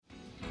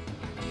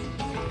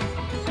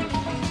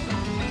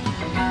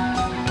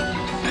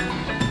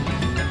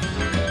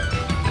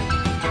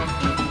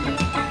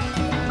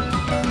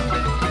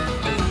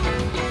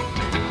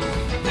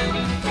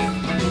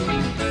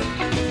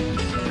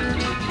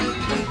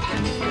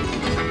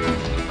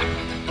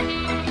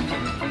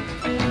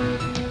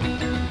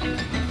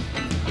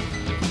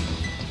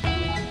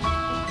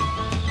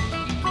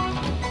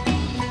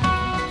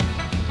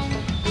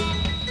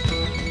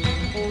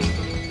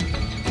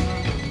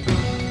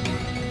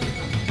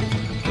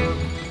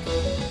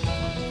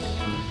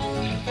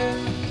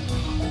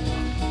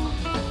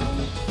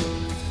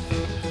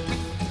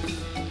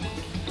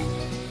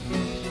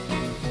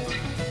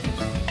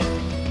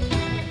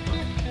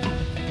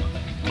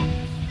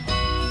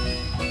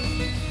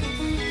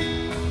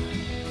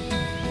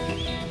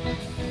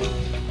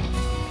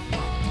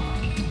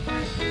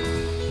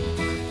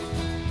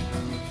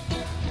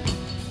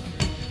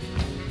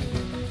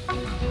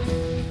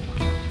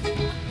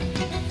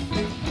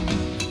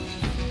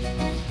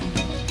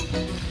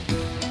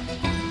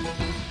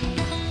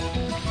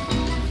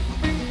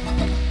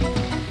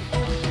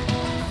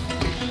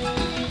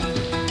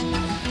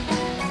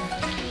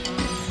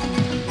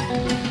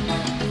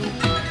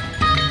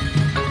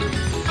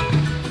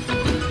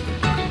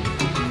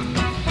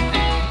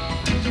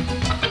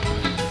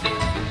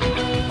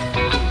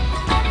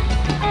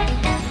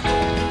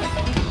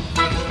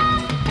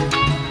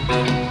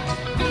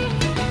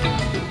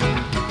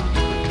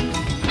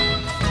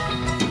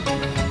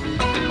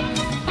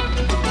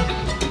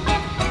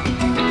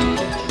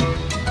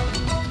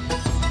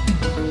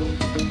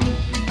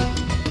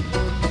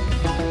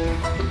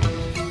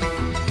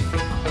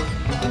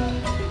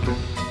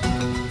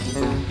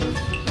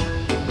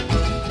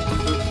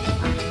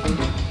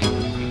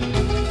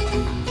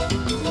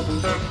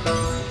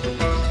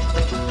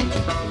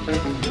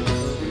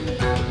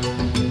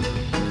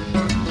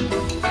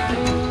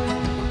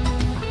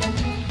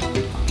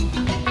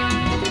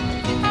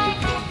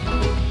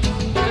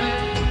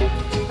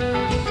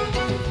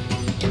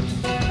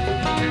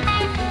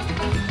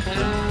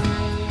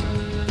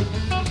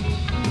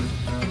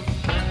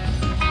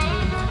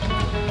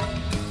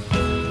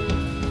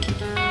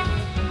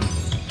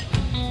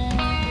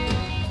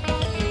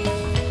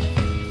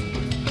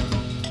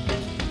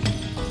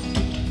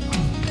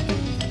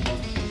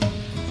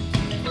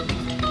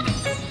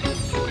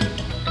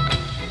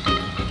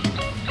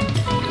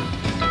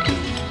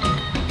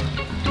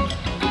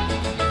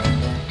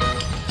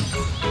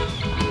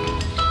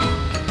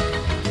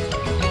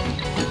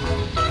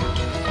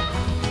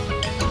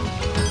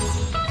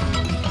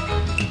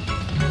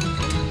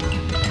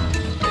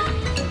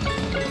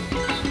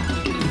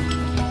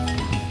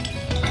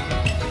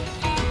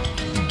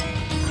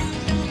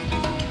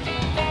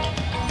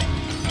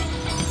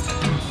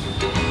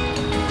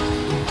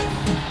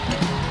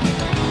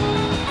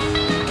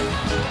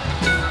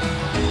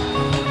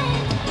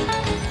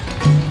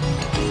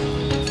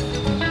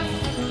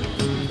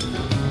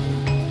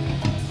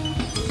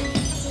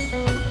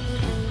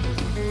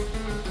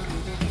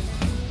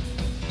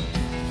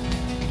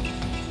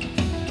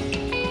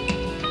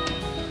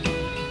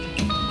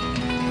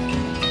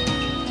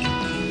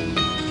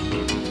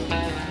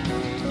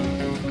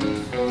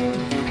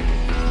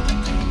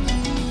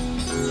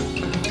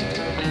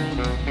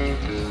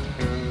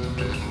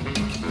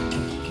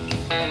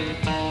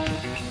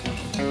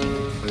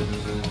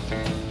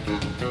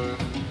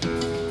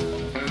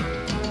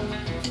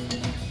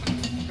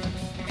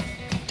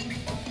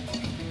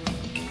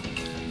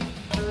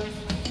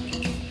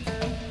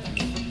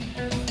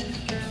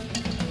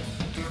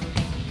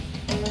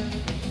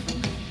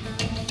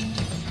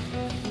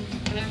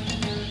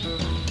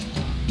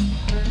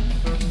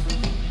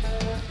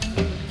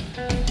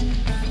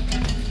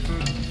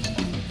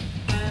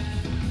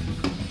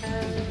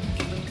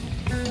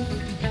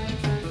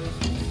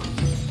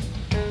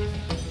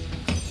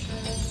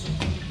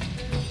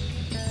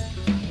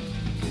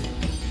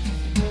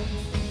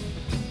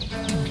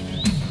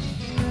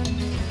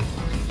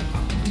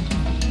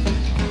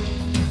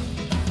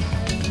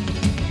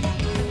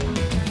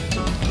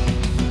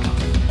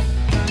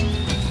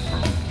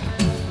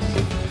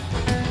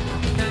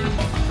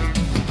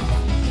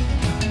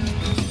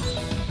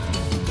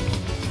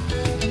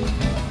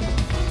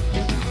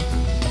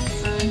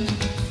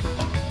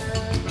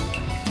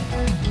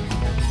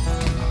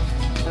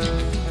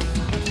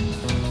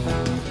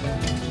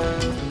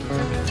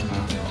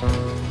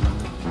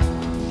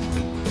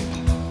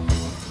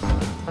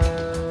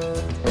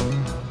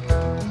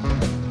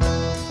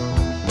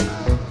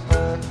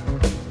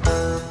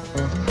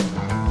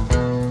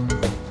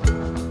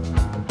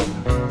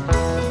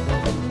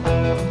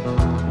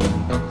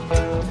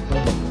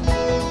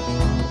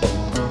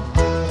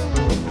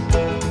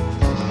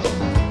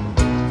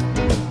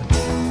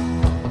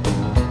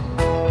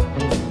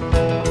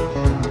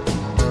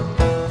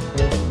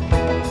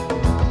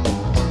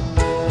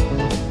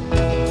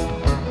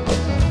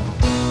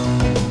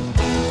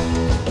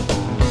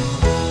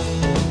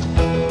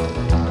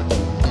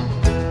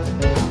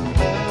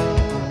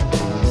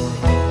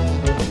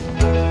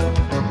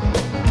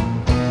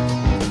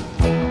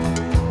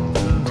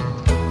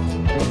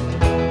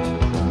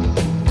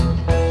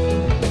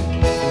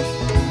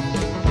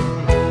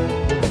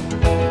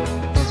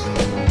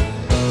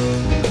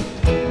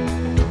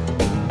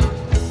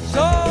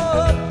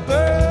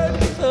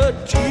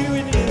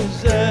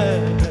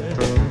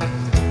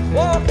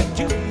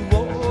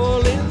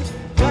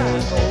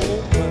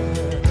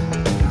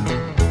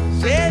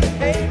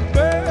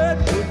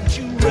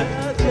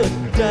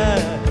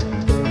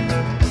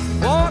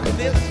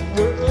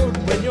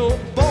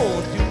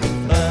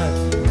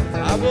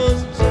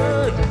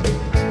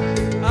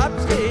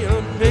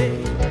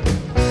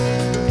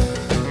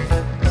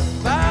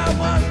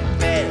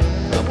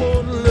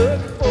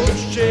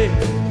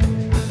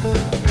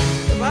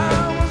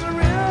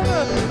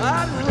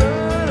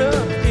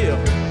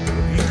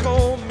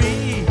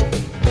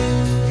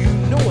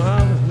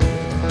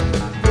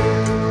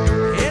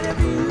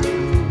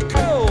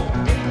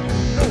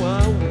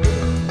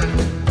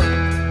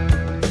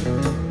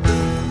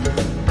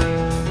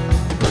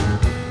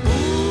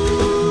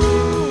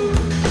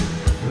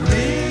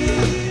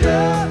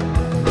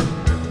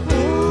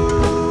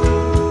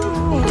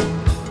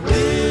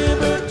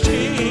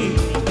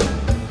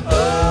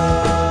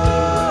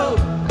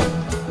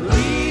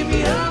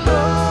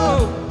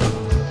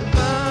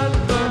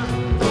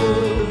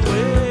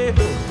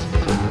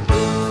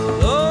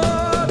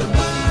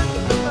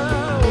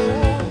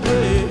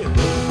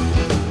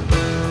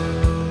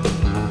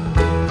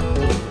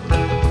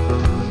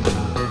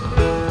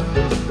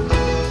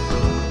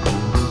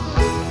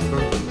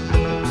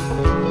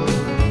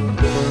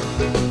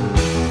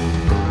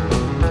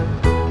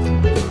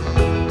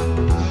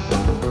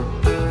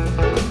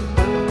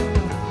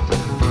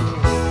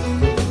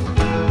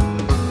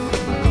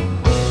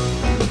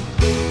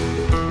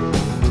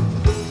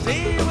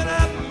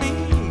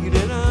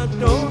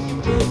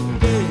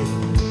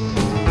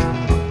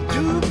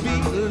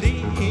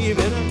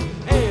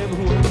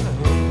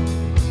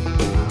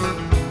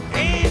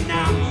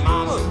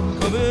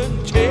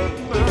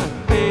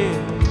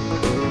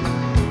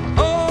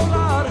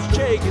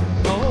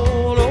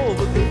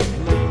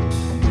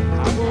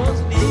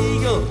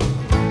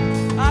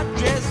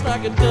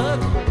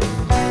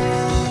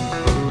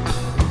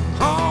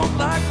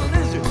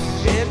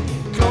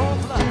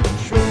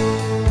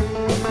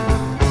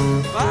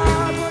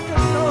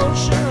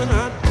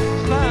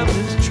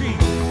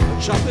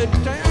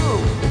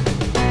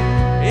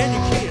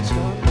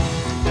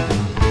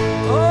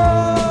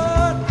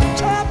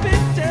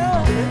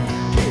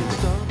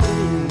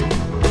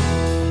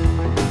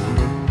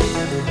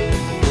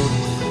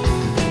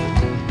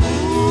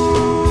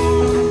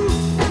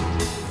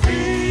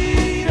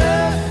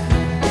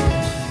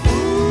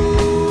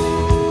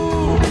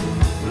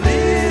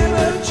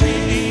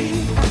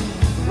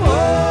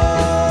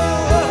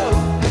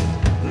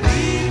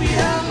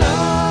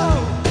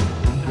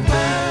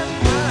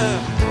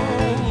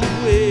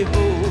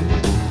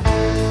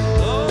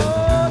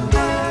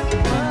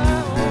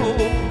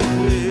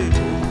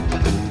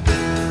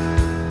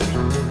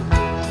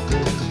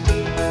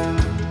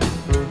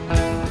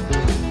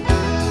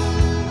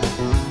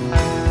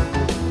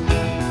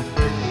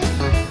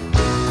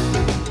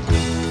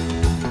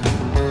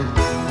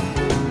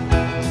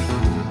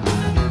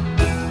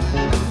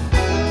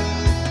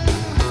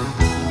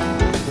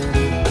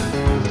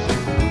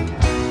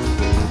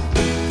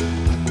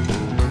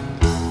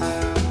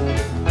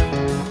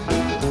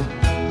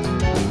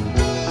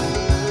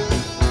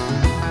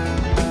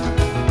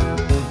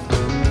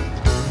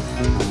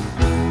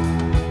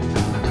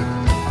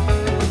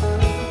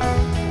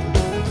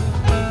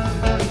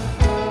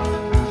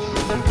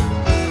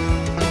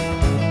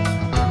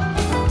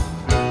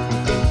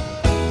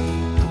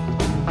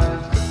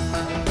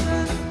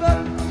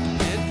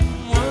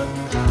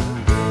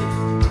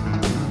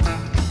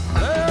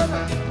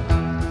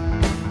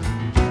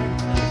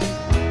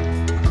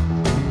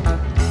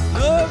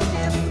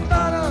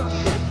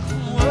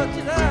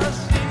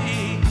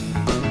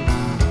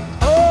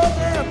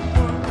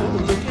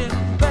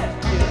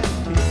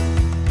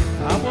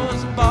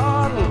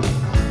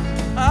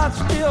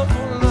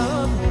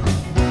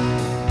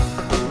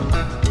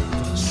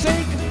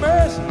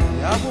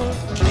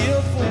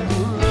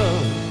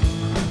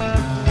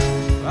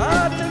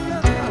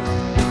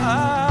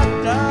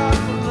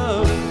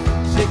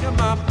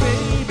my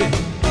baby,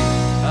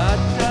 I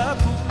die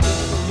for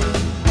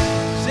love.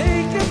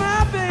 Sake of my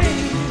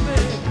baby,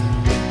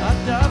 I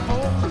die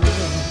for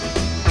love.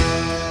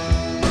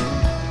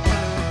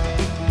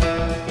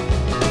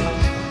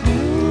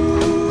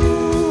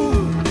 Ooh,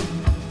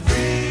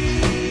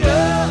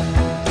 freedom.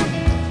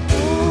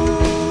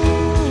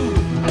 Ooh,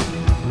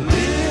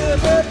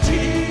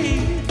 liberty.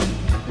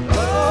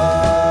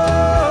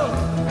 Oh,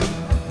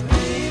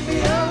 leave me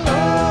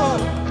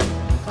alone.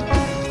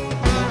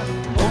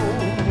 Oh,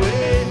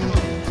 wait.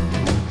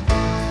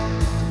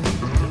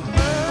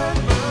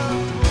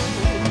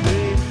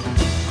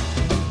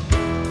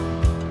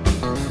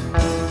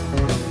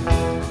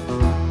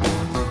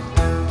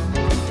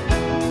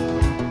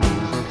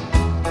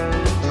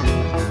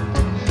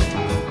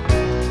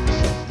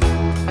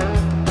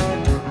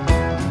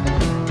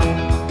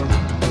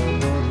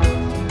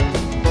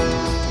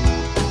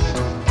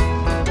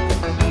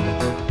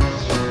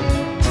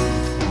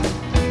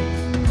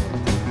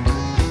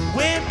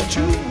 Went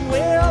too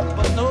well,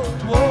 but no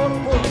water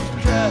was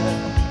dry.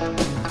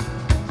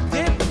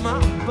 Dipped my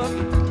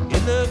bucket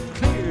in the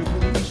clear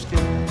blue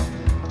sky.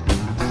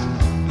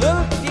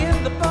 Looked in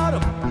the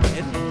bottom,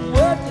 and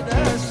what did I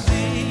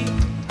see?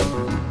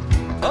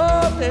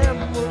 Oh, damn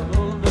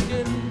world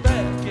looking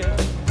back at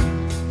me.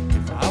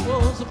 If I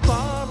was a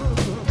bottle,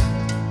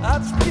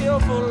 I'd steal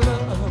for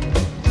love.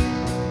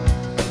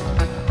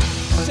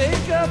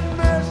 Sake of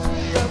mercy,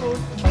 I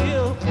would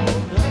kill for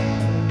love.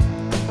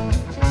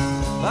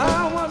 If I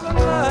was a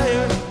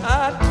liar,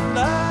 I'd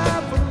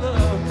lie for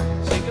love.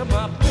 Sake of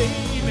my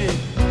baby,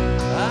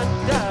 I'd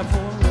die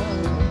for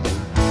love.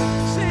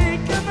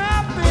 Sake of my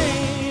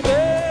baby,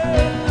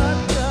 I'd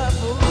die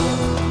for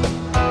love.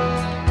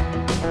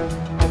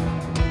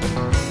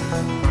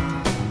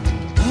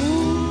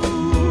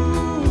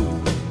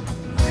 Ooh,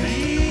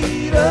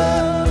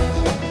 freedom.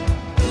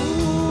 Ooh,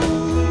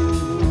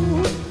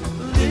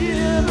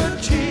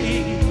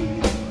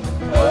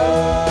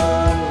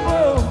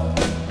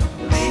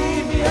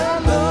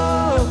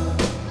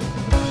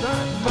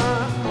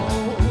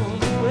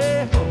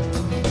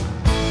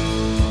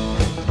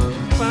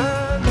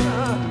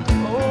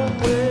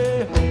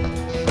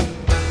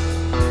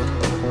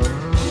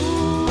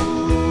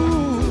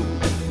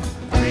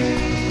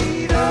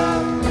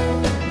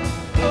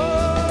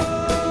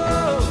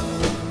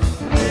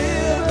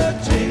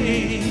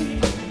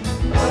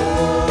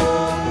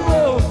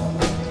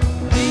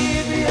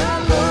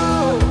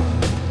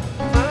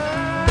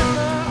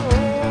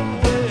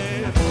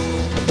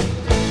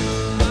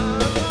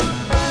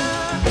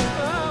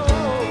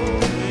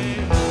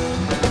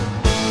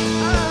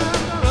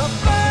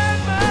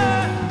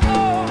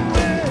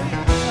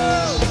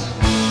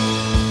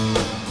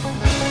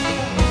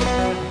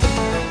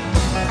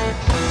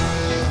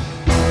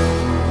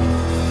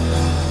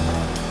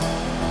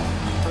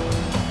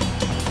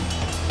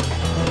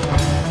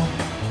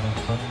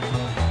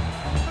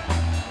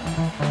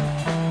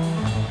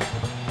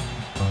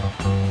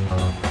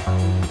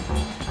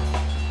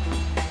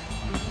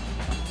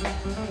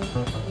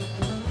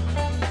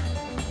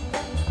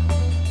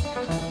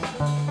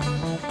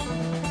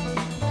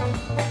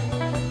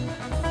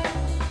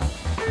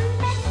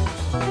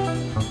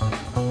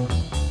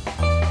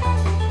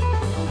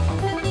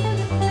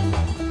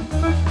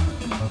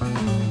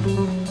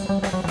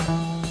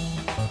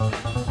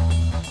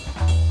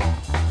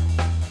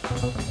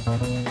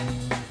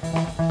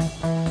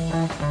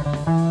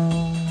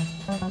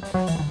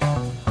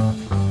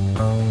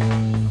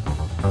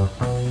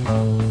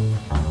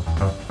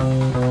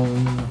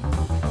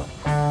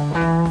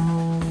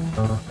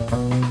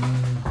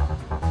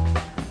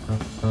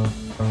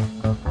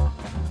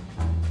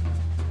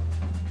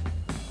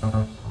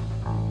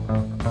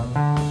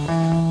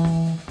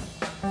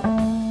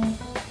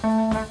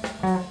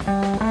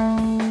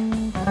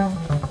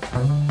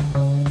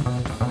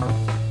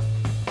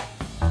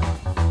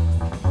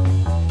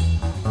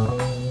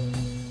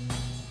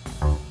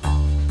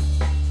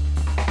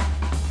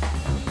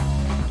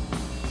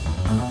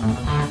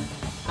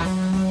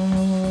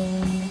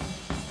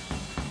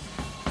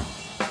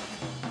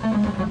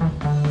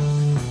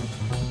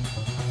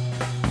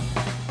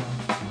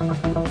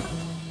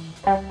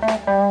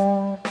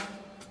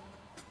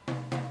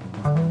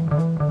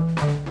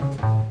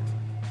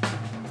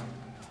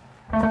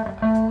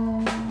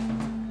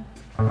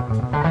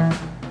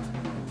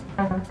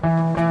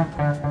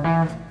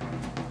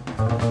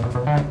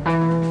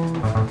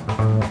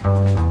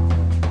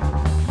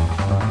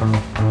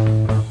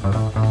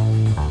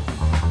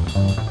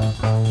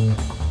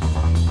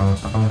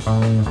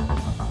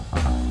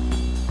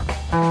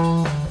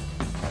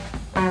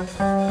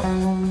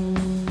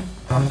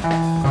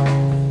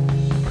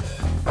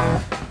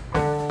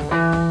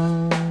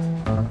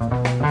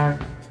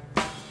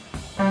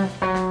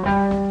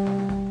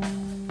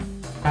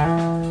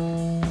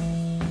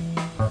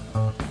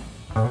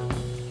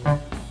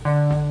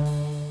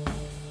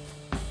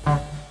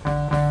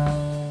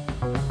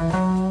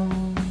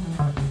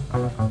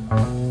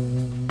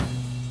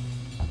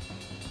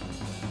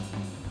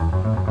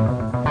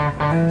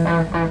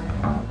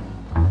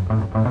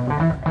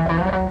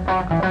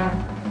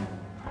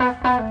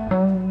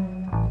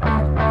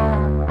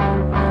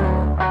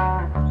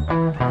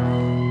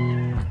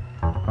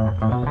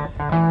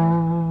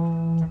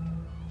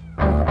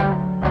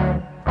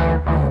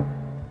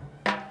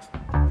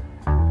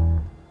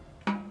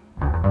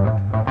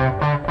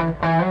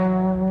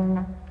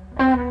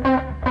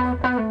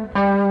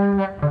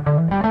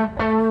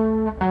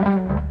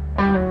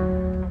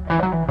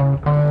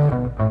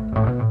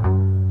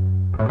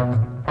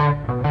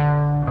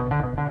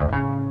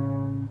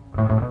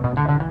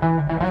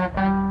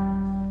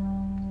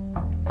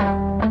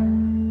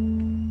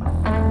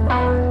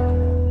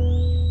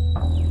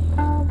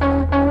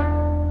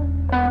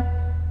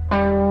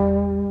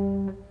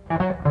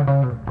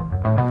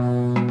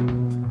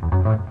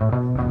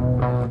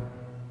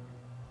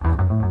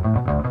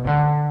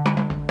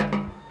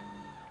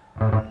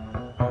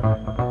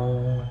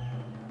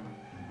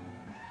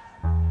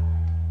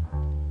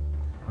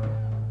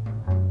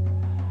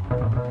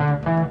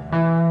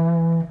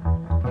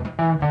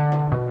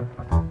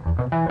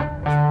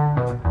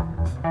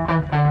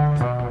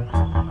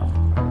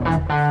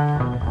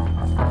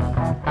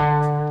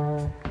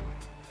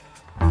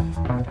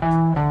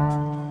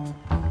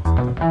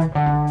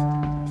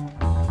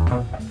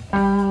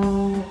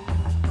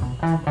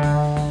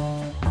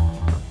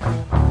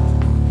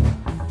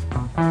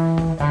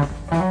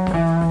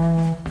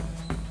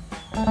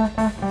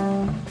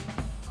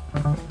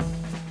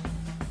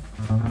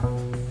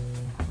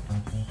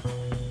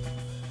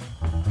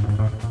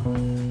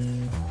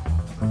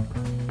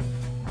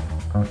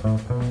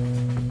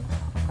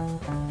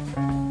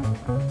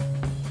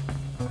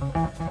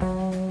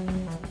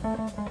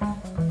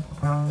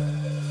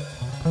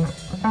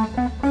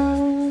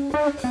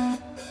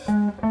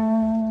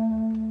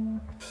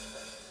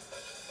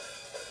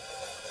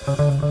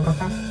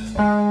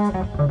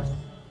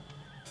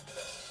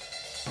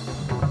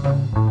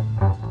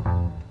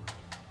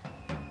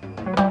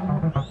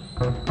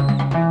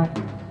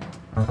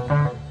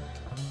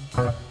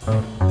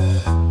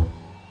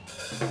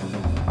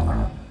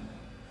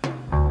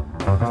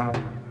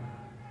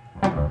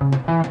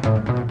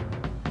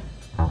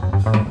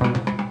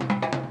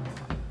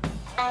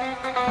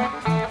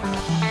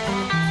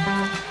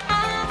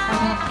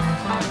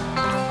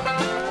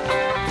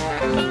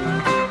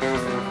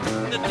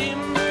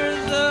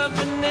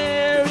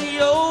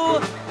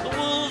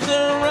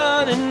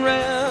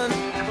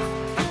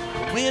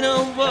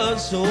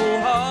 So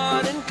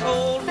hard and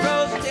cold,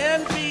 froze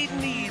 10 feet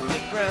beneath the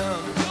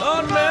ground.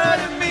 Don't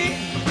murder me,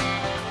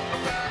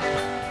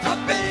 I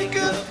beg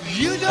of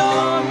you,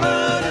 don't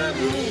murder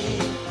me.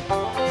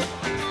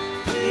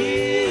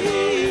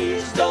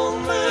 Please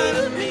don't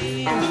murder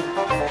me.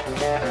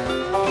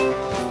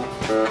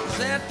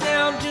 Sat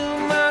down to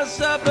my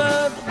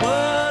supper,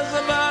 was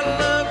a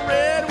bottle of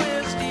red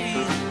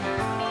whiskey.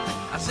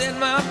 I said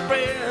my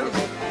prayers,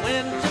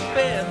 went to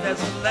bed,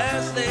 that's the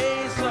last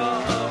they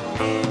saw of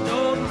me.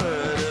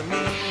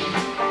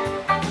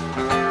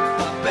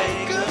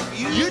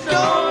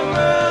 Don't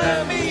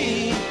murder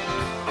me,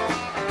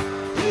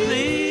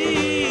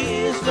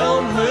 please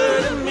don't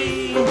murder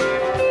me.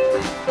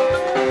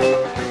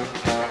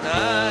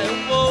 I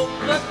awoke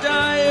the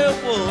dire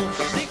wolf,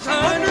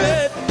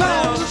 600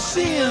 pounds of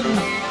sin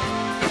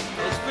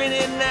was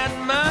grinning at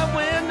my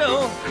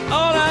window.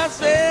 All I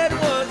said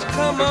was,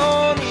 come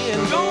on in,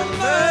 don't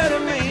murder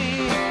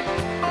me.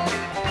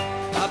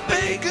 I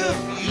beg of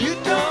you,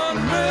 don't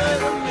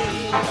murder me.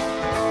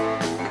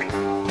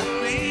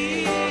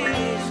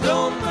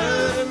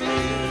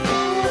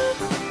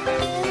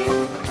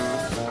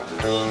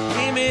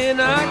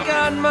 I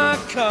got my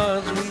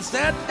cards, we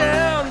sat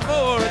down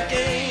for a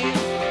game.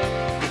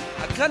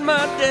 I cut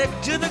my deck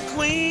to the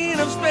queen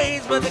of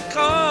spades, but the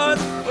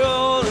cards were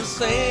all the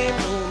same.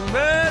 Don't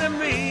murder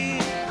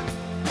me,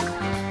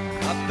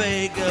 I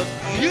beg of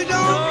you,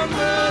 don't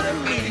murder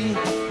me.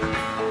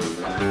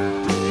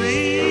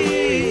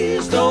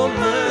 Please don't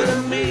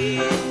murder me.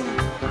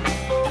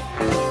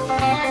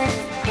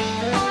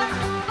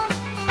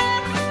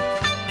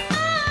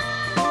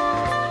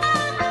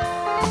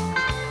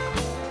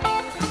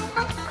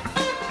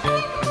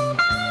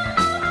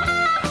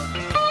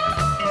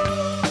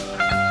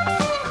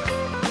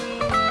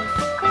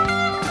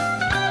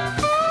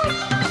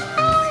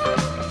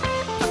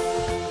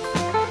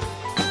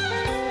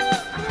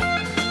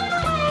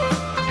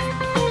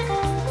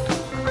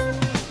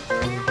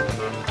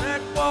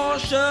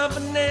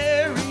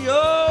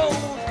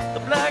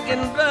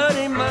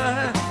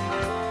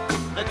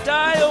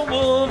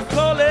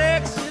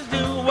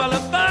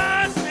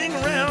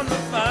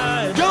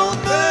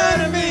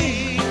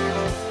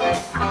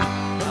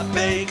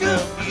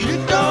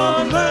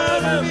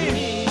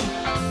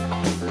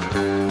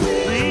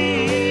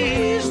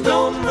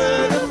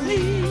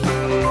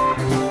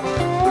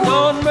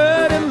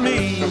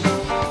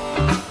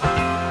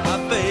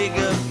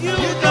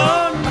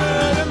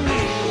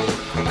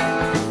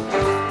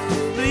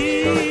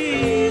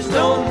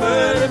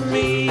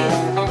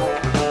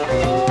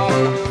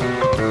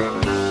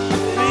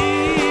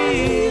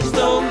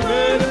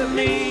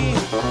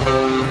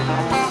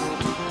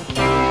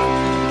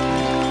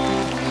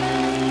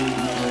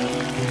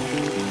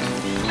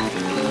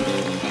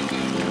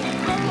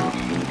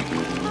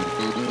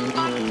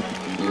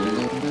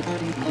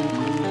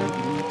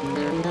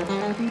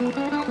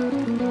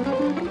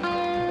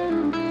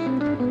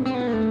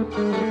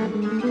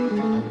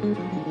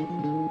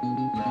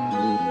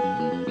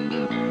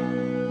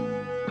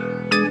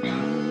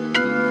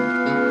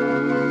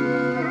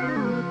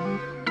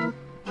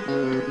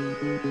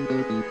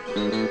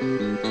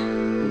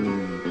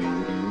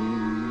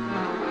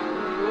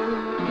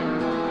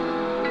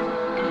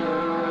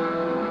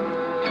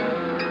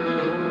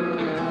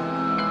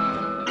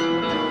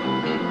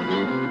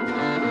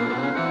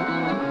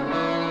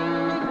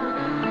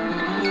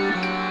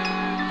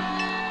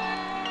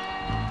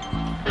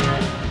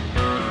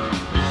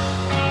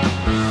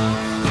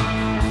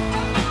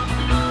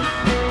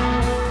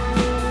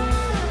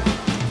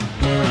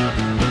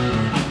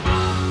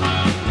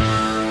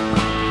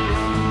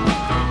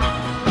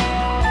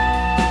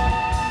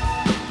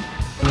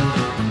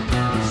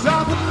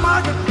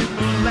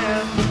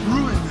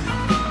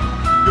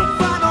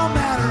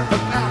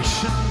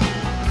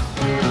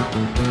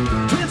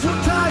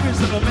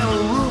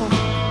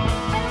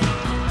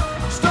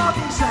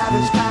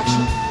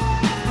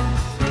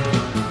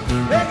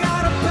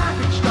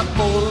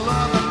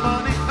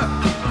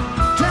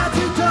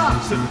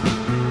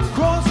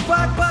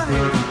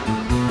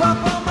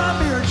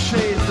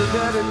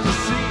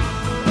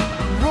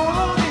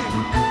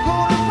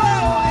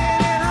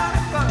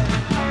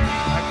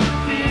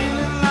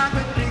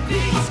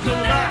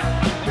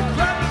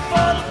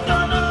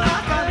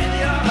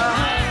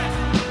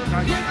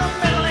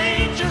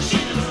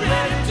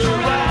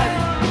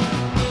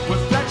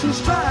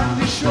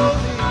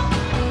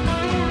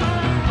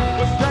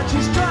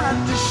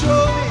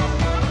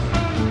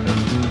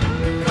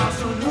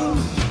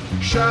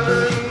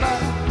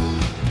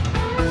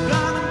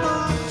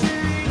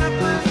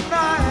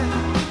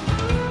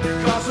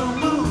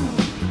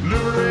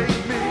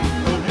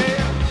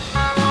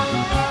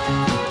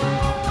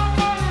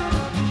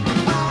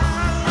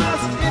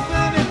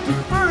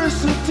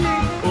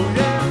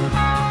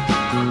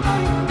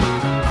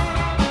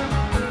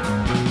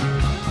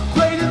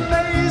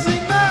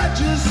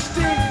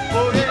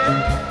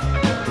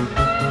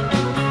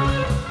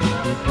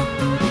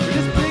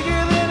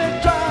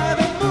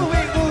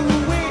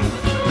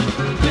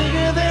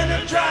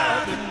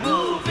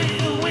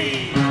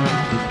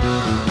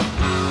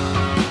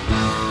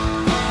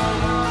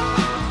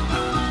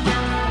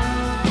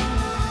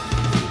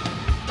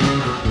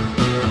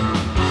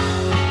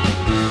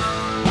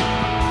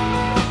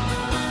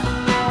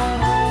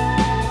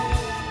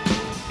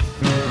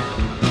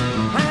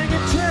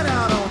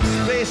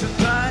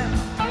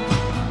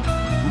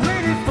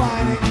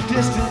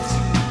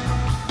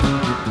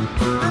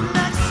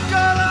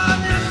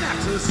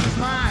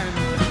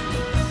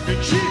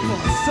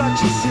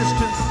 much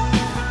assistance.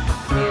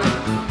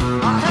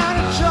 I had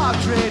a job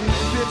trading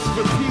bits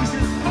for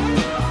pieces.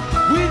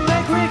 We'd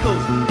make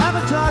wrinkles,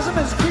 advertise them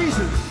as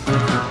creases.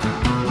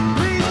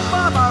 Please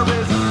buy my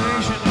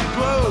resignation and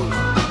clothes.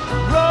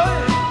 Roy,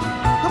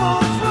 come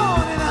on, throw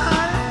it in a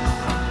honey.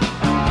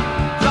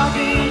 Dark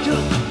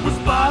angel was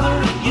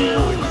bothering you.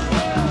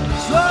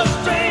 So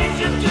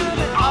stranger to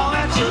me, all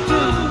that you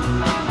do.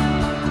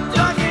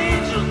 Dark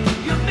angel,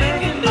 you're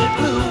making me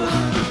blue.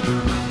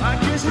 I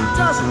guess it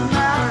doesn't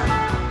matter.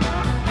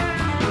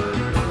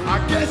 I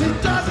guess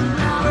it doesn't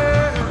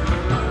matter.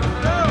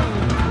 No,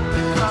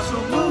 because the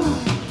moon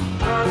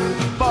running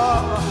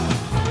far.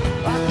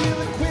 I feel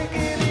the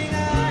quickening, I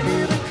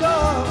hear the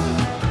call.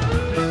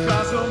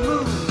 Because the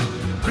moon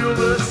fill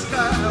the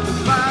sky with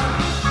fire.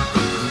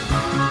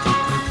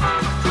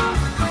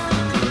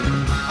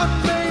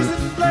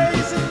 Amazing,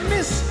 blazing,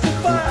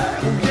 mystified,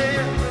 oh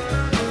yeah.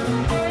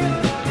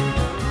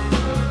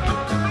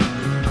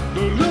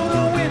 The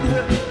lunar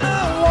winter, I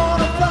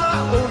wanna fly,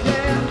 oh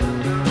yeah.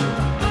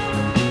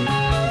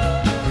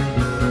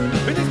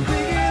 And it's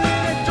bigger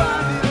than a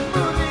drive-in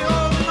movie,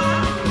 oh my.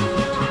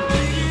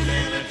 Bigger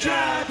than a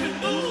drive-in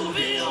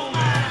movie, oh my.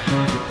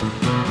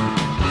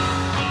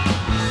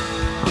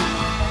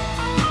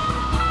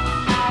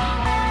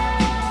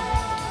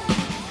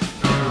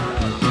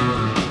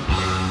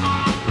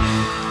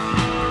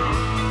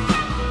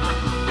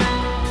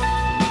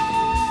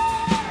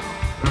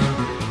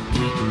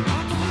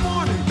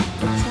 Morning,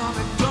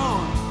 atomic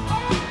dawn.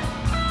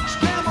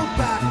 Scramble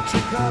back to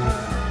cover.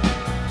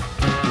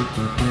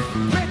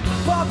 Quick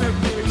bobby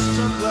pig,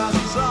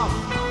 sunglasses off.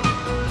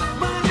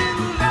 My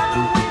little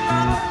leather wing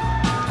runner.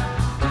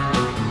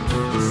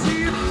 See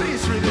your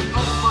face written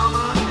on my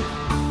mind.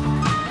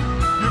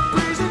 Your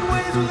brazen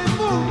ways will they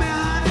move me,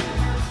 honey.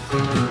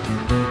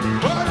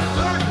 What a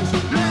darkness,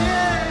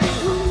 yeah.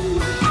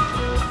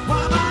 Why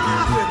am I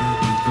laughing?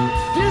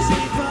 This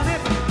ain't funny.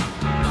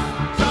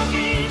 Dark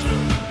angel,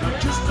 I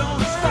just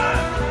don't stop.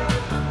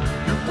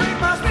 You break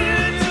my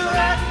spirit, you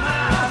wreck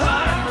my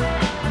heart.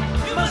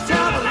 You must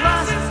have a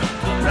license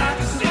for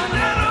practicing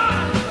that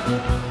art.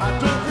 I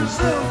don't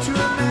presume to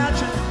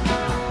imagine.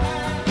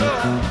 No,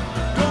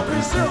 I don't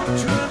presume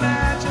to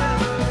imagine.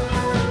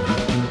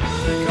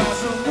 Because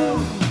the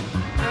moon,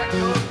 like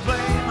your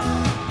flame,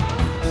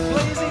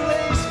 blazing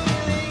lace,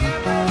 feeling in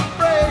my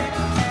brain.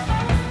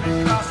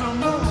 Because the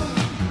moon,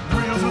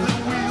 wheels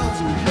within wheels,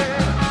 oh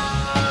yeah.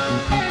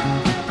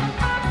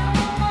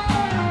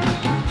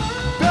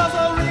 Bells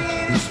are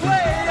ringing its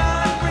way,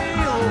 I'm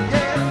real,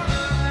 yeah.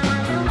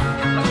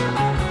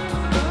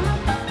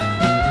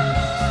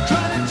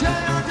 Trying to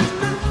tell you just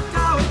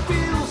how it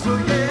feels, oh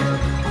yeah.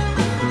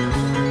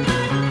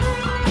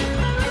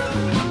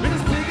 And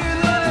it's bigger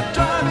than a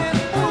drive-in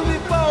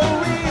movie for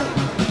real.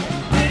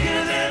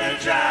 Bigger than a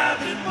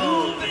drive-in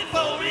movie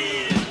for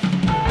real.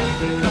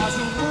 Because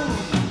the moon,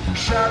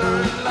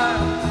 shattering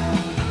light.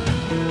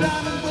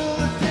 Diamond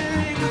bullet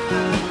tearing through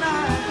the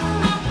night.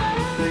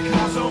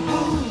 Because the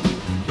moon,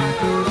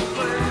 like a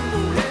flame,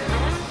 oh yeah.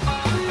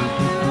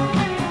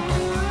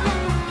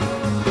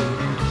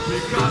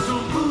 Because the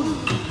moon,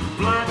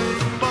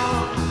 blinding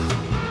ball.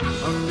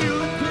 I feel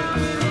the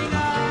quickening, I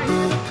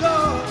hear the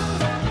call.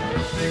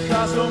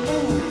 Because the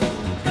moon,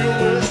 fill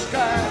the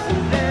sky,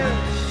 oh yeah.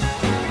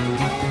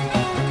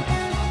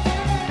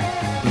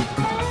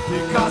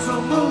 Because the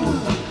moon,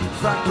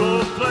 fractal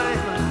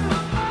flame.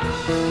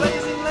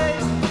 Blazing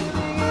lace,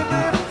 feeling in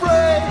my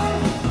brain.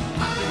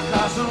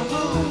 Because the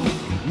moon,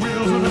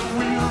 wheels on the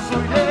wheels,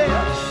 oh yeah.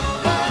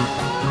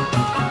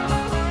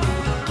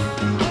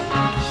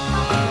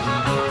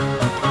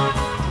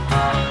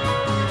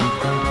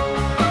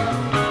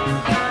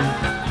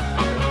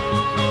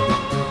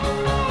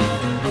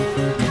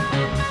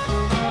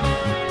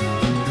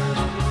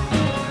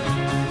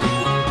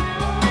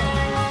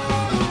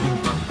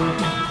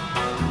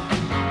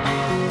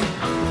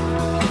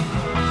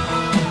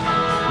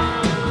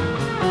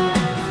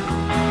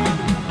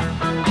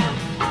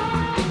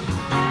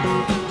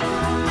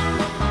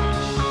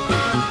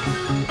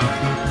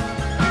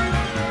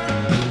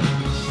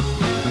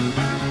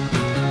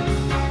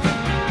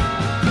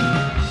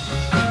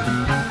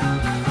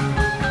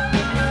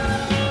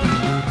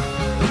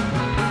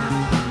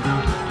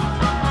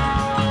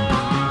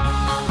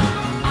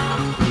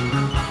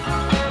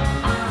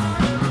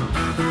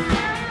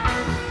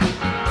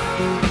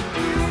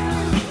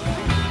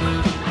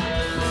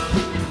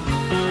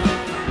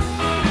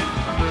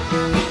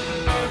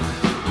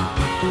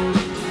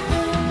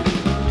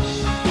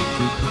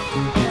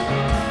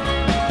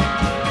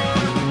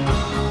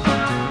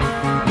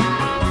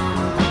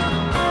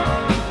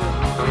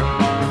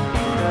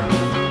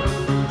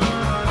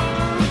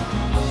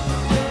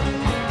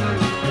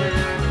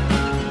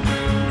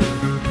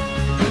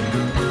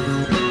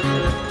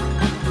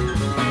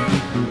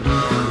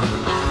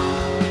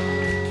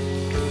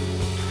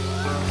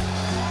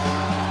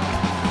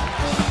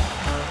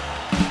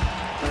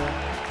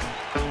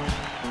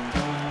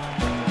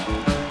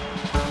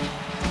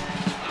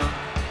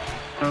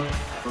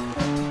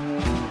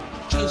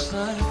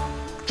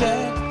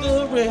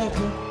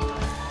 record,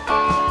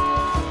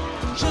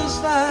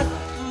 just like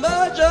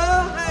Major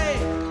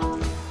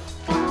Hand,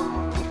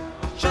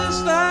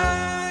 just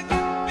like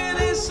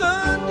Billy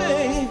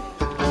Sunday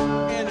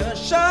in a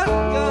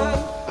shotgun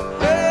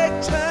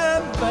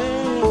ragtime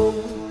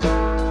band,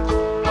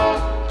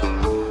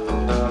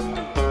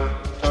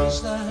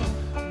 just like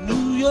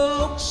New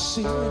York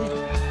City,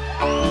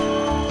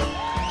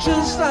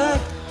 just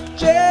like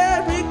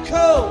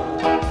Jericho.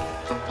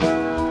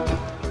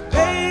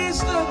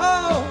 Pace the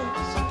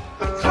halls,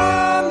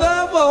 climb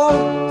the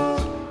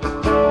walls,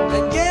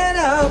 and get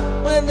out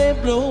when they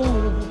blow.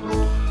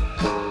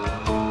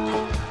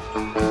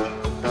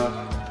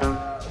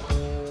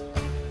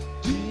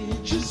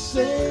 Did you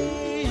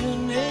say your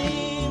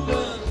name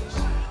was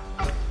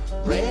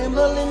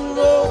Ramblin'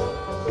 Rose?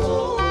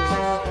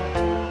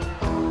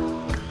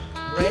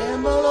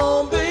 Ramble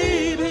on,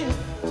 baby.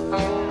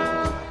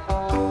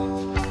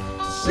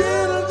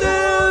 Settle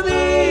down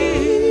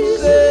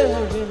easy.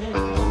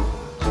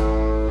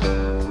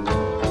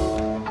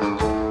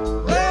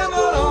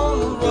 Ramble on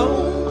the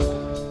road,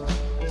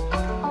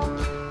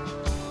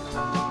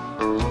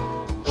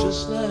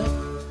 just like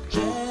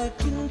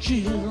Jack and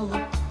Jill.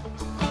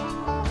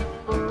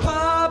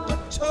 Papa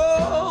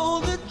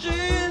told the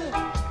Jill,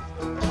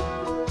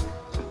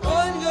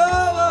 one go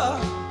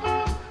up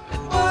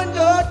and one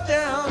go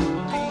down,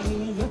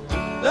 leave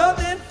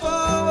nothing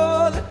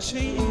for the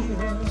chill.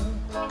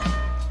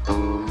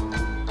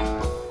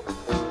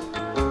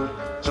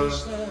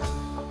 Just like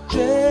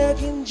Jack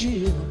and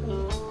Jill.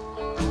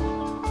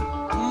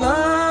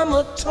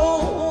 Mama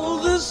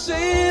told the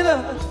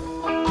sailor,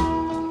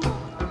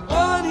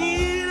 one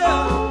heat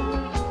up,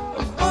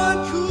 one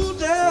cool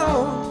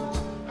down,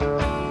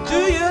 do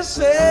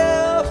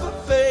yourself a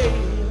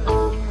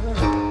favor.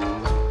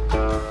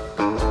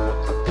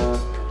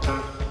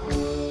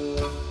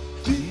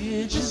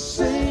 Did you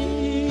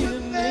say your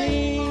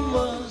name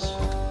was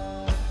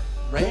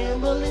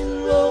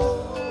Ramblin'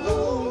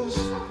 Rose?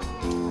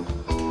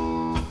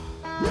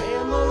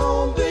 Ramble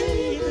on,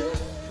 baby.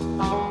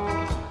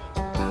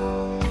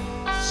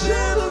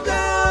 Settle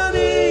down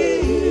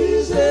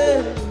easy.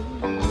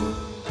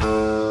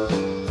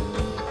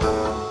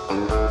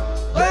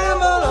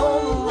 Ramble on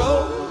the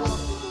road.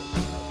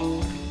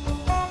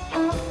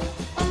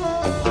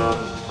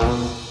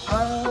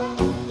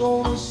 I'm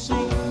gonna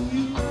sing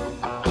you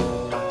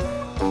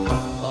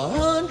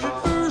 100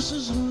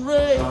 verses in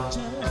ragtime.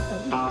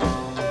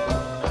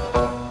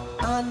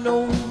 I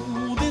know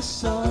this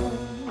song,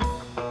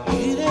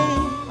 it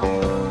ain't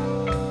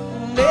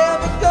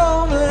never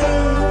gonna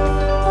end.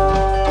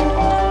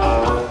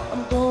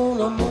 I'm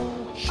gonna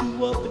march you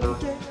up and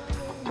down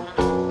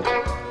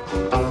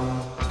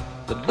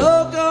the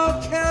local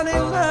county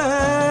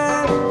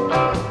line,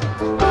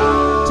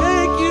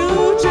 take you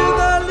to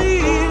the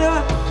leader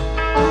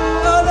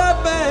of the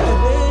band.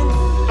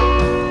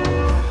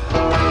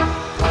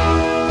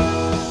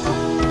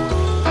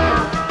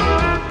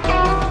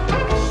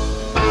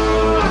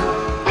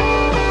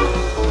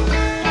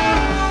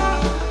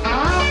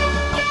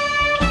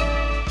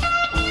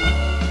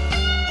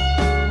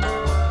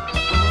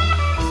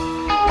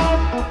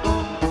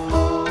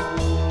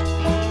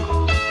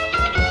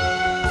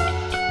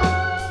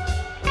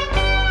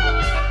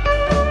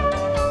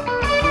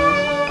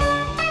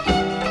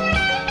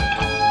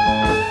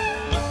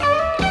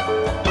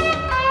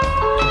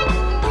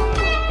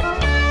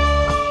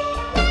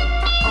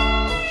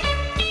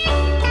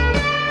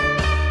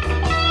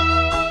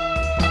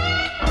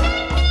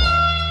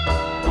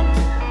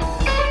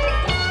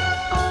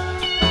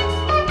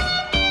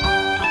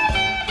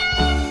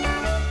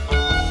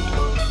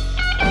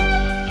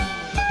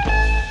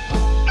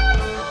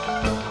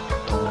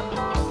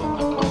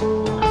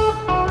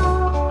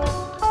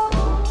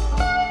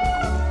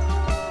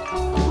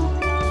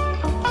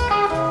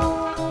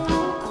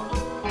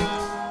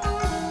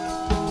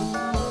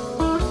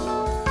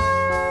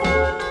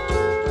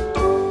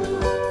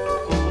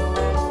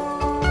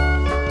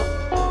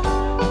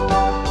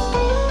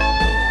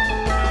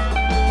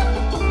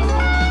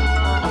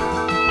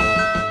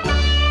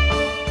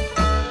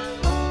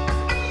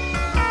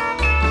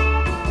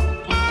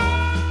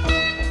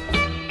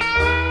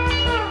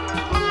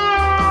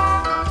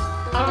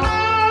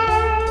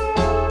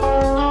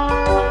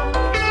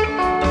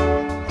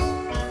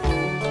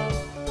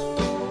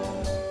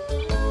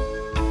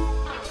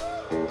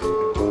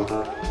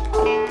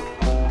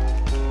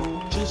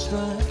 Just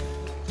like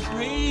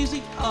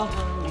Crazy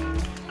Holly,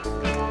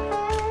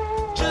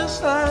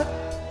 just like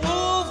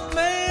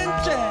Wolfman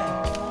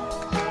Jack,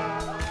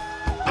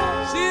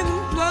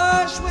 sitting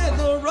flush with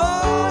the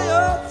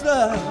royal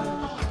flush,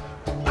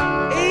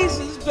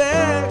 aces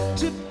back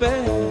to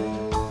back.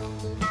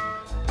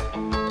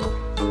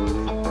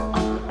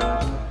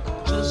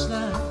 Just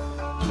like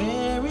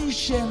Mary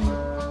Shelley,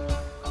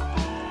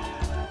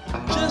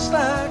 just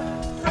like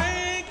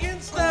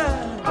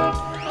Frankenstein.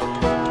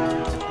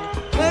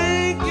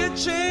 Clank your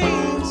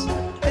chains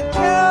and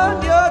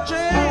count your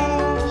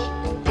change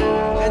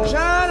and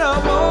try to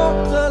walk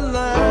the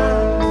line.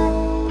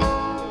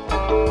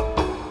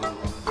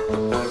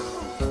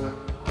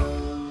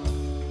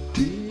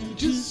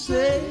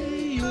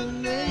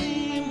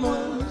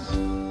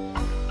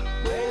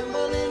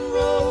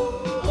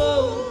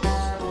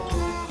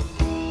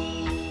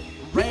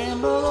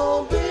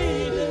 on,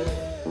 baby.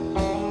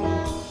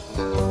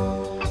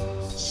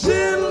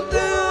 Settle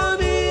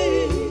down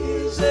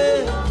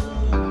easy.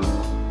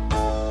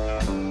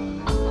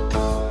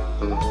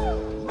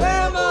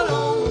 Mama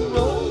don't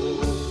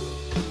know.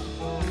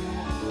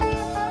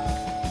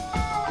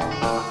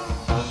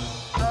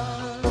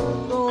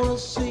 I'm gonna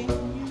sing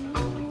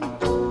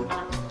you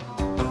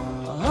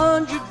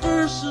 100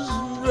 verses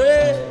in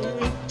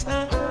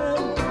ragtime.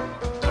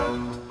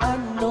 I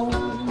know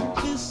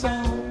this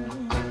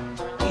song,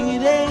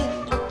 it ain't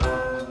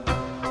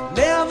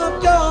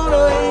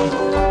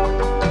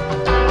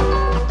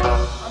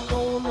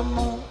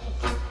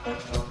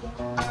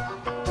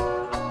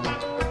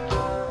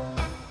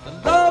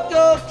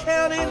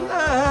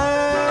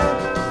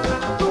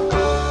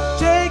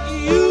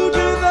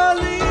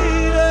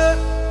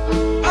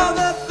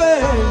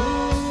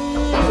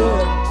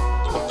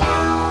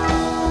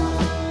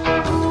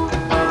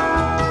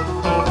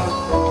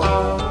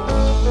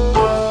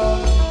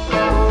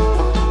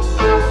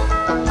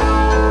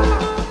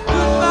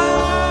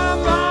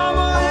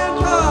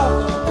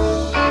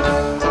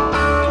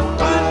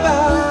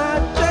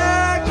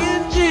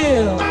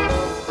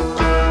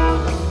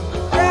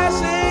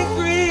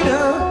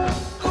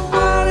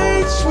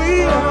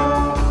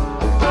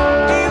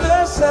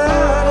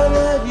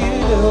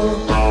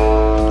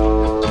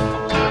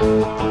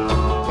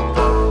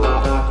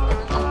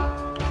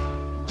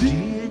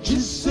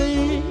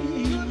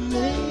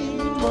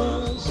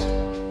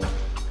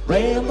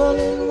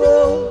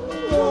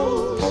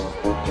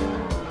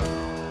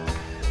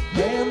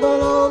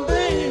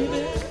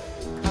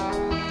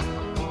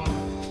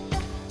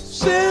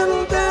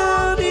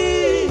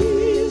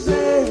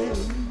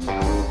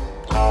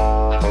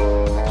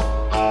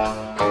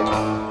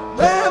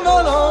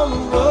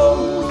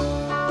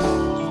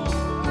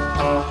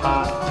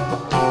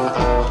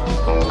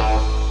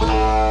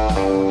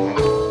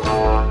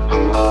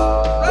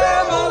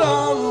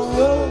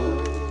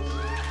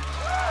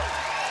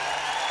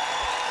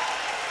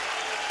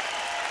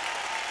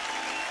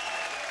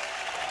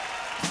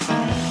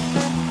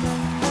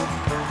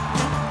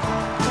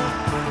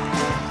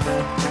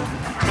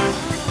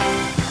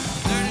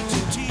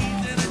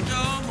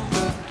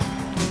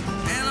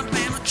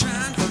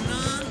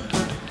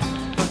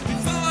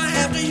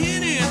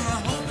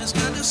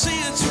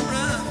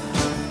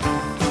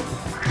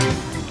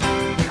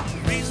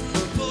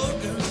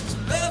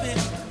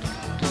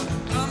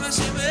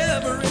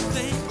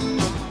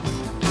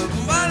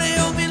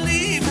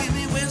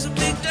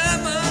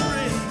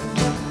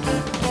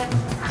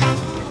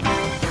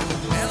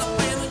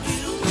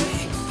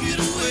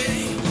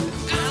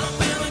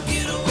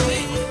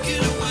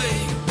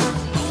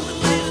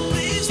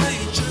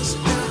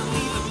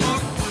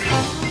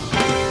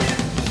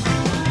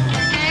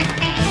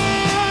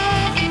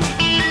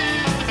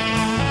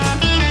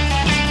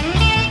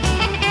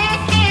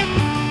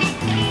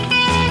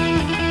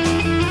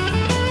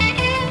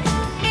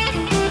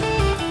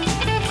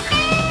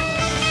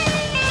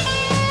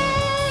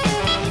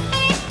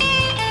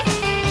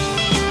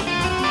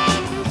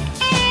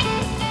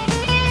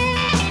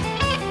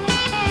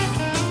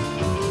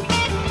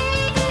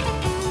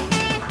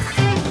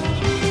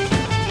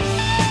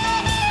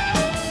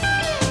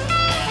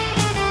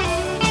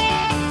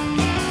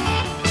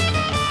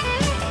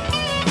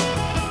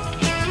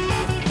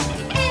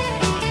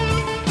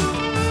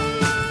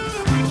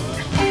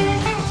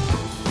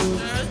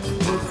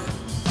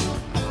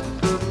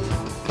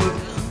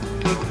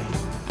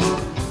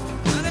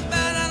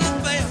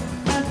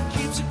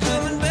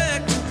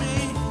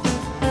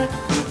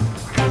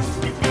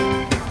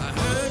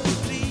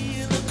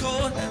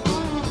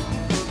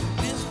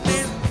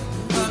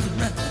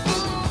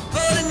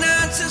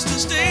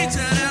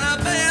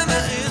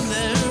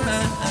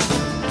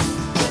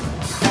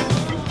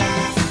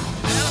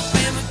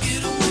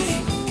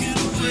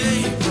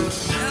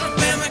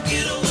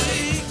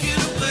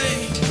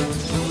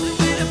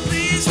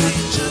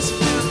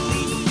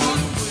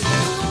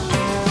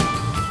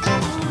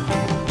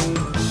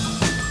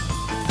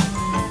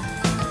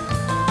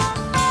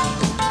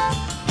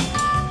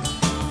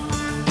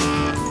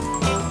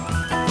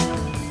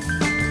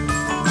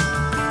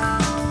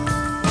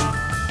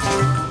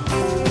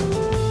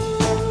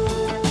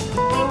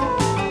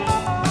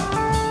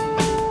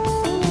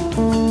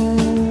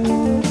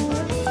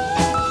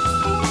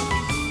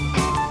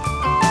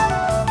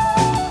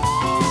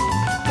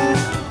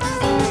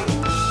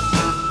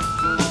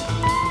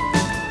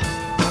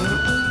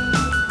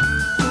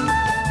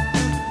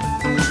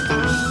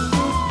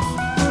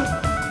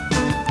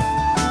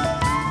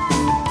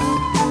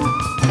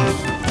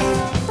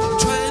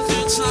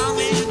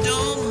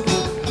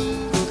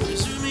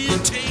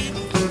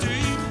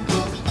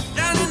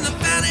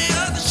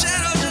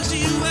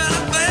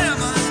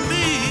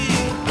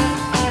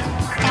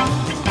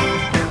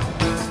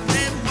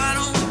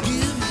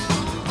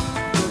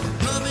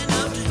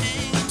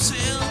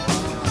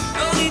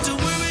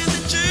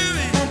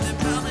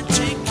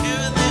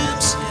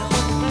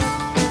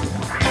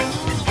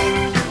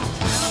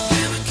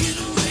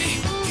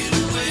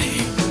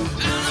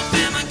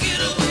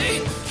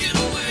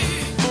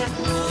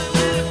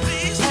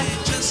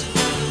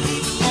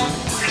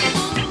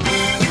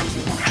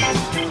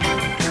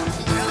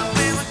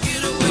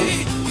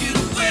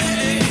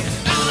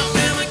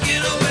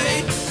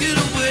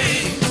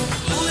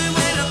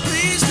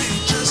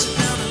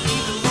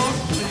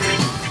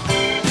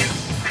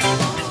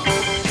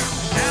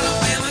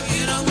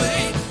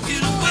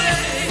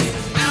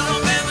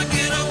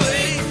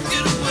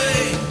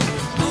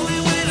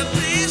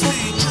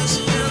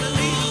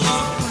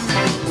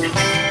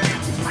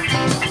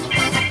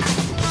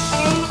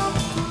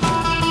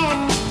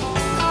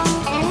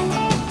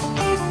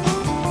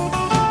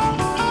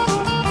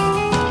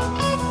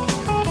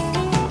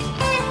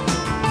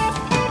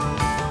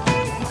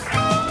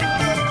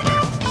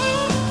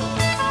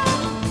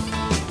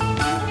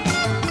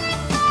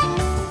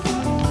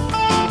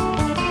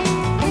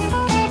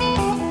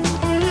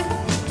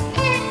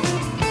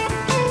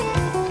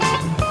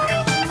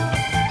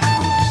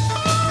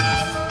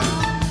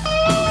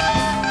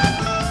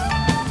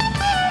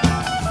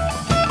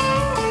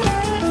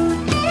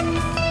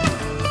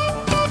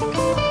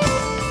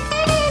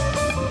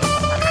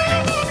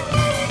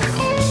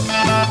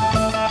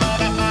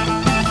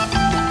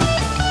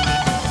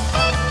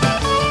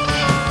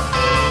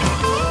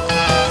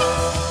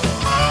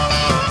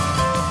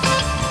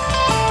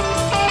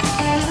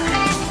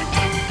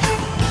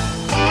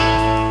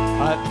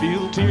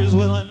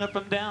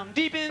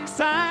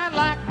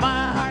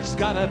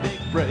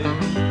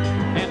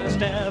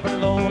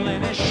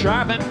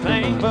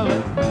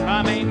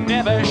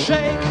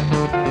shake.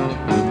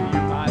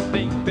 You might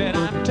think that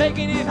I'm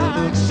taking it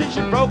hard since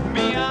you broke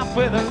me off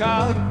with a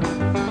card.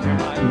 You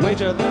might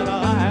wager that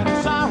I'll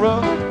have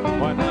sorrow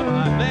whenever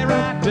I lay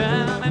right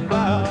down and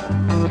blow.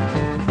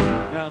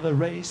 Now the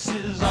race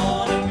is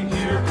on and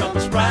here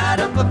comes right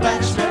up the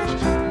backstretch.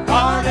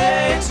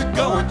 Heartaches are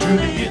going to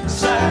the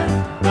inside.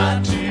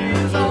 My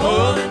tears are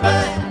holding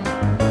back.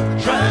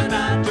 Try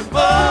not to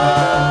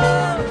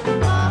fall.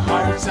 My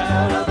heart's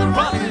out of the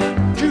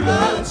running. True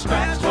love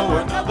scratch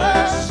for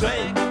another's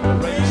sake. The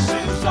race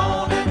is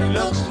on and it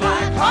looks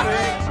like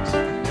heartaches,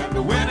 and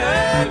the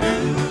winner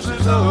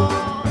loses all.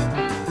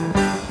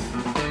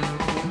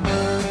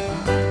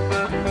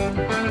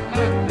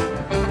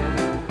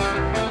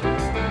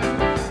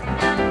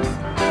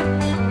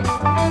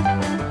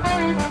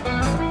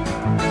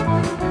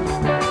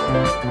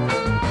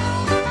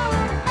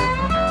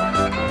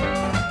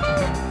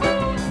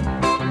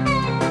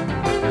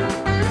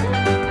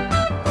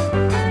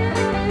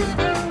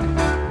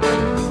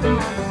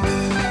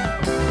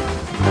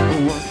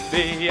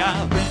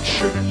 I've been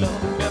sure to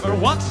love, never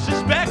once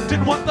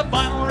suspected what the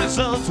final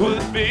results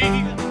would be.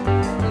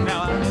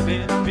 Now I live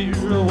in fear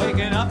of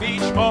waking up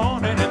each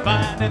morning and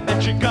finding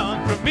that you're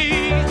gone from me.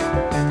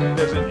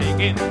 There's an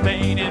aching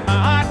pain in my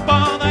heart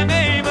for the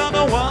name of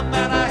the one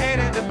that I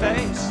hated to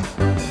face.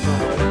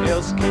 Someone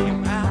else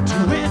came out to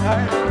win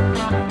her,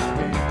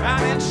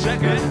 out in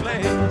second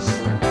place.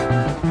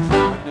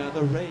 Now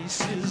the race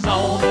is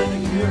on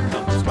and here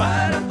comes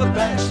right up the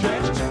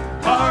backstretch.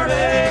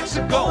 Heartaches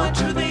are going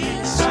to the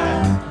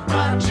inside.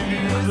 My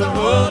tears are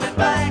holding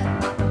back.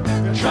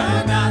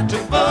 Try not to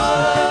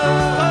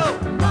fall.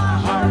 My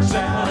heart's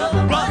out of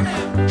the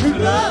running. True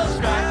love's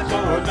right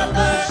for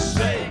another's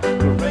sake.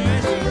 The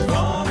race is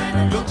on and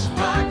it looks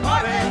like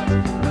heartache.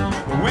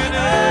 The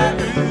winner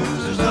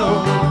loses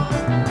all.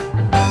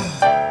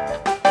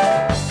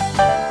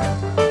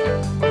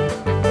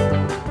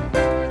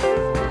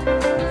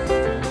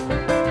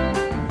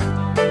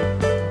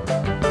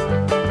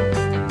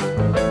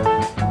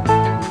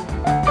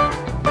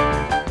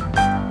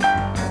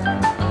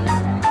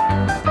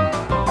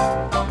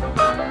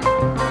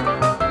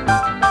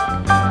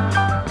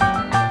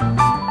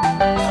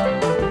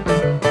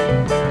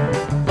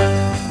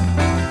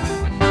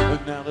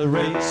 The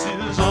race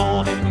is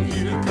on and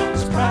here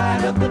comes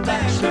pride up the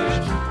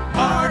backstretch.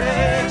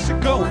 Heartaches are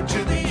going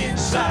to the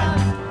inside.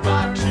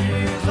 My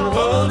tears are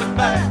holding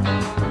back.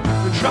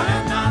 We're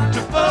trying not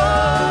to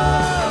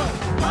fall.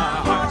 My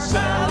heart's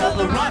out of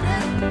the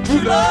running.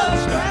 True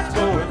love's right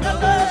for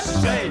another's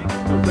sake.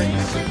 The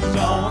race is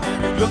on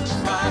and it looks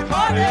like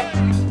heartache,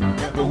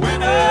 and the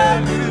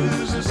winner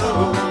loses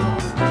all.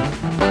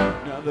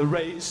 Now the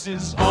race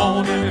is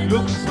on and it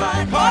looks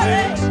like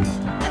heartache,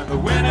 and the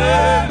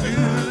winner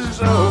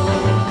loses all.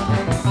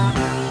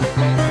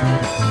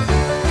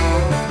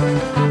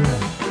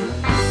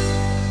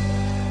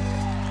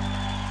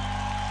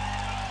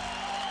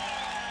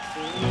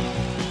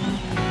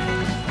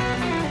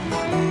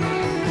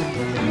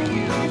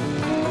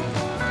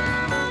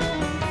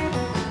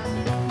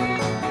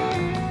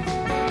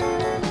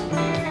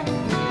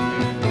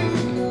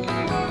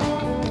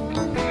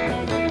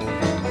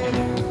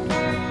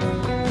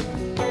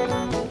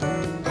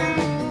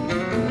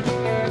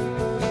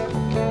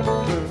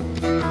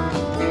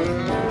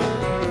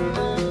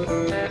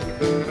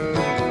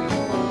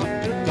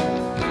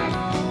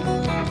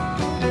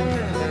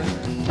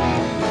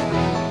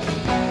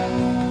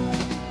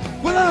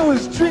 I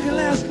was drinking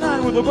last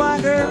night with a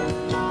black girl,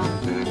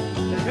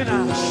 and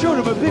I showed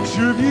him a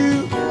picture of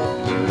you.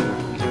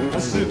 I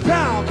said,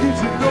 how could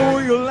you know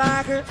you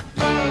like her?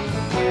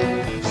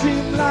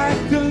 Seemed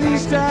like the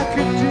least I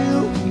could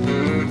do.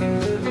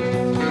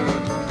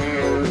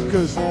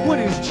 'Cause when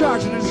he's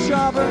charging his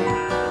shopper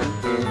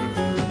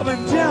up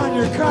and down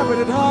your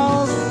carpeted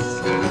halls,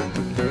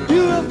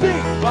 you will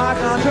think by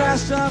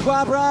contrast I'm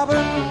quite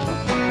proper.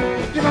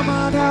 Never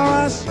mind how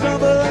I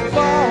stumble and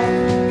fall.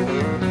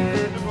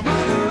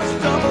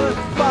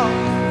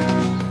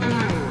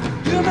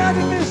 You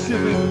imagine me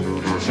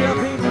sipping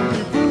champagne from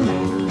your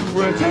food,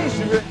 where I taste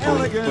your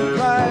elegant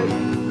pride.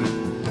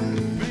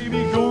 Maybe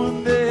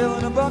going to hell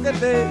in a bucket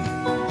day,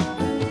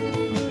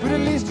 but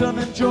at least I'm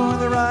enjoying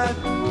the ride.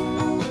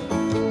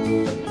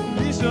 At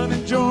least I'm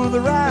enjoying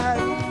the ride.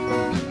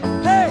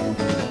 Hey,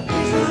 at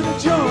least I'm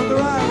enjoying the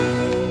ride.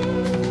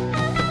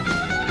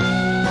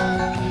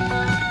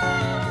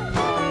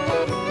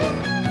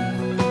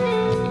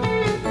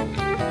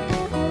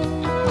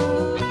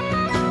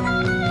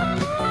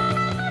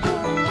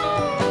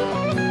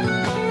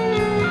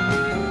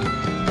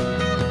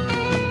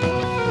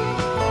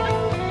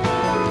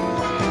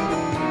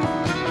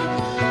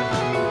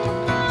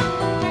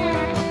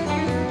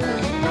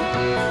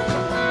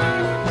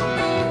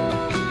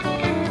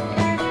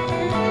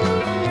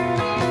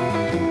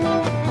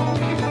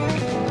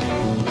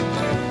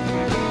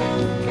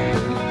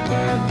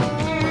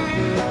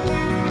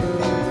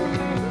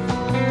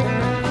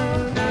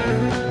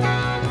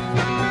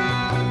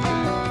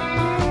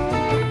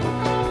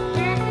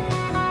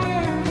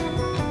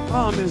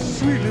 I'm this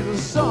sweet little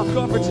soft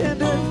car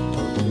pretender.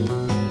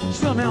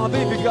 Somehow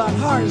baby got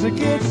hard as it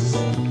gets.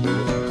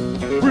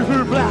 With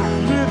her black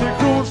leather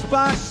gold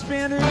spot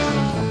spinners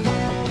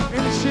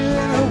and the shit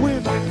in her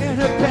whip and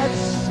her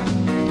pets.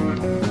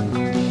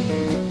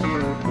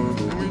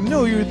 We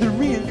know you're the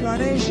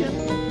reincarnation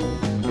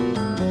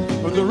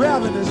of the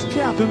ravenous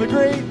Captain the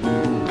Great.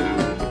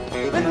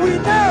 And we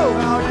know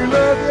how you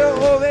love your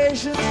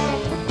ovations.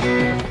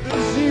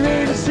 The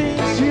Z-rated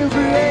scenes you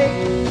create.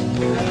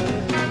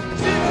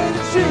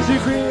 Z-rated scenes you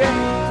create.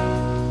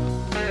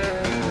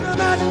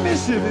 Imagine me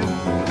sipping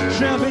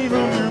champagne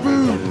from your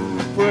booth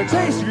for a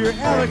taste of your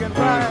elegant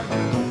pride.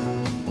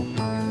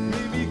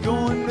 Maybe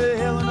going to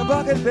hell in a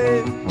bucket,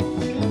 babe,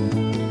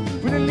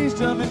 but at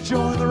least I'm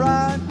enjoying the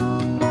ride.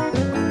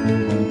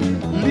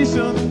 At least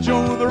I'm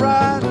enjoying the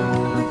ride.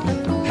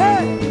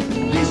 Hey,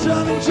 at least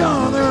I'm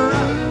enjoying the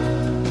ride.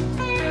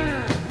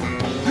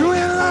 You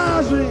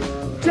realize me,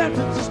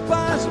 tempted to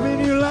despise me,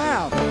 and you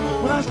laugh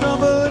when I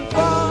stumble and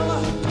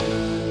fall.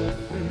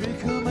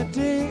 Become a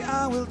day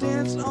I will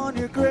dance on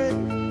your grave.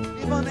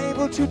 If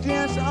unable to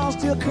dance, I'll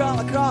still crawl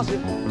across it.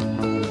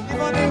 If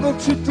unable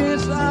to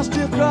dance, I'll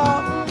still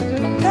crawl.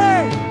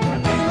 Hey,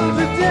 unable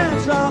to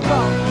dance, I'll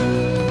crawl.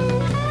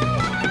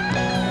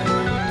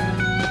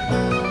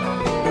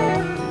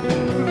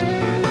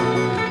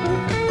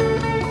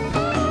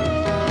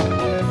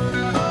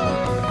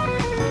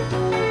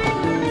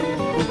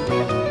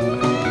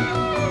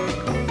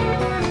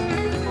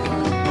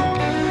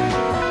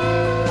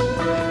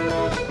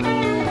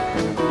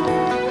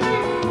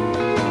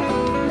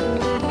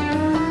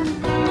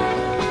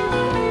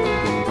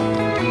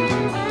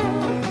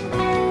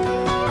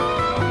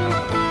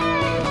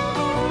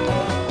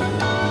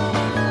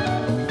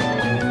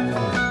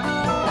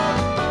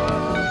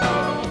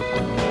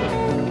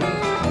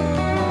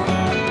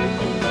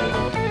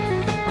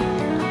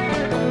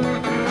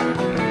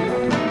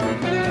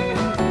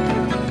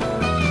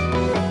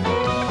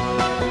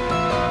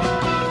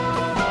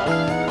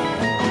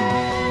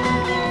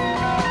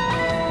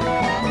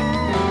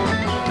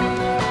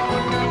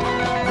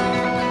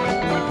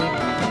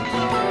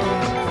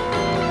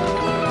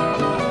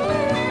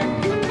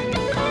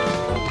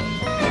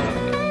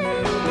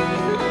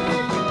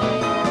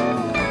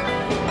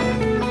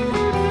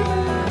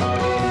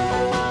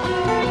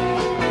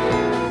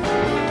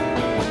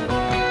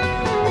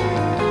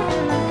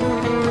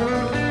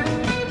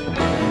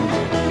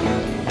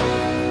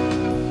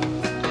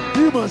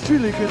 You must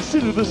really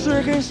consider the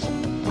circus.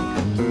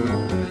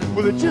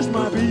 Well, it just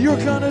might be your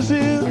kind of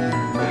zoo.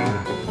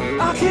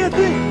 I can't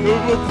think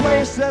of a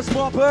place that's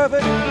more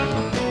perfect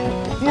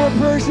for a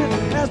person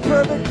as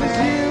perfect as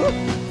you.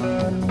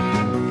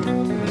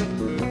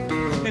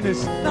 And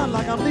it's not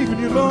like I'm leaving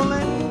you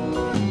lonely,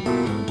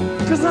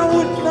 'cause I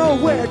wouldn't know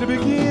where to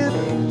begin.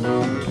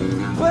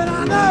 But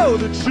I know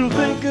that you'll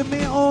think of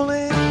me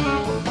only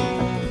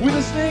when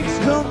the snakes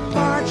come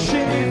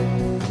marching in.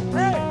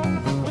 Hey,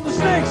 when the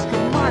snakes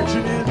come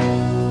marching in.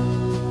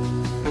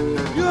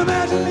 You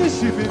imagine me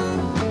sipping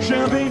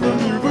champagne from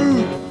your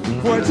booth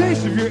for a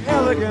taste of your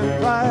elegant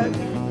pride.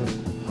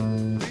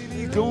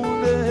 Maybe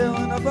going to hell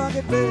in a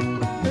bucket, babe,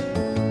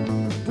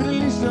 but at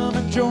least I'm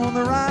enjoying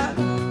the ride.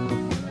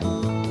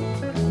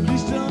 At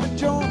least I'm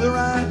enjoying the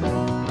ride.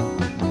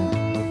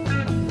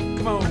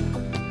 Come on,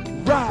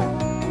 ride,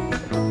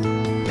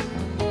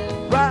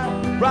 ride,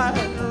 ride,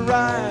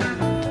 ride.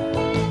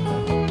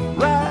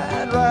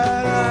 Ride,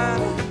 ride,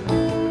 ride.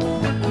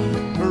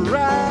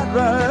 Ride,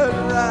 ride,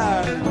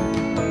 ride.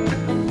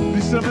 At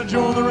least I'm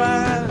enjoying the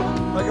ride.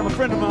 Like a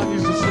friend of mine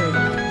used to say,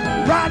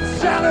 ride,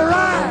 Sally,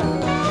 ride.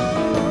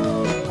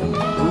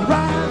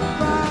 Ride,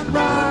 ride,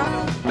 ride.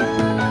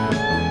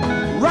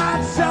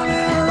 Ride,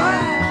 Sally,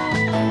 ride.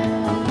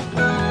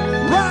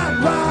 Ride,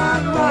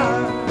 ride,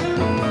 ride.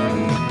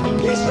 At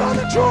least I'm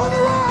enjoying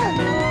the ride.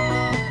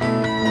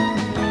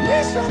 At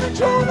least I'm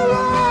enjoying the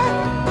ride.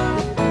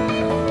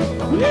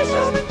 At least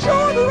I'm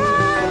enjoying the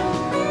ride.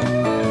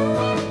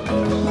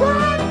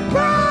 Ride,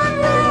 ride,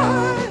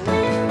 ride.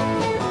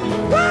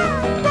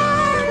 Ride,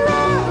 ride,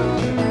 ride.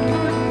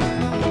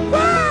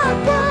 Ride,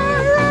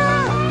 ride,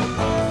 ride.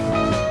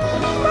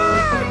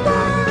 Ride,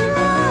 ride,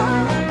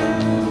 ride.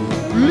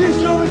 At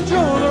least I'm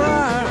enjoying the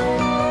ride.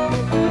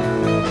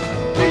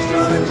 At least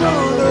I'm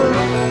enjoying the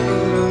ride.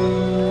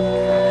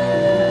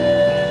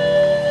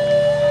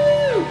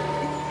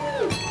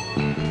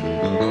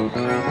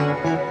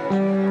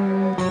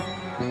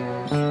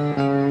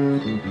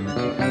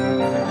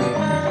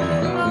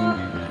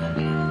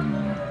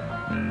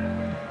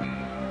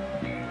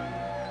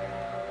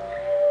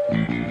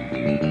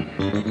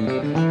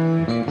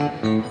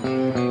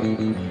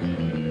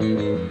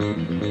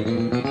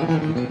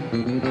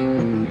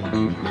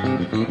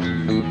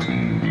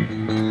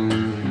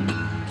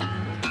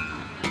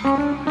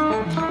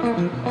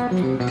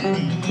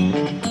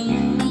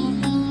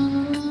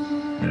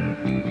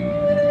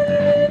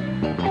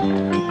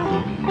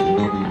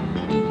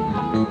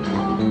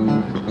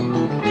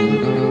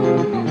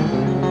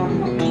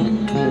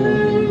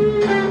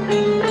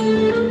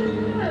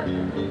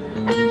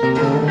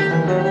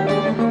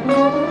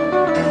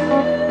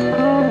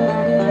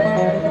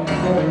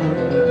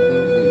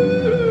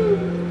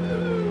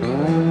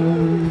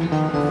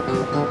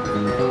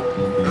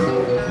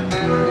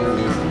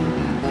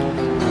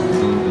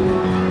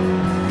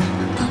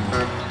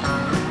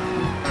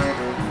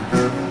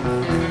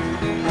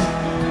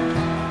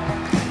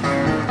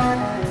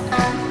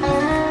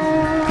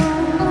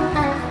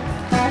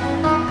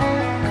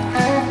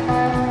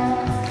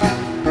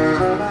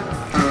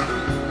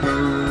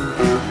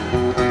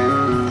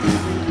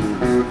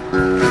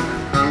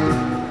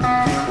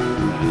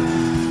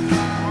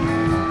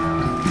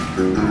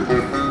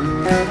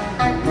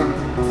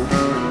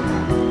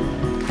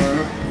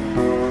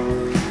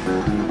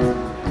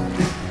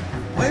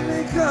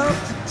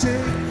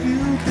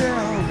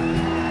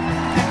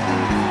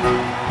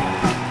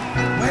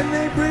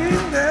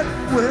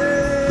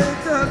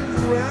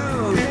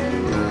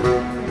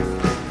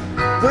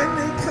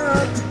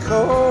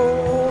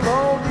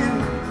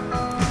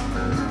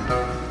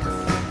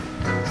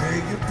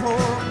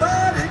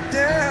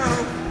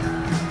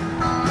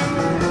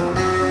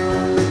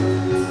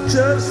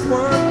 Just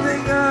one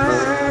thing I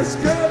ask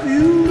of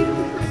you.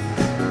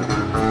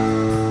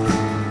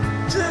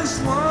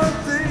 Just one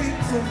thing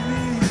from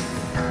me.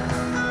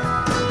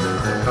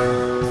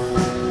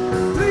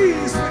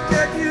 Please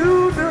forget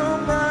you know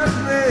my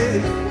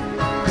name,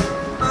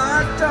 my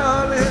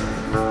darling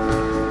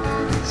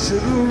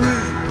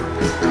Sugar.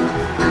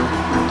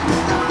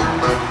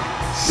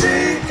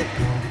 Shake it,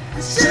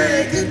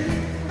 shake it,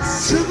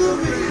 Sugar.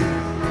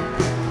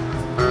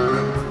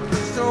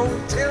 Please don't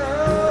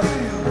tell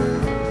you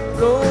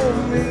know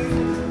me.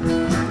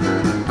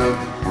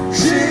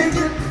 Shake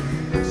it,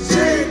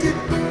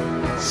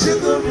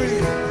 Sugar.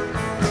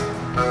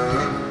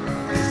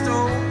 Please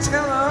don't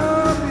tell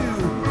them you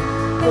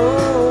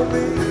know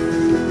me.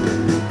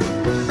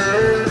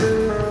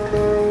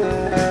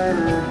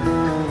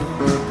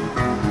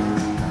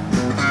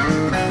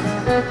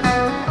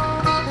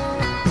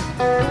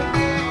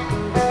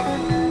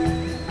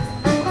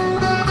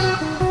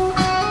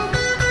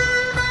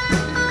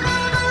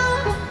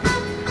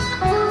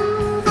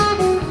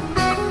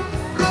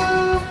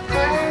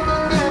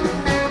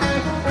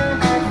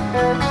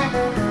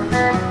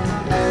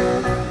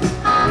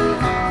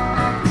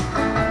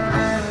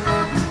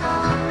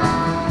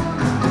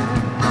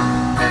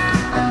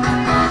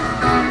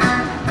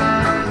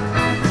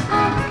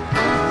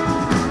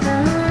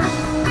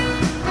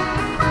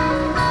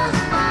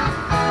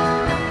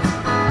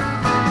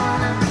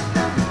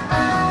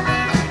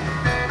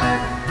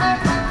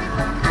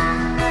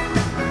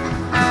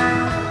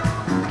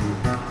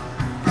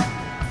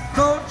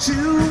 Thought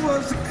you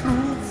was a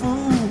cool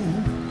fool,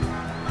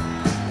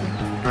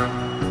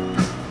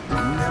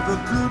 never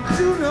could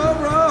do no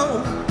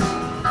wrong.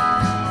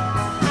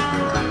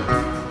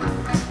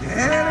 You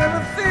had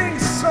everything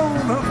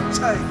sewn up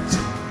tight.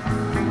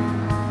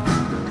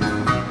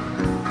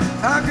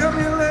 How come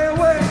you lay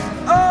awake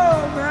all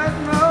night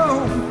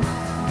long?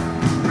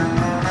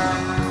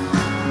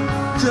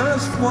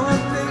 Just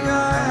one thing I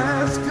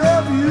ask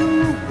of you.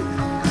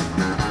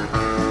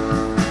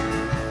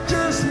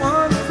 Just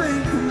one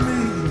thing from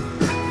me.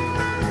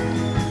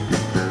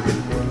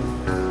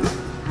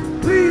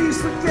 Please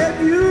forget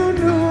you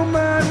knew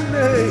my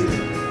name,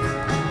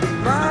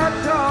 my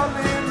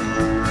darling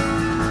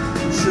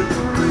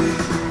Sugar.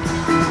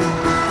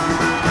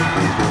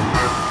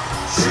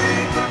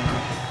 Shake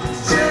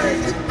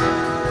it,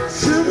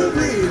 Sugar.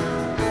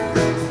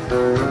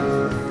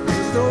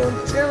 Please don't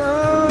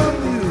tell them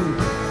you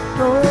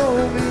know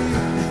me.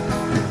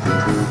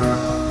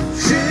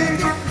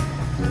 Shake it,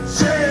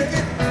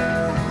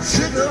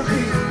 Sugar.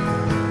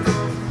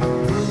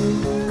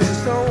 Please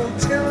don't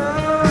tell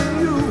them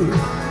you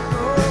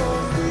know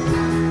me.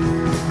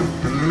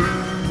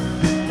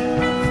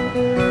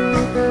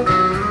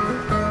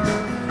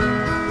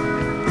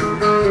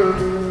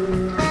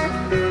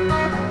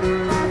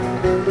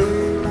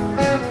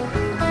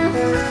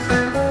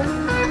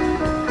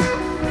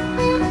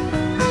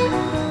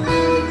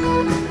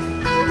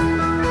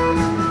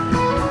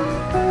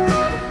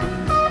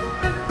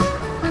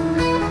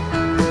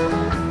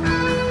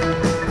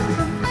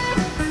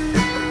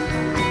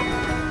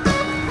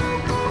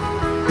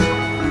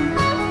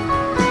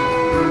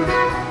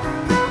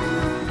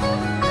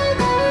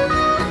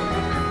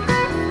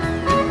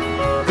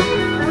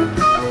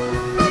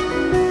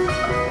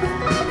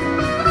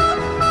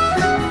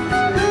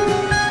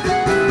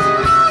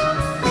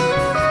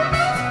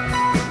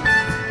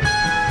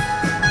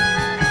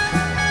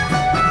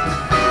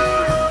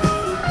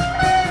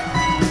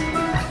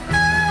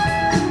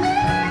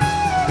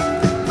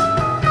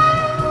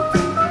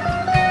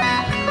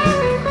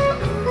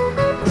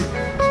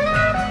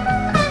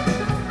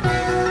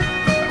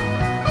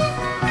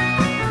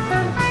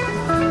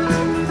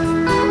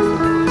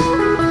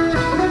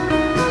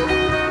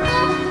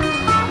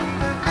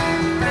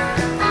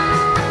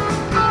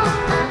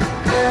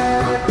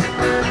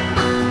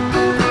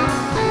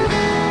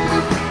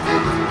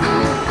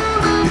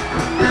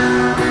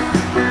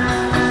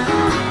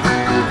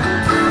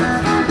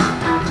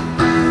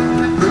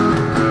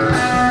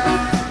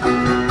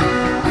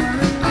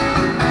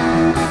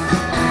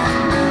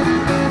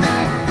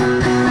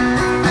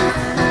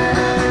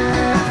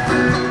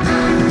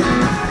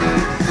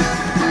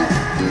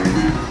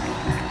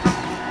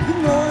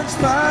 In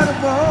spite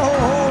of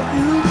all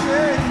you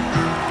gave,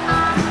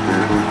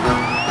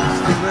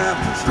 still have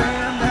to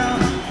stand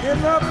out in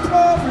the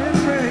pouring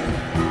rain.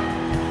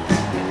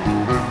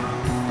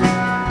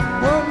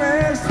 One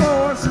man's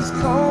voice is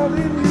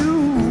calling you,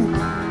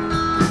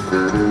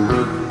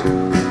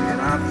 and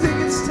I think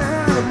it's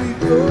time we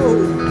go.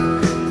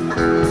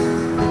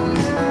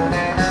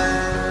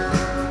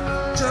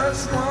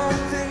 Just one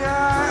thing I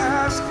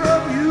ask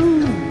of you.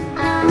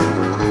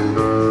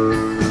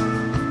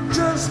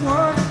 Just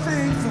one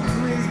thing from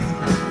me.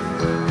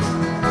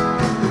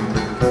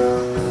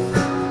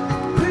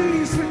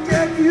 Please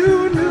forget you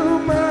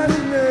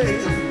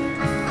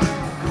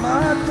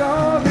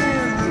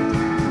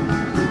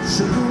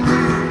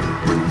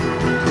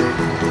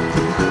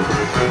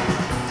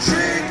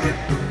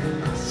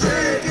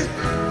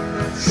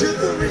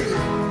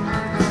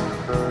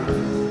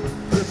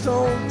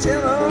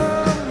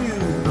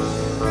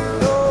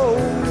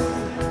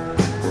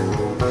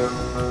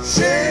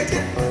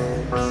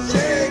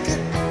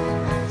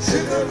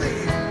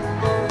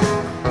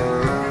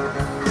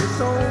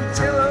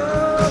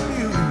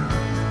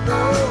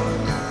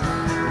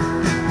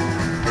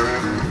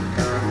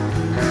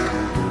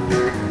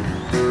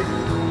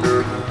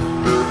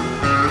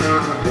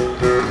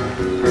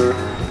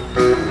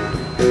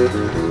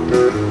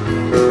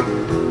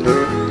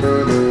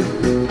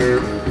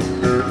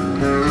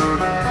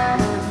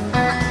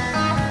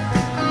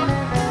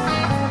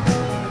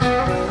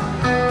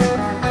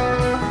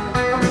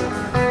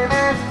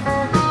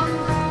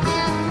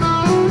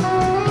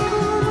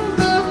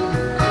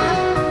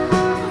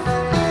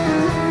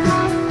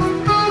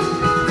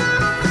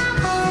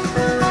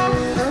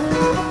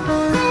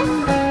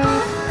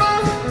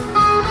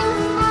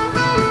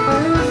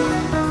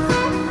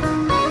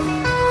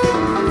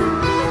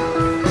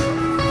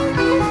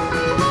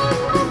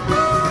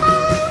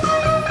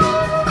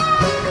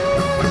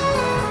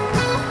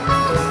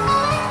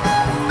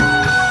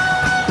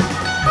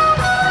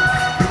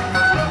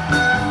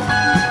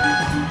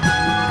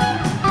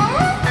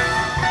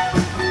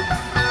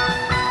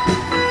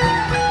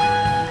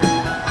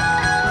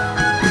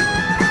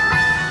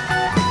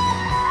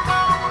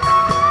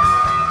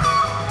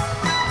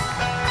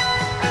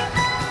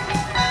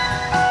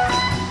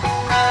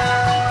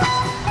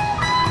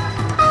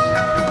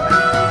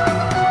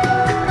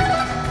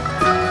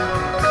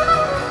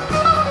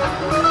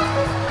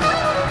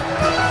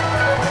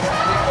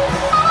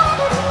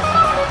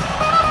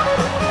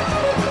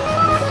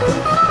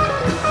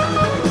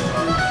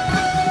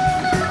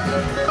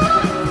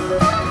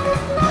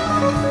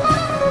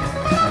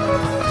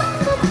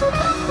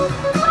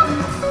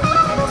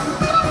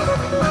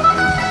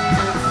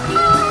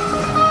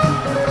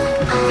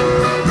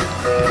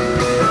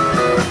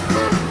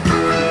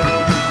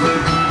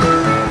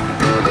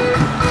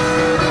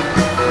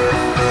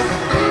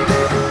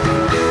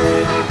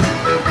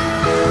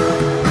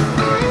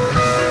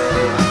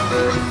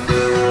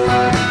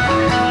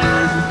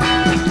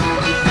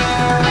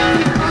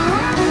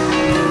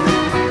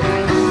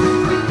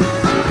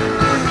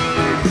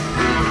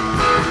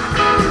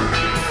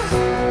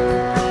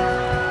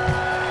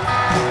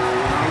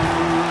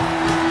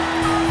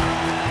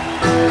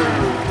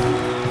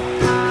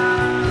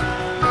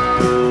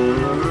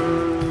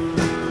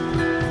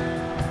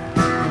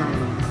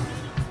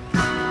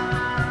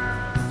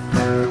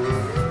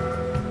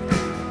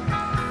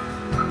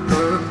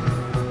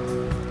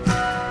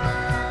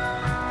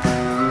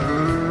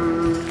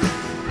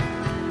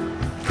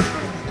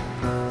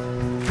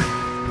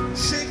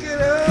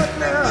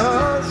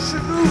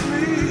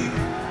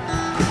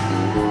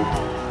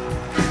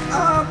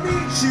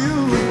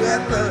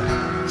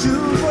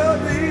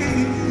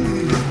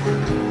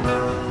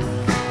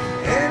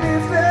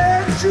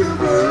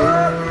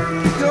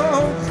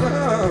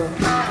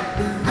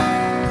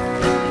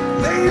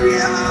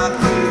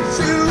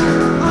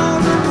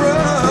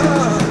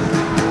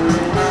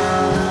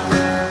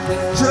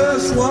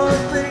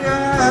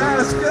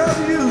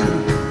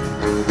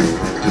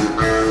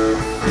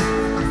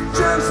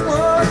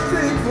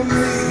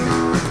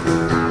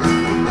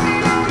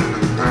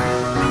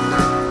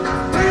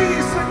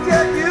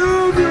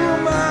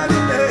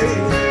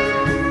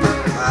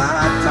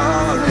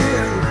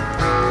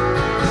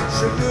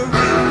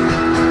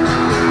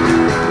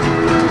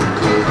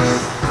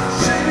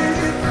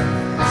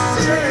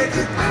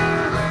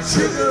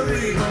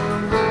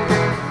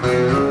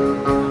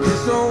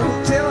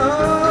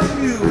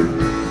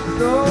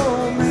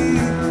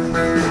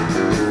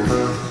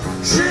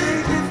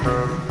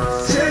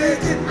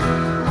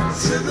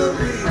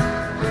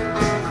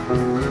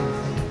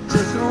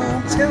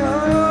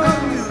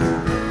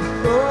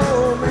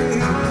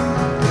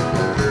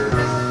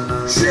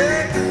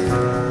Shake it,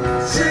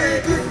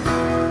 shake it,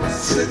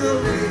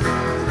 cigarette.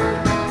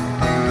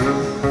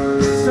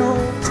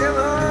 Don't tell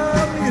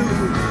them you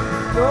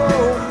know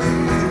me.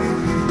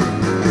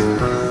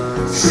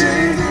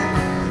 Shake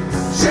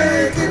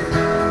it,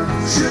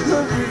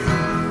 cigarette.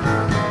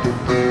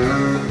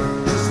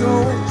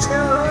 Don't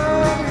tell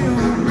them you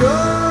know.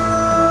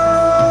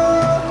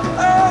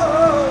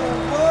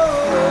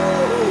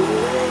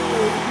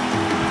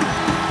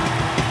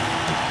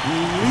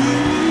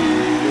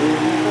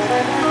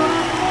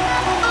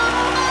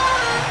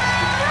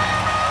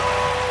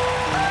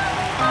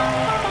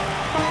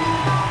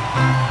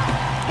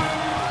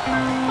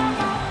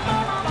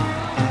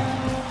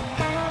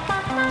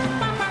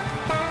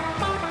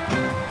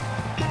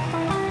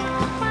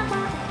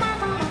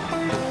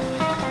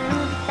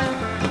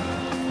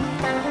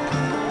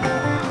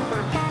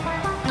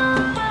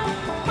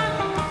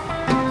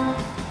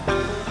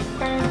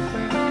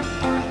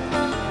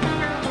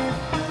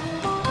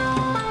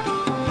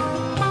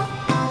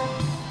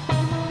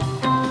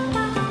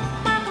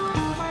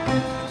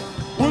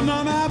 Well,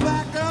 now my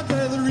black girl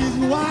tell you the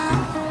reason why.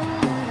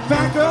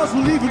 Fat girls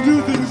will even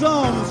do things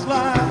on the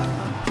slide.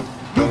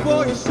 Look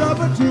for your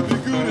supper to be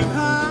good and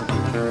high.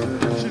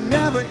 She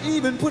never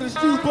even put a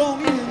stew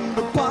bone in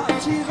the pot.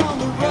 She's on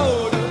the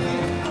road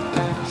again.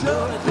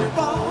 Georgia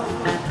born,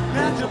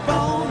 Georgia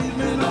born. He's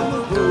been on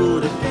the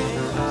road again.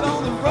 He's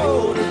on the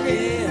road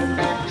again.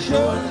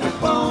 Georgia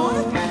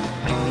born.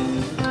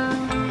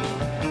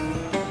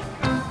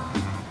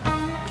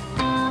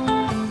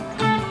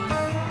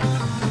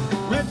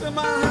 Went to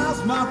my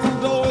house, my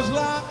front door was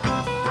locked.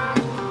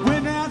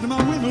 Went down to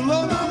my window,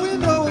 Lord, my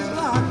window was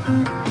locked.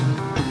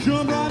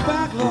 Jumped right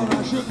back, Lord,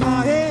 I shook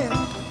my head.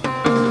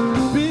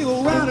 Big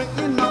old rounder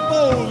in my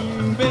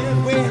folding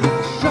bed. When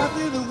I shot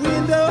through the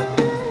window,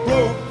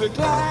 broke the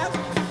glass.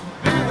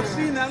 Never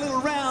seen that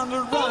little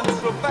rounder run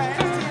so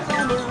fast. He's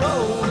on the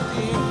road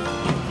again.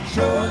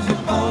 Georgia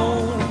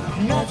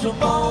born, natural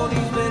born.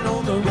 He's been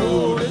on the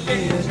road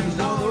again. He's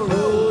on the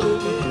road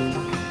again.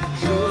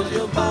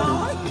 Georgia born.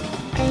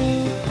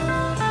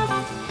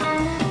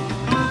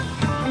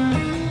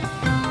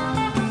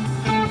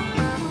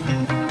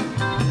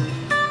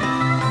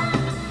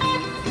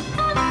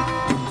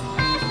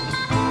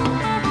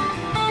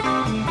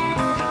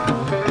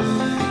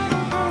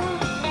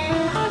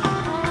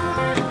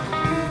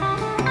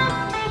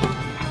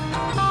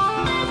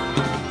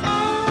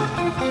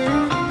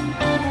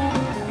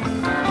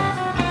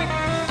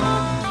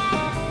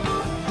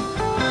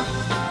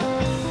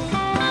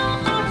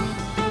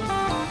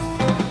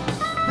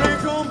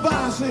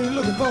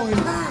 Looking for his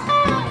hat.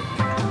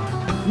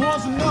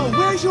 Wants to know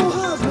where's your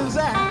husband's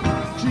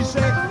at. She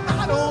said,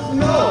 I don't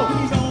know.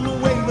 He's on the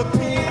way to the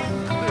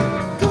pen.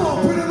 Come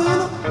on, pretty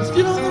mama, let's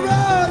get on the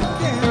road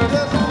again.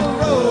 Just on the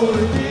road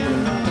again.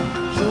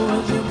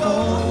 Georgia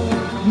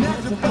born,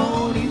 natural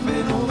born. He's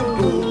been on the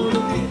road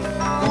again.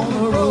 On the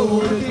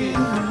road again.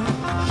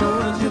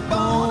 Georgia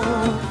born.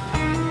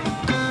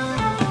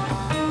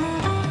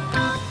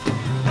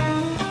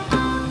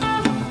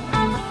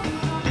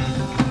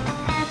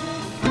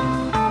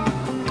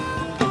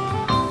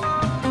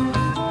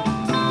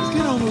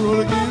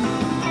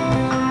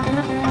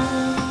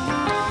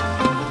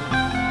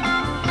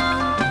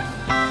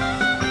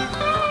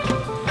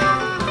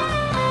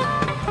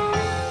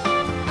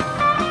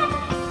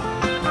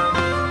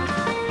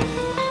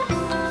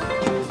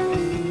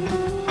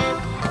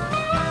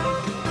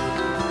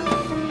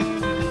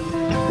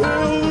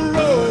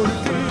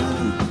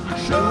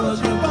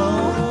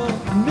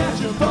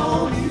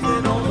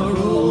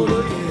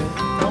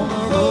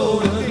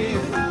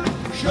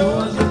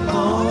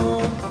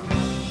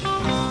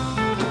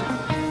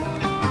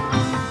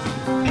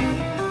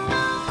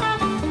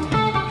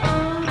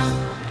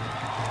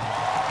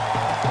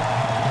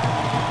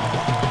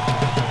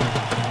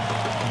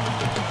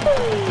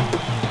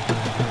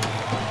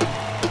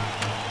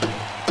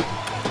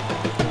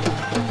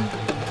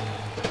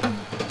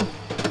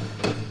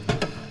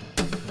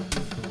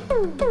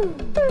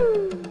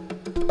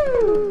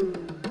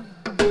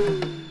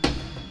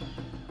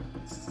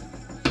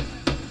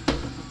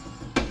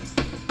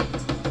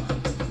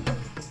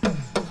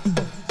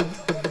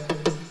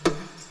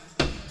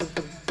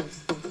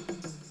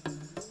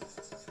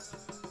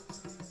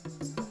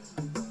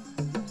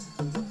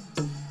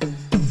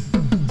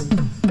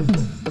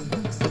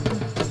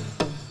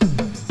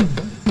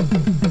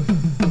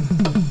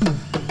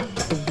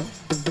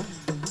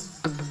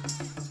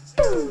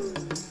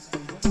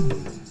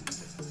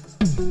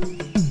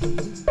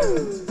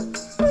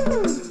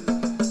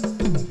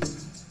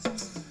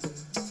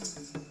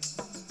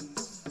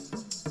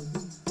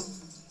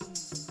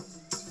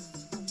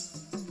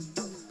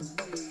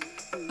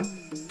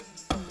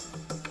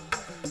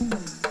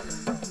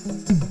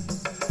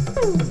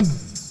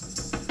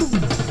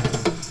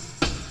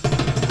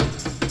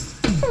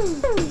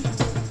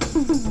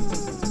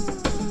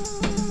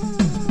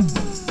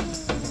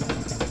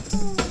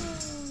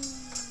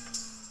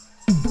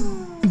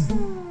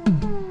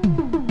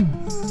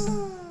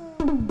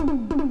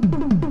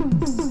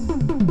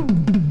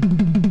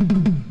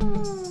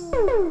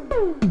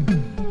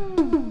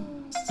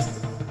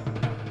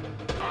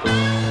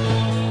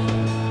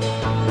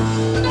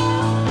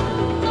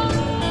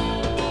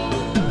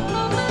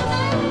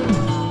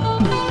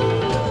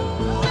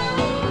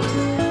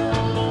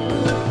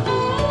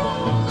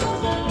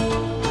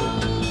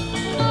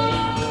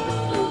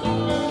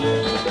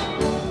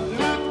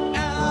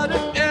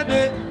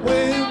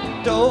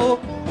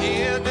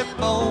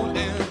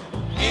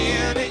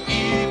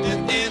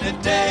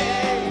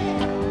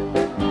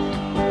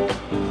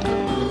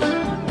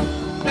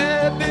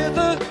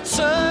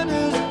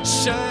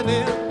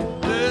 shining,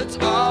 it's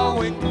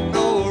always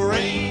no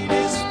rain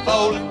is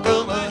falling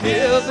from a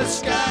heaven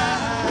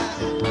sky.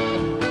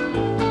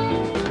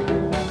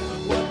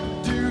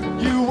 What do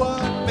you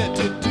want me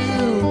to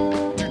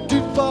do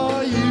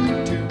for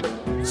you to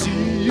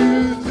see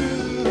you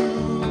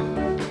through?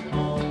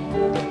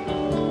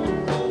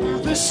 Oh,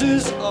 this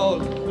is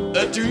all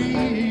a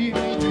dream,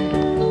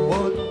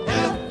 one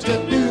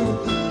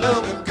afternoon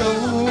long ago.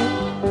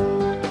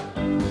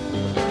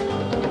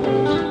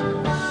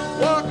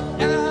 Walk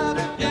out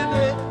in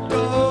the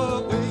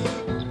doorway,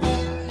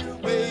 feel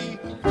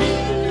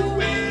your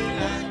way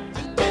like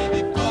the day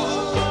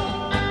before.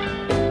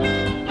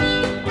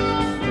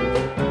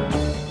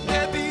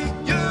 Maybe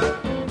you'll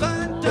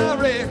find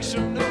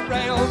direction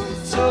around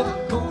some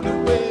corner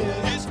where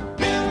it's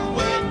been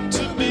waiting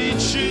to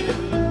meet you.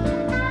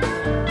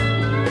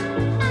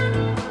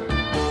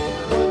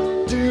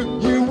 What do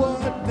you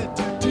want me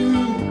to do?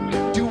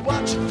 To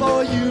watch for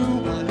you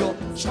while you're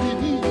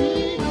sleeping.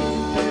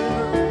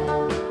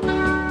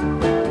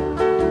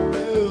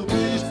 Well,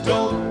 please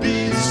don't be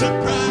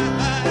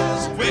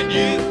surprised when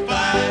you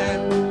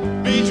find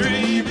me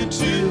dreaming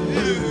too.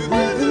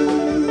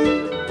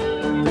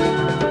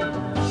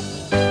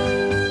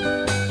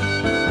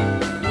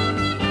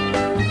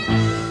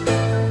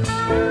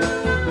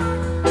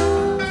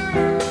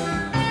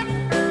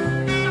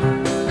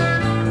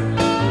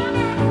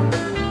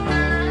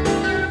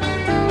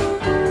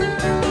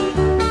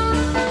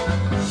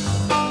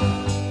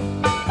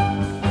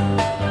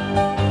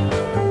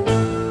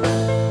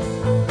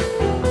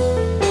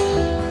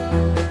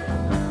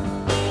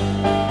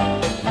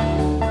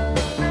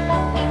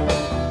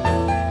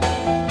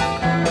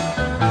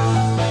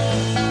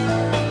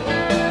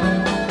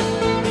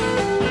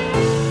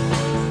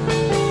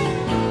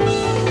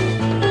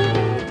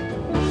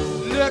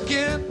 Look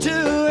into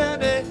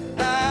any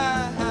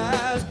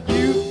eyes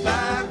you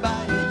find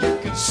by it, you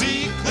can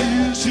see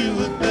clues to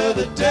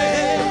another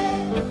day.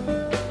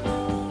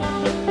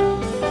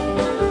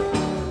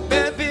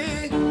 Maybe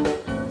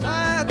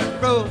tired and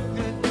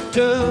broken, your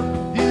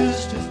tongue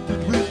is just the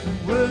written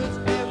words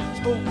never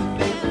spoken,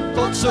 they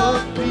thoughts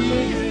on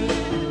me.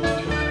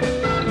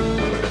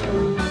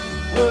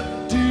 What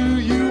do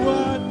you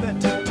want me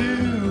to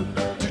do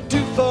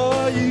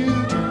for you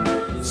to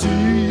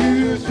see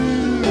you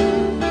through?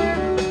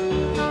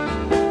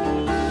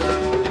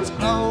 It's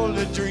all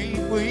a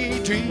dream we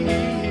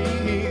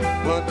dreamed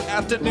one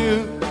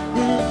afternoon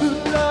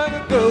long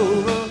ago.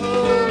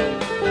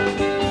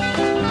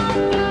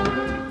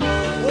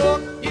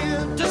 Walk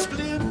into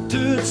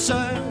splintered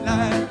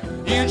sunlight,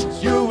 inch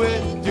your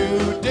way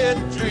through dead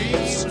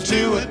dreams to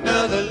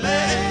another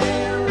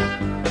land.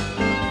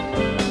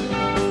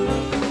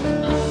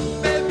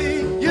 Maybe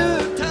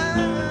you're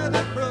tired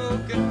and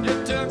broken, your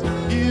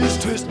tongue is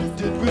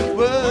twisted with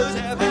words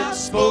haven't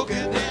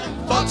spoken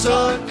and thoughts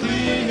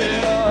unclear.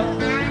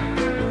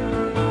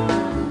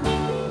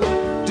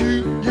 What do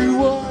you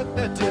want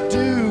me to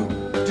do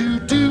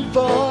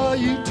for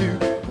you to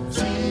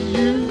see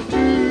you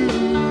through?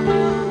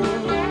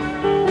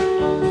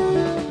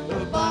 A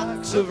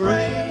box of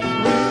rain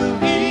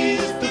will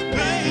ease the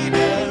pain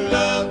and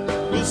love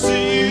will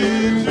see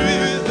you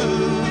through.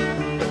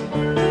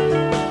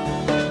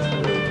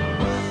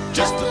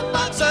 Just a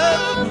box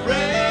of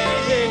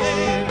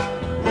rain,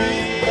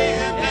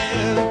 wind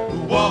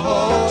and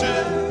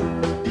water.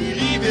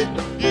 Believe it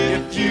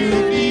if you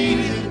need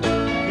it.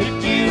 If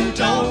you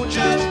don't,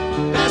 just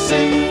pass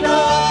it on.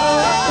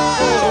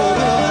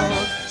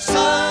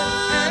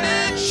 Sun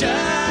and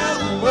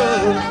shower,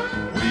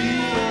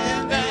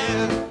 wind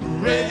and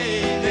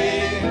rain.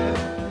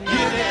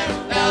 In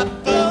and out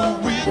the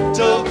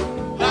window,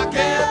 lock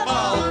 'em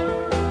on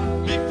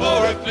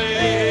before it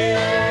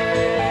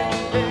fades.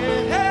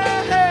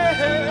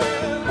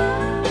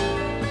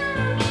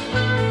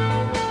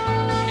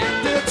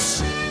 And it's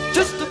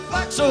just a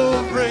box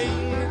of rain.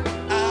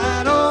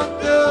 I don't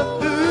know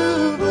who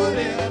will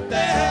live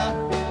there.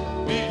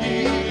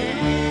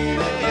 Believe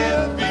it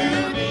if you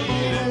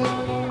need it,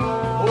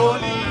 or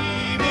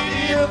leave it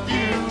if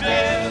you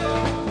dare.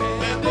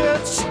 And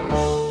it's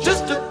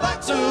just a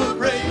box of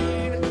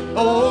rain,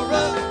 or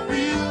a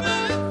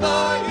reason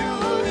for you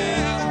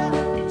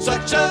here.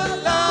 Such a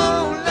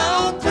long,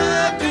 long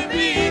time to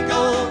be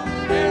gone,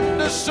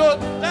 and a short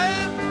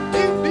time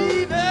to be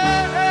there.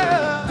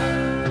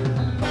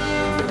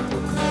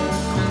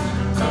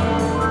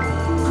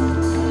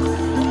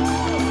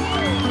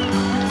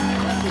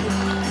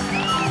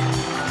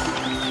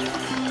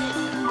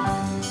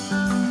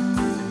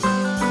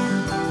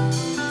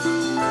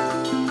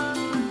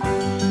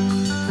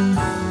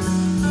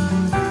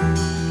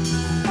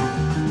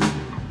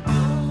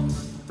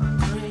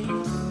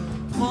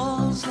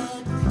 Falls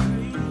like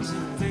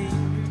crazy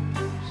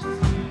fingers,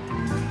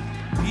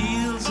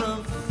 wheels of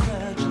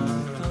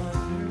fragile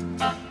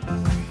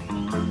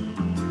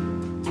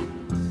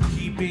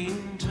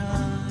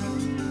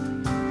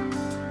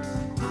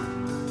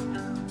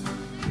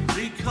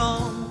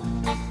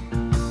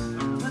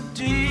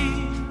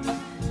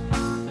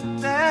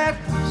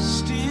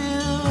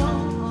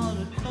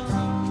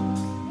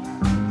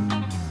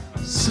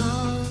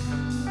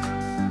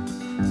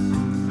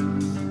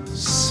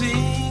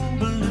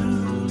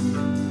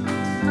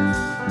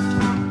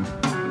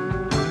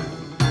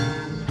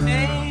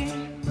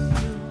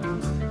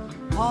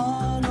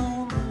Hard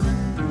on the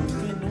roof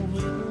in the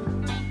winter,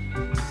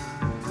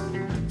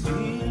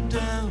 lean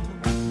down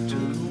to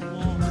the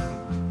water,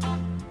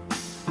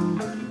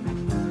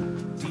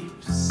 deep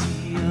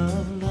sea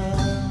of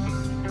love.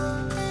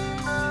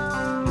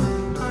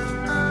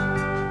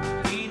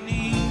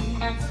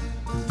 Beneath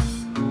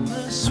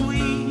the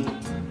sweet,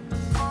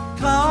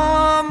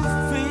 calm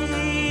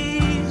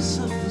face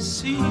of the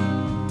sea,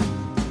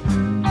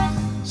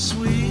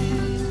 sweet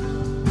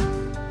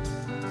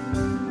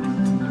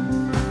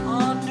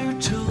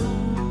undertow.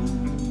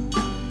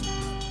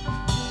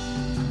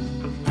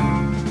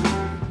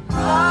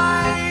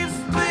 Life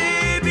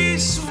may be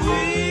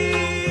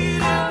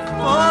sweeter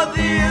for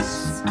this,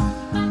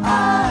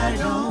 I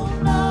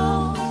don't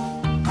know.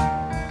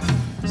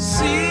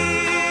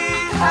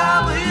 See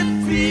how it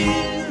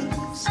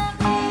feels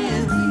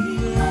in the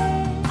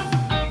air.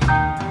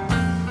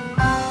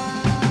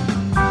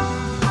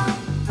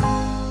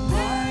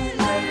 My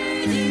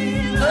lady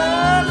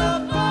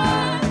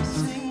lullaby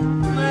sing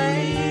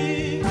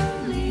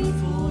plainly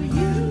for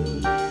you,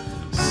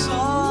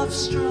 soft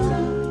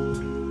stroke,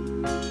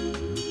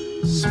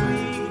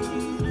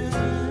 sweet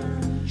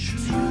and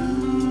true.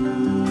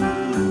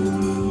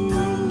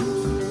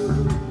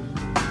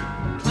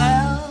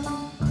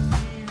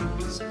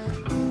 Clouds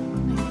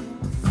hanging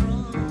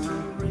from the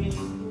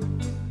rain,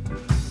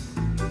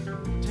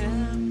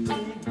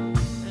 tapping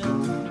at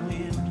the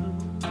window,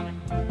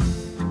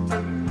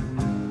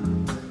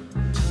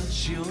 touch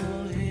your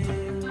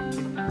head.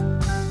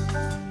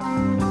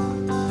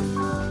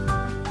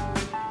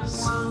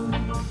 So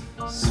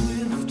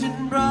swift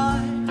and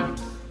bright,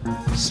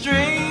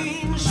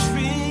 strange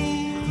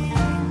streams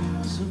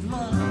of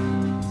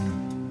love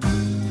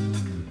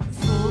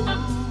flow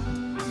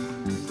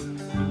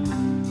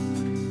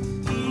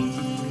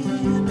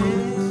in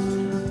air.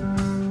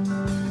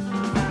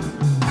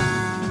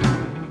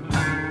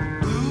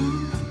 Who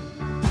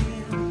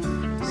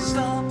can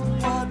stop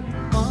what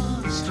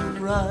must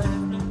arrive?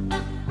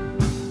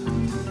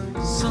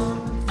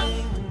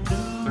 Something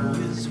new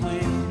is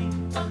waiting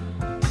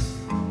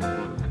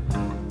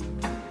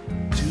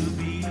to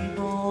be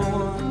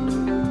born.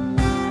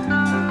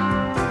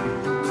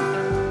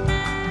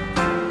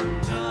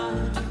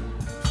 Dark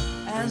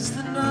as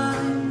the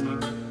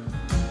night,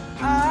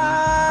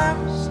 I'm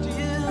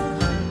still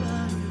by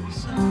your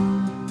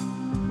side.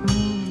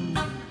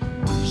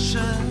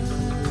 Shine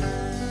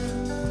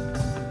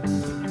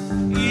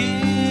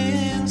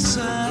inside.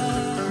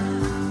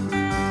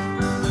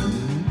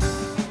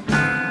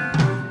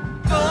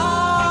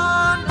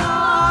 Gone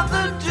are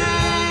the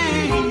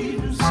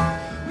days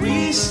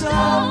we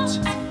stopped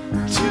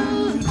to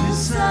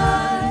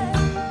decide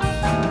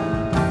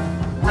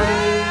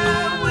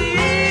where we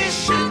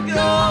should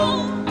go.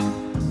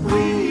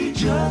 We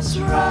just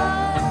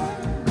ride.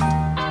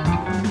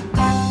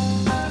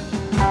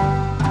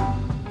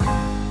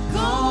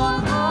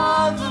 Gone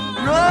are the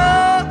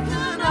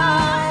broken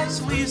eyes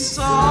we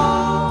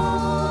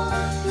saw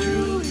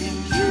through in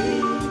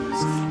dreams.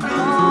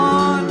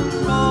 Gone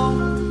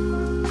home,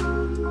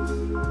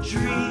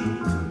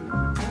 dream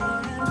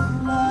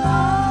and lie.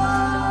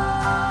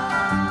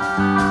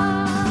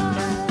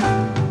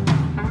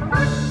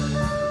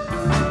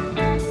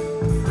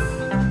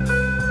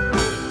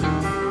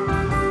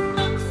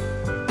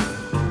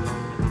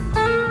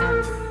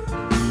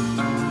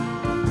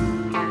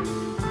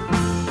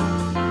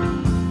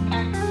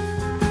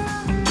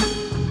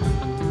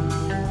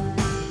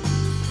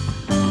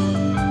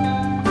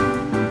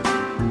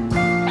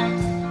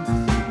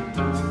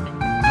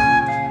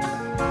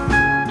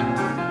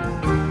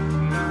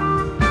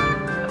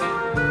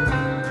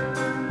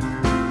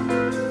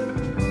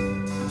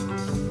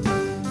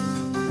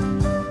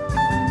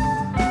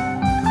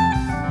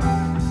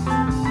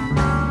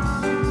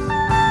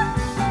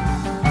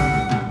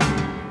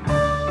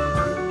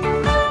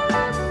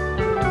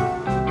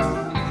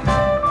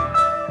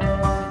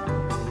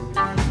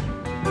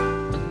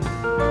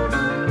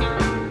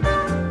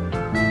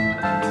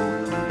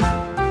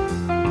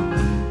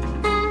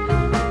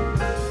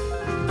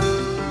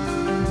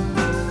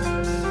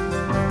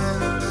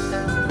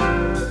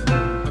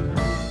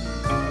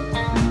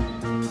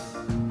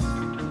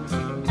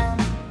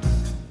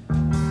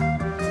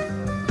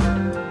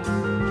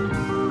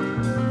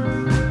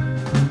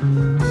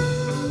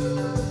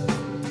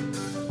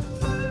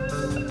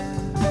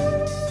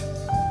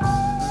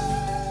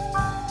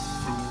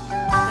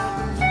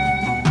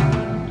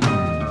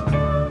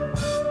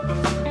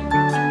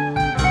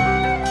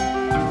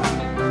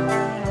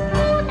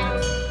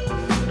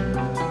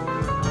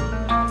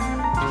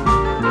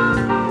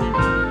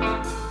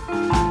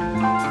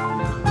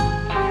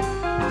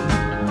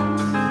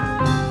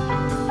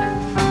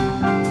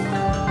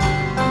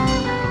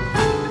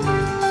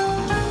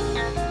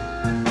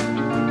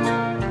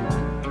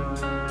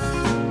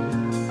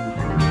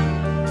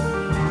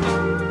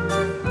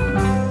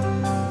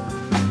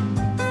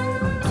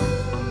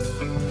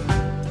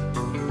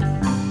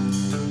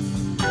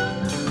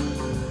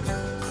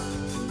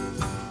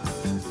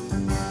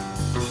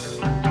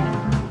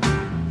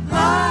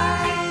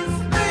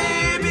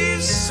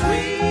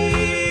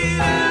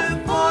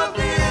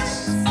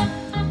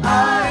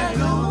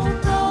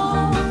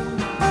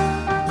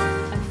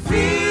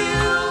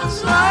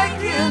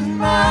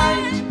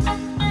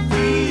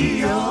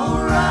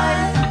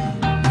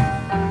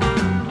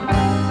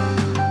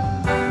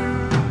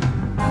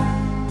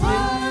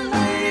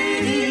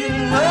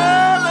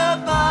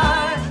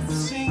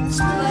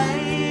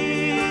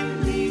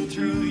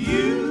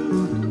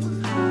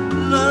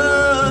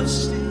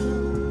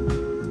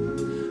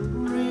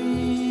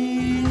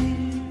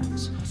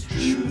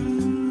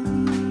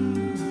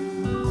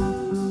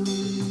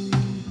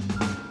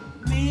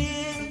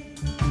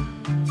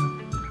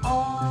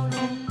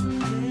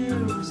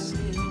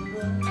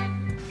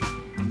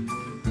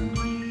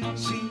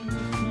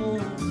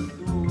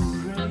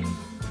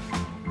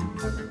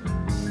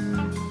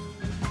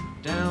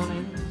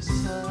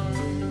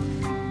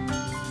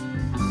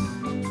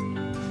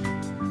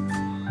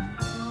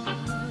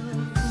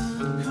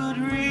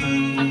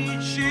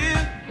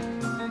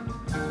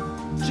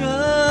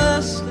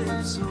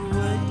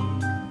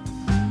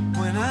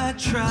 I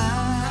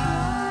try.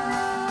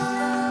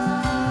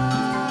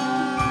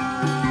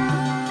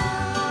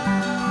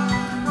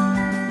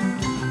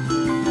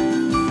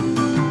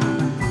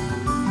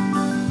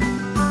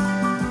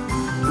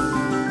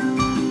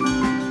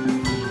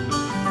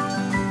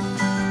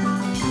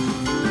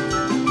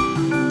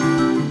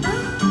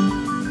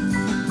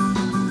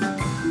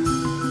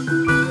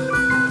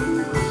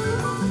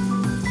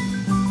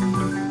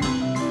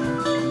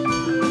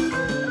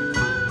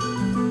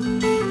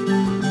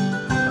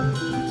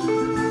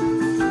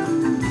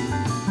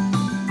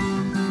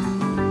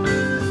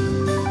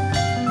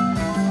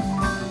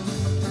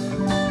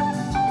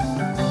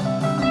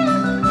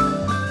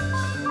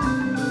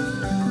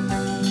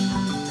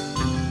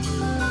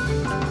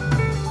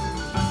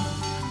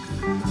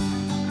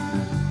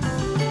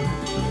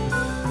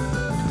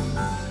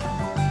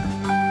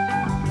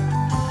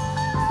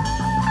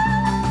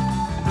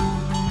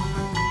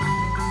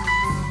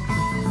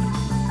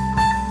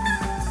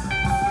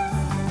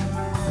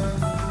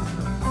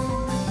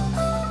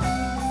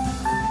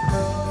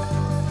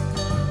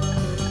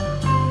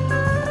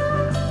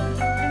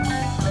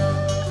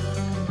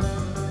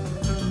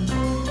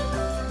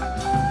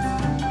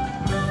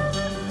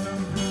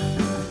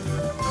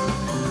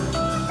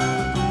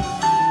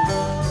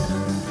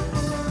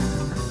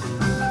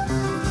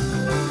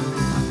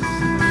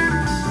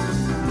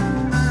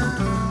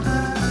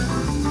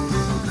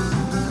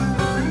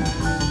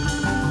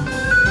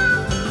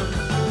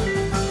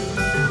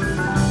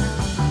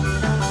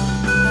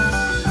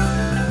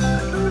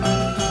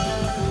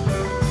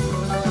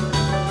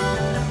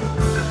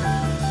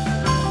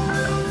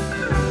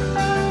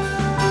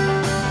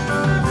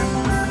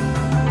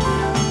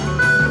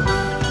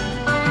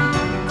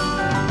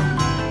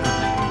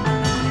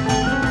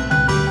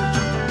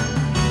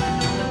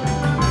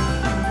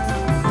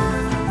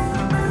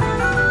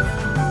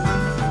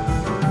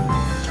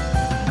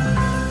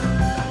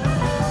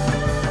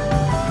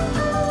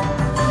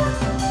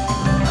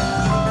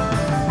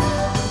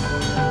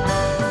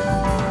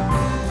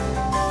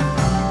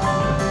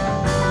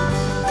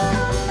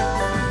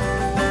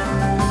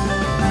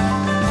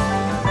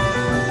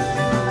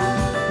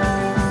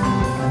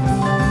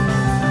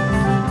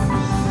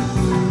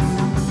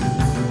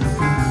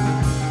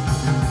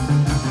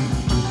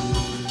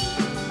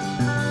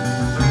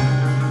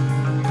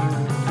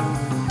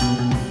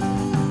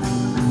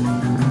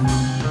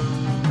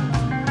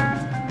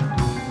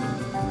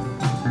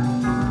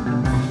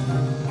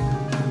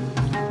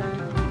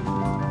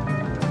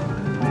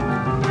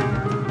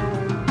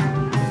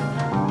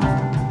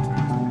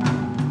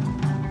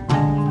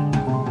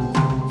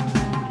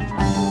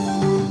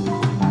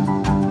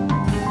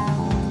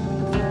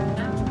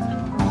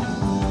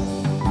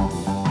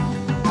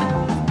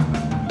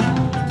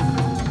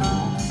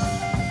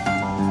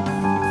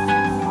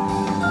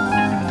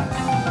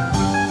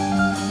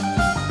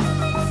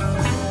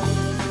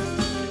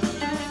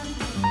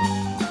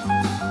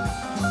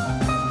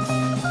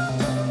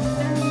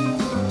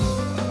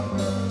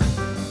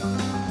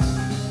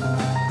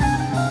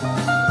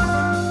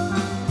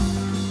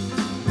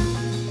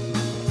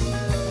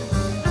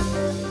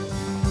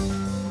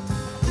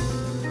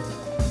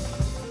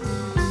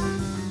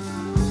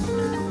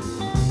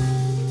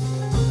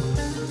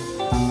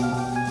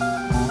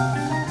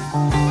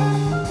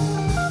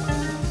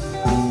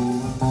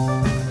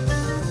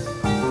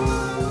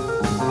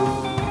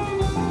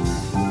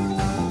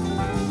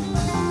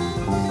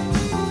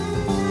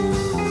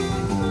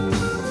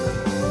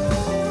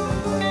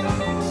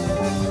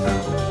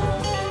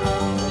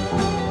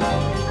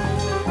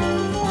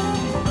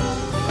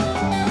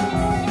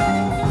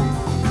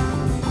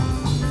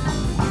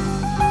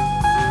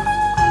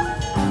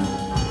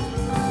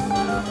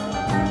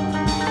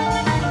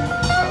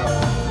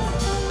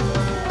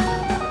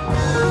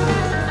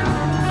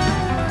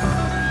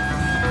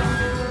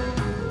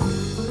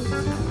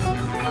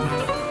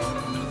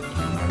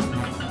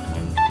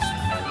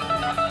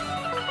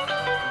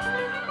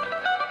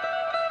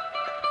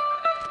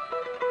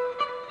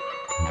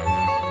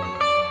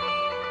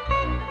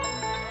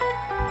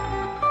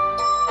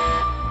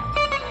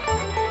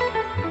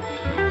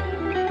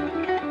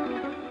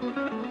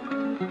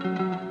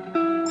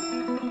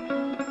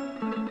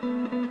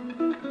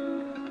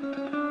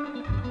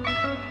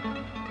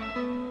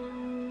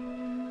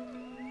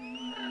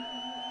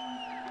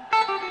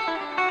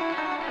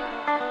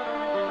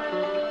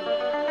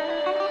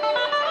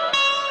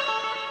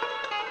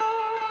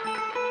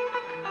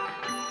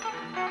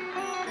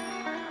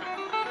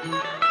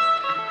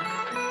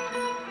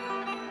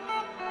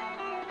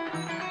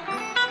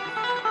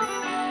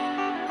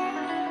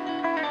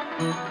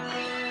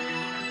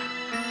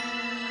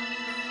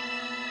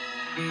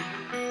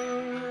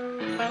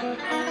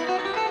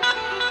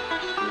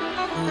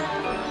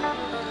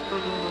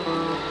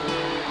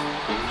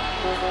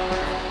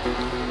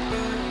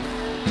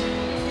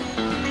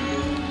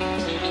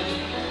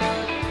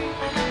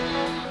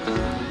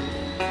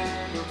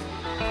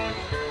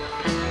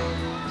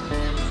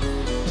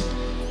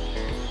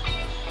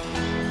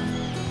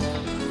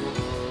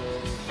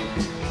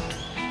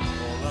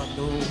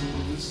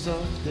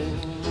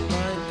 something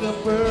like a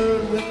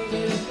bird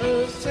within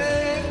her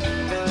sing.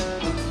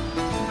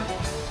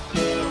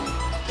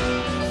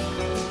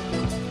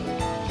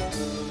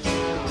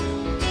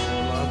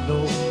 I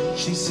know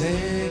she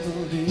sang a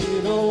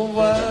little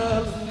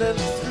while and then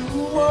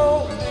flew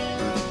on.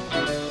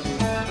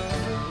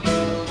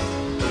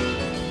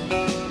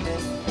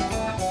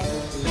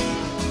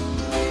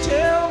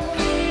 Tell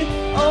me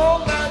all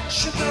that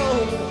you know,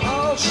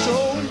 I'll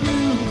show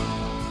you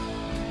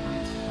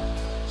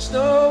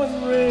snow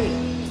and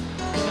rain.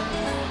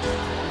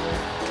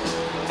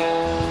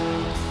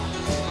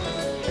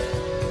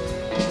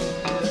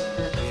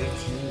 If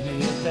you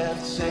hear that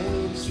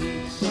same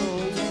sweet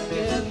song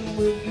again,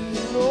 will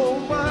you know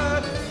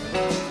why?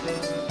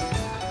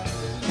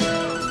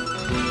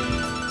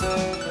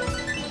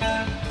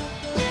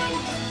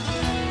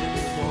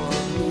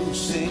 Anyone who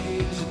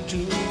sings a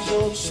tune so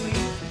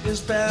sweet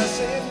is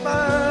passing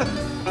by.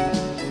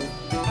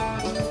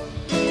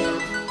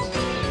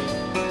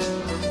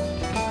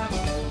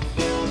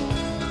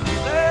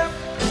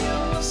 Left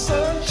in the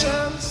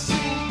sunshine, see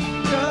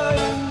her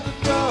in the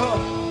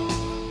dark,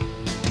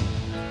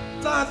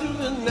 fly through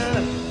the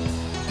night.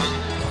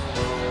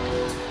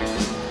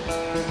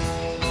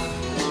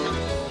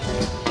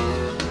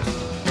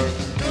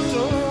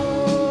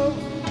 Don't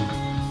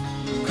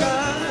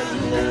cry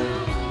now.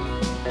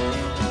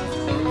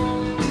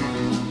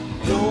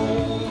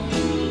 Don't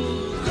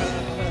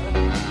cry.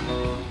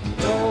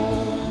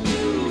 Don't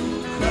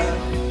cry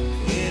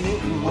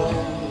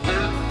anymore.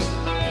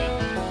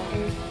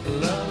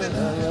 La la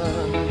la la.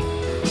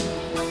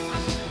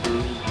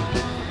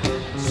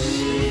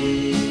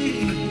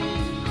 See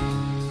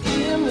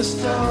in the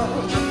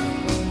stars.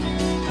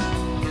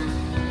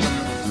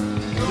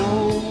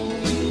 Don't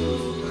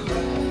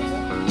cry.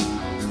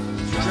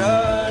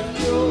 Dry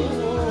your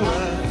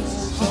eyes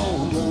on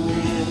the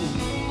wind.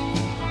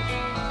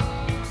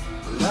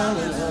 La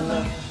la la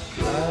la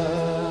la.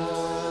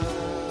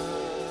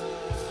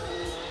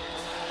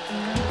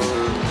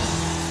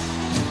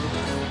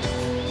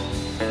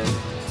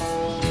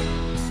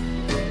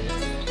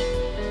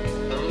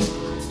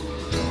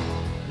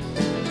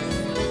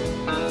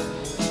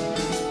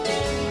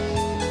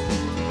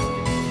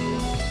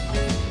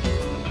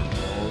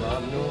 All I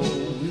know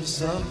is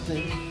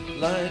something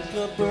like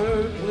a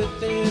bird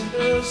within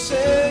her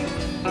sing.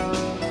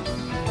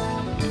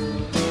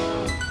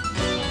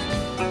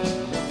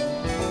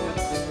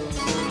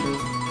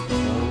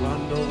 All I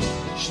know,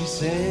 she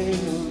sang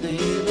a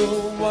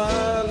little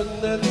while and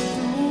then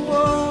flew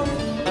on.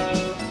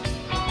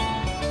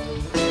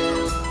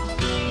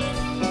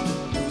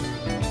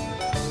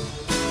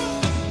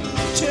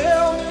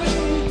 Tell me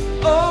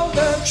all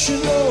that you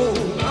know,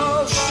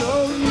 I'll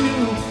show you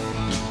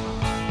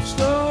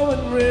snow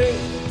and rain.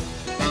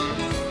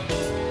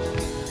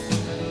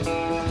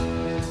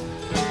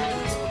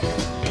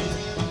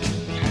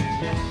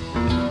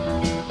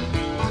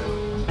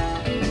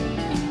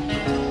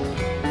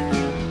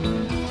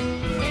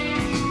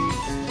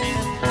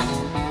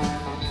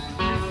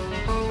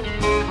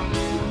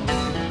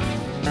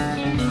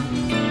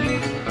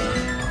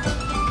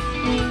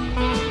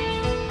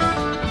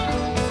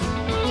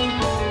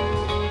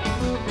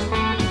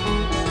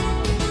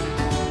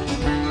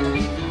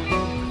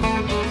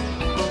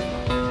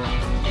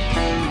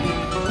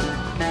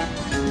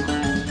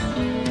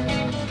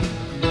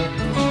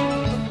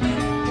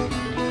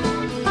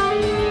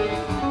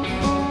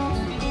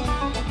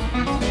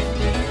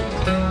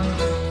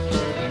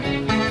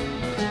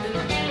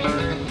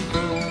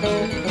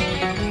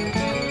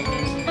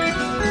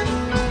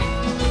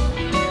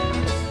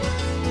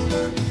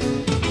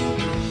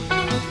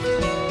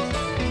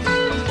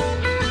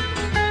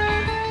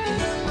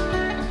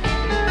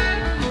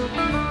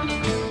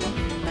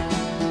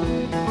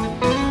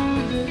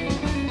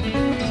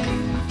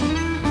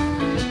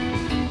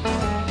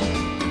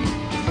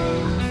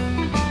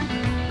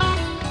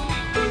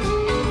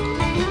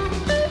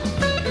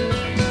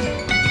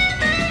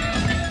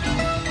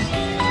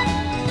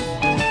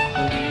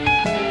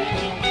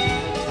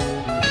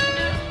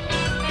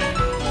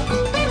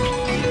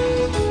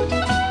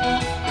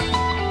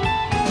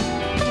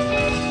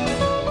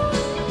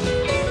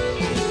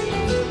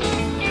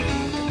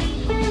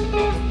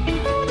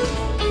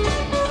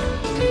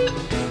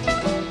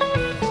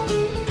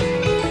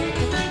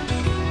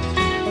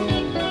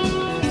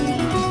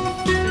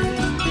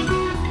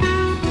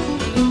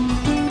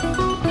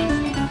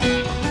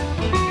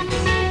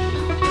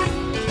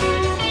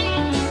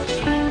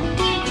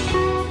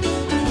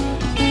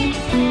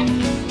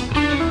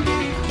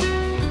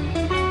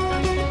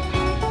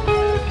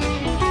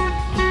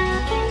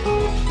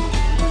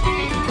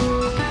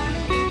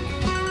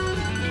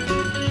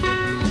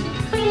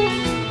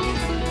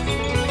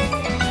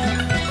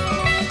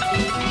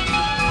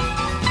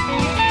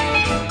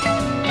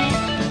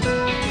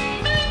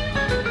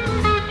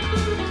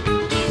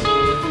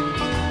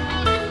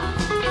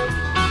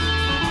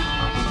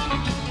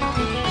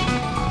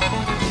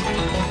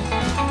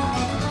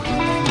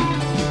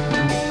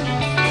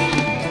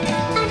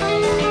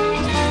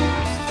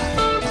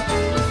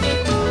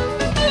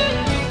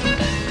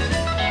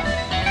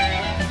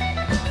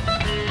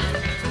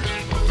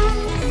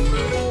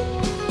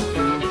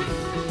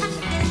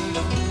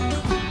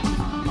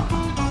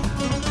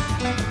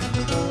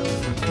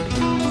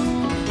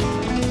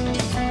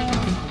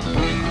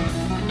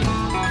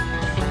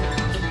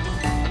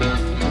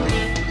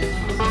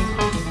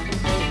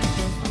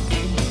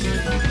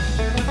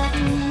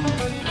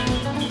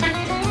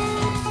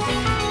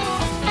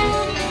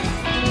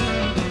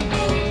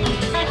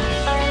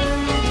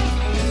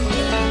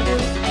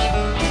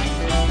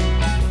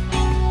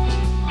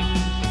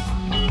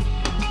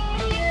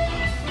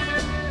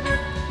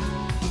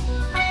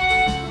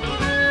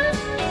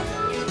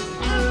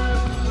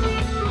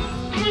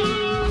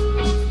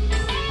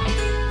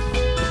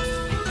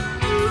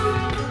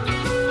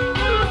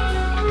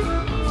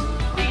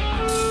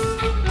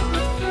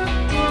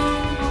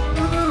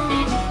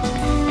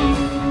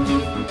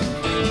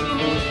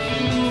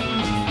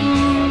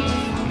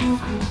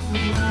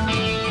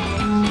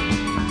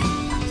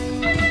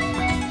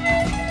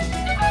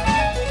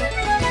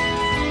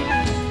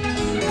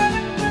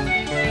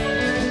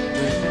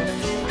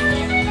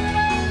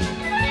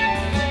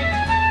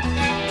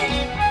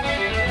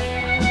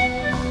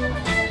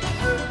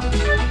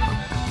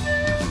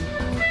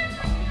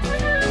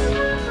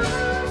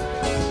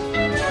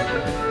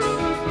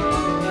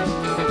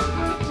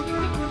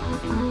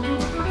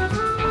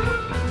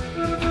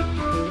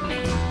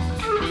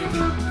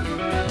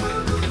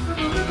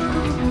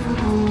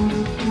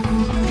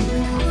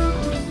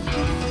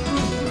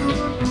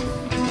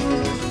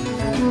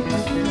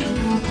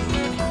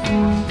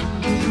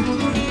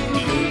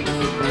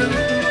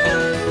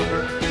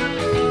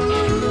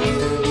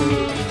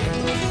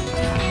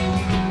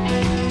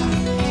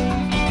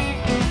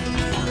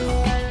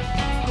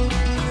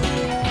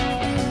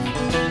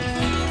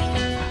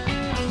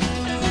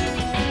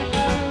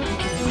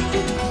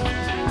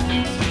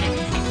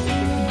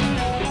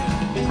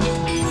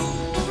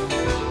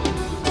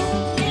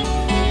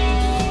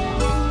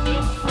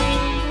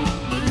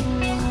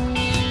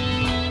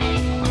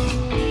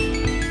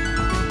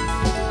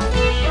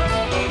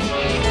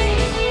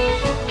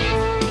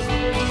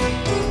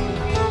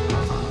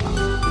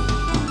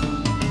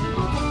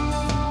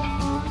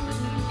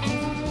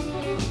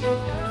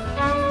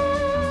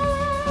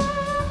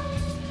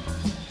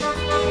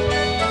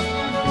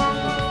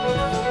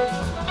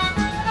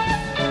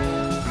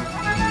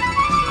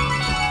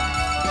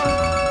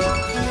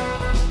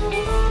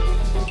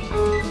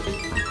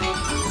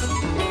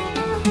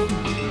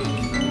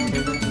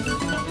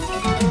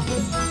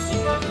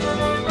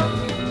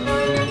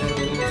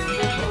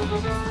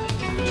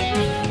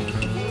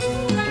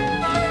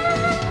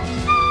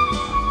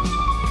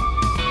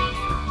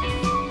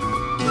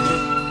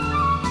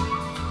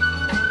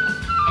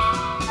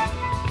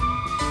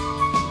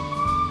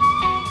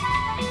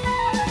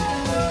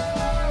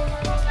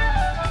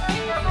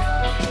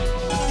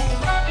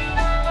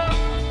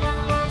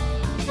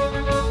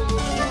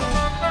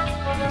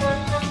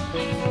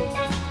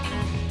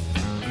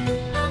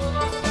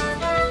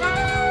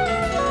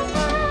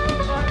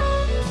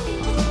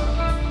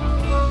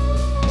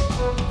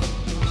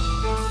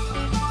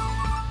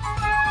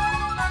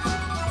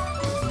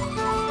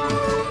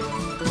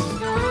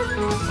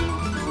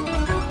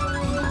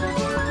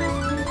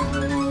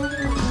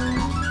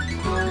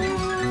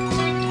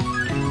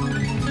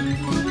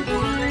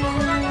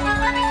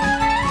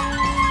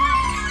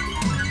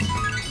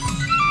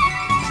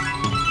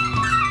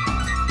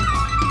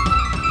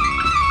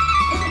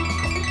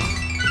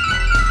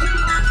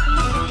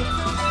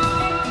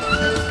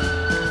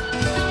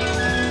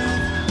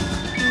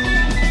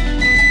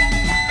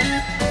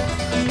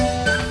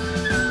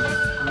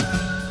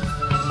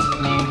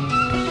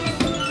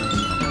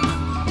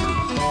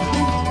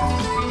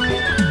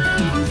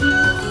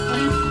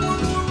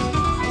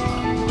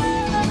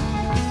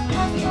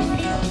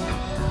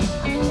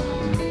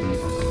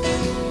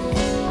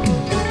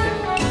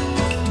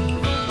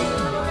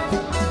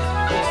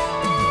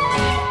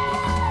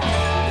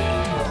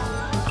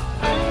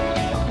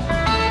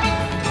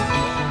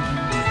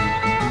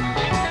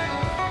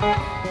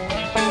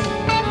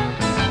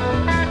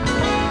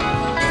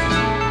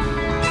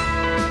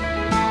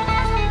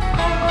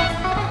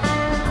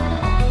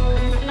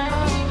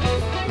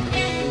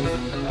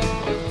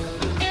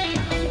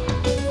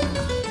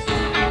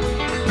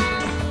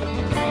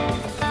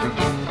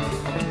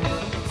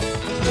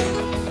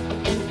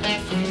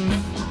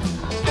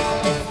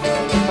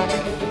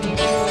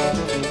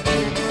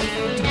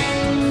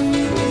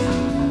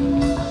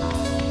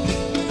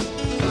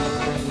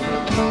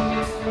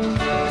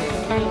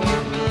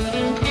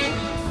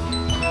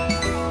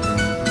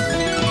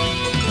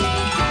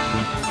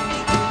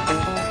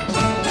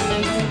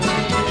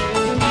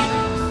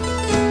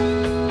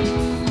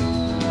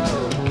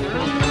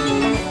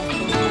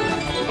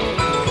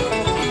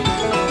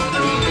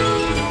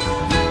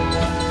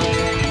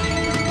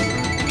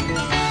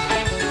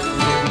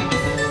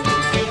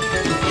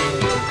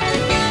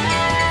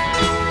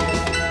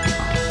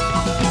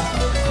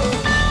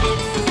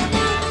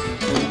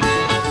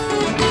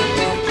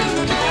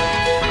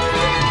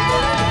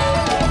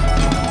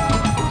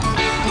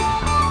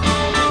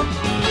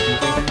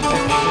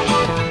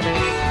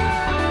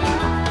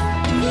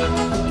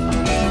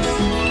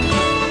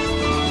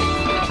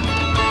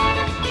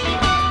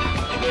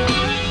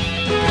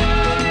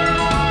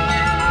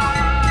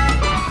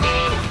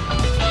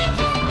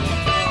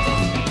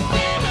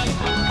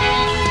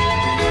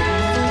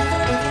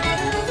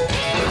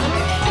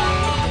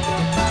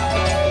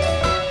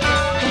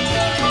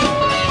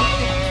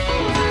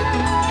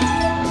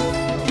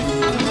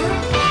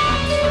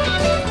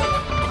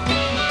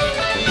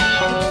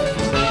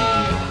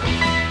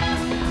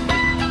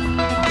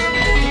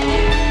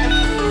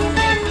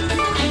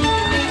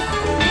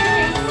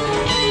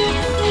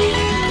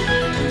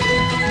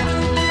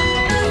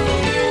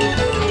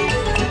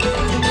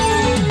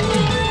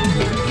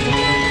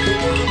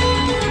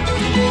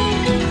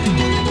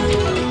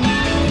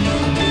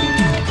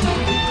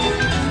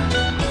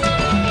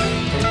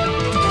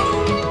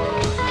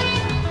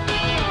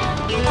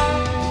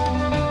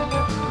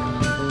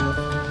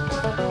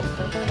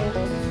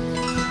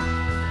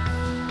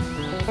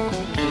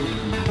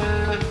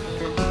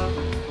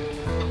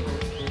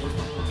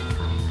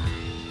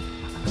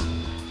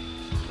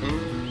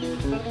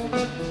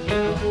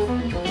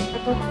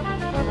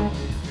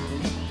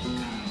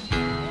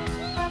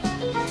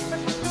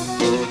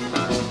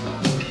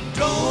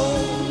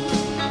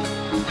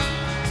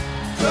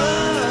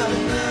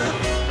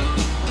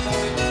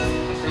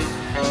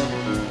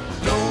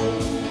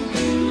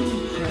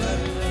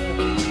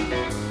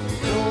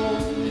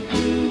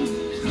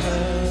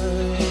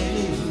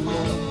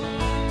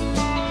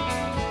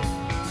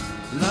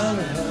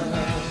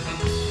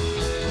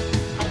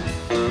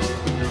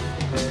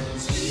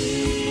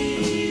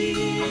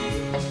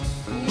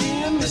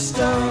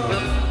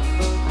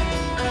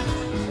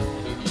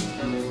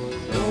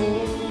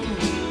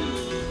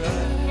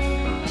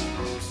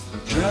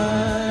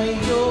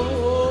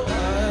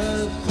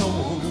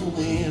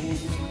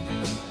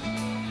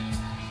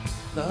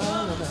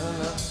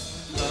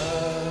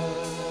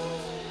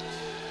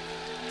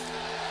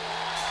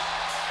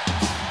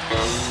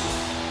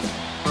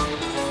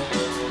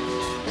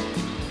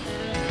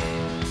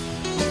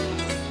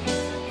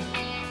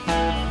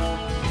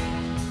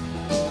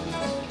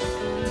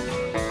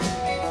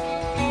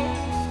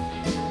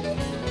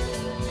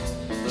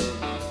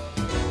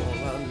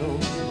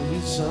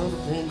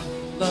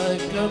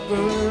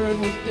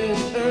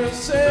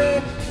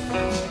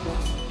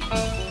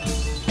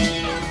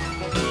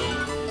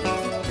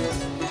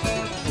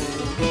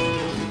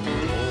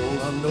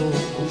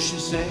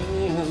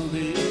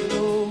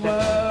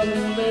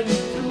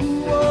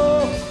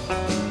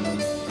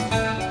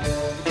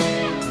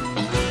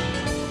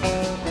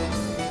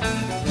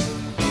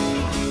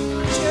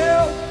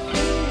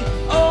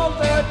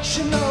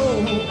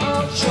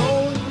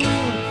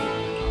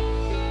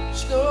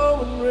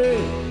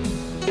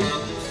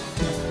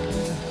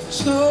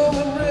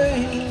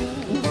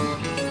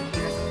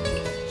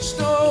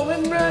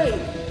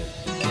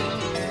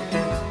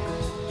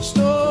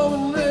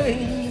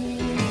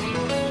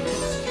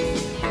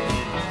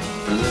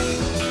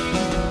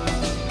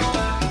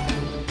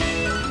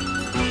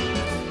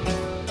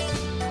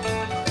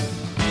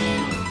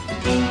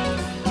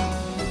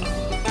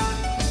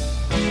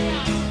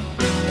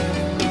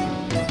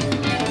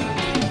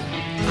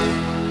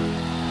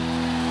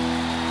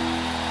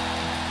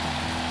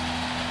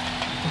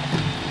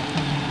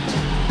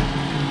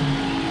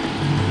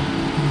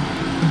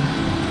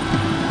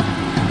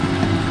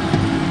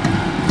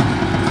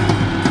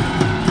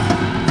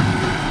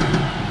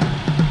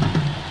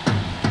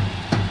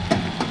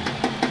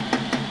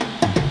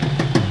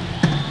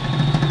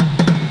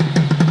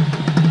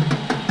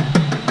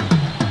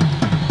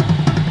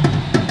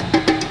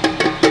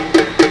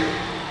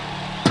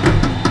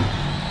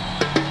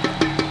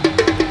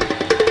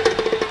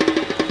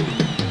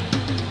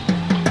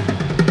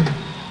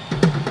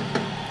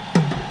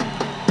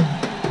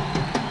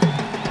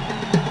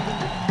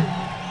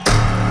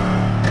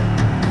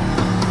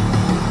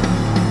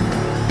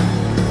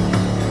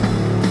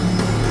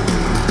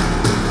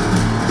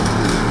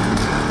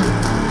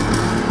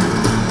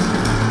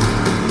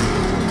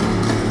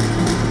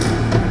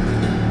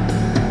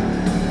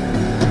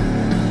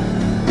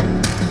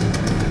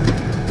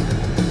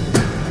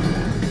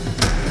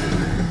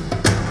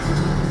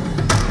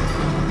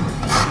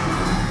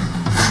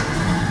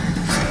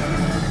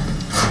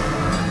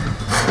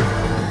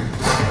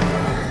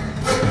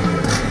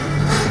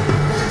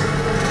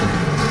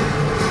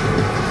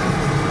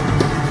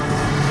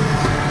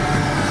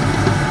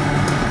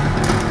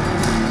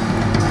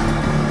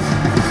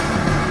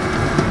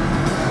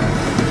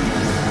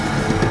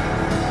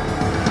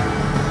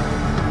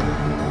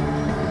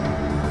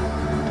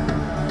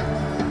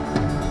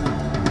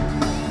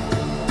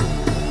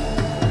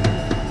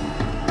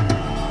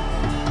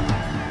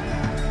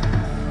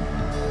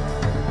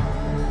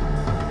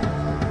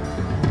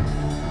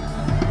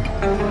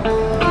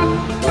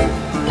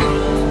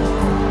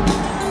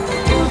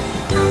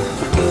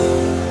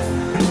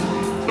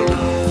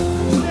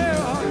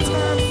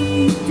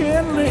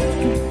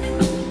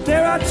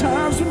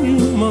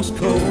 must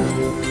go.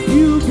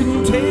 You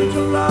can take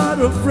a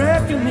lot of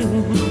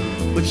reckoning,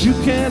 but you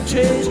can't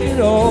take it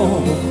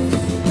all.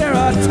 There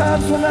are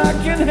times when I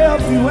can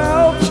help you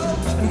out,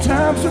 and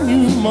times when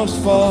you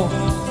must fall.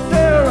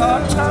 There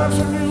are times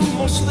when you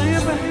must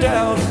live in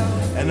doubt,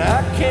 and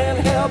I can't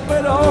help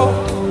it all.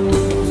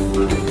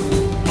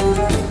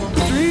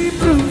 3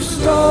 blue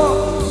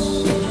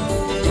stars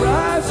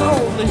rise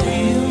on the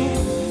hill.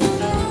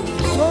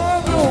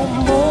 No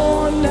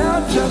more, now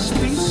just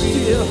be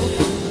still.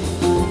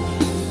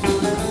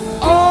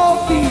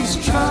 All these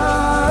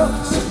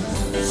trials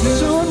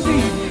soon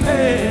be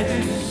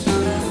past.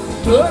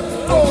 Look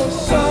for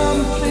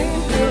something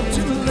good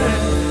to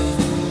last.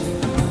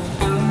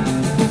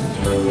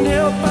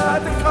 Held by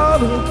the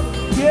collar,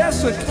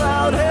 yes, a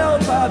cloud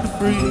held by the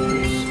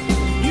breeze.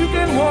 You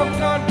can walk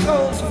on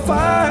coals of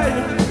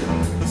fire,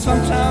 but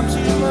sometimes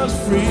you must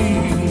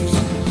freeze.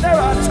 There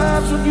are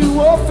times when you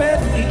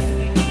offend me,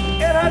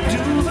 and I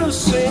do the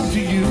same to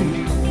you.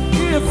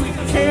 If we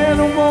can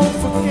or won't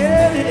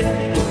forget it,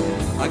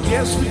 I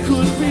guess we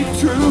could be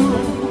true.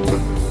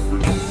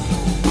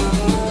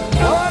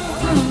 One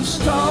blue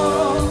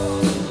star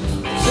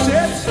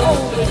sets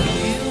on the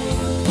hill.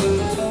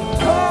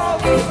 Call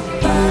it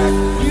back,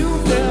 you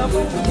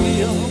never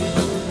will.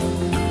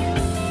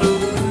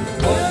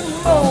 One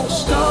more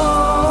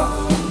star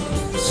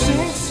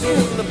sinks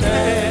in the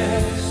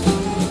past.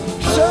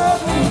 Show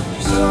me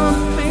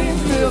something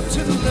built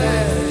to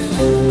last.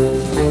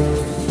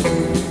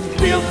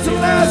 Built to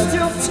last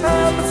till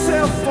time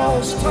itself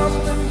falls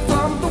tumbling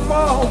from the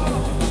wall.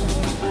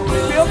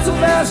 Built to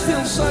last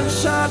till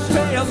sunshine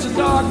pales and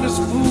darkness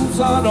moves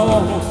on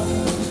all.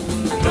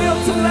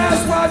 Built to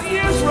last while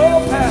years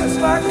roll past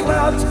like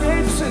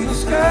cloudscapes in the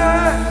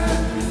sky.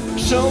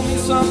 Show me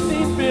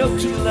something built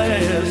to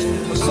last,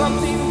 or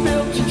something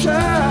built to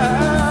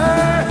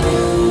try.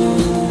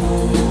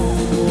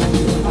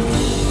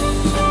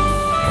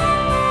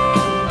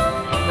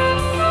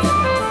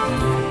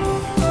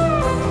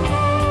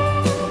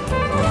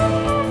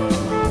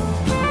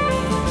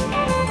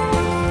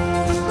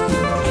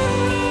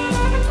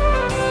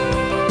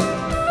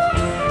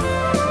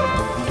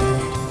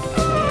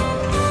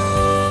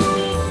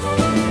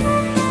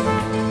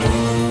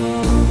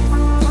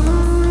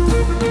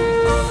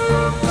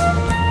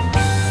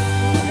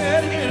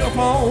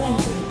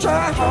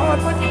 Try hard,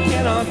 but you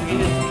cannot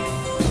get.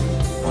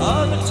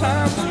 Other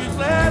times you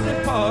gladly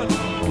part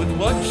with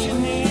what you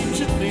need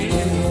to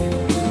live.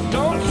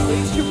 Don't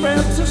waste your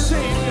breath to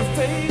save your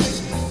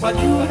face while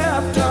you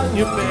have done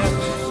your best.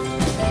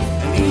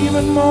 And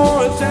even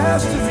more is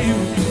asked of you.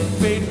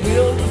 Fate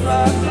will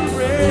divide the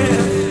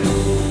rest.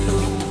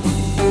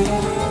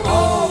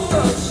 All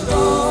the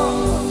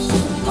stars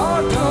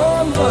are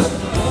gone but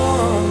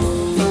one.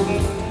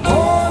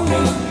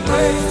 Morning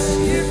breaks,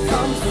 here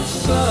comes the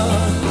sun.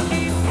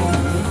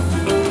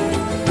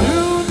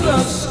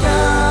 The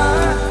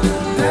sky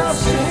now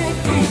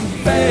sinking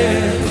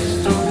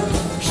fast.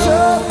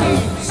 Show me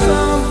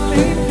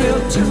something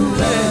built to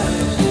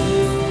last.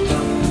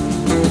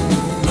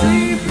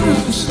 3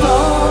 blue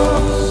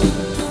stars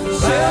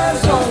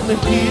says on the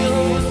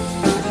hill.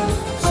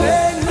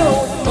 Say no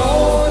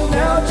more,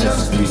 now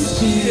just be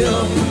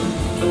still.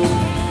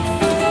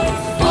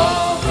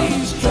 All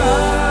these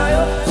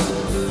trials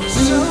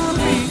soon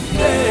be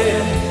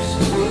past.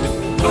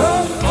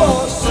 Look for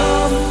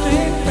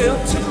something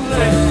built to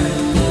last.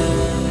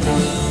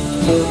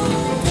 2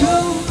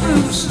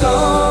 blue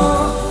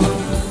stars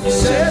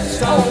sets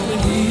on the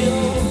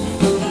hill.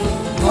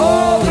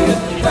 Hold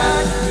it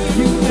back,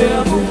 you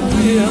never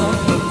will.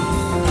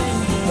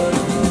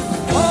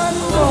 One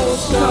more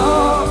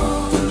star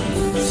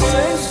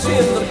sinks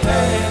in the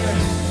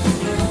past.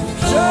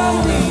 Show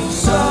me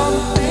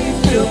something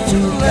built to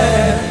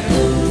last.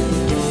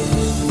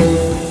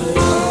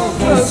 All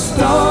the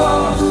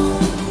stars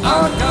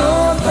are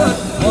gone but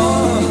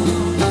one.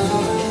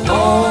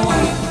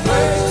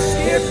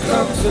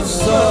 Comes the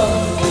sun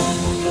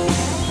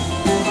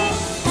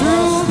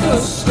through the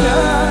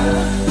sky,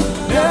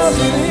 now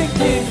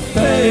sinking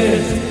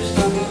fast.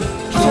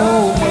 Show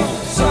me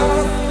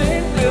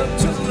something built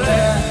to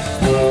last.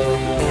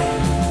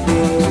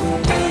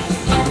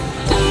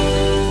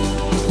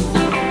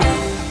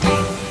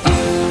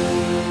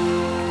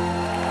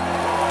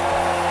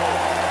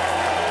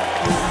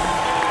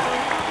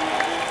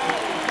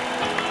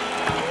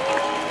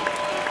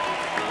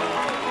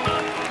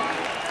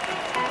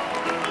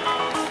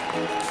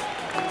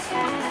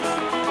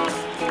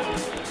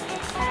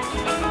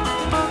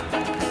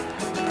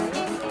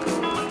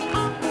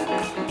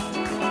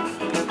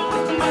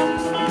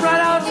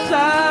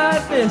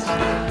 This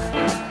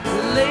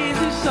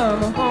lazy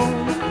summer home,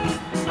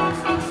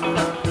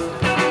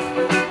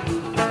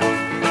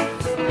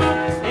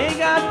 ain't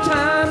got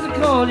time to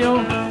call your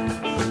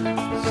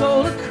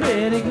solar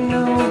critic,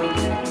 no.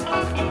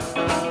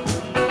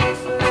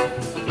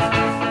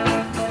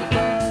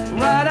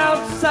 Right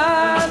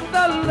outside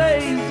the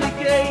lazy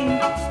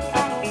gate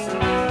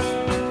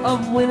of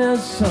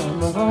winter's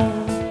summer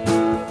home,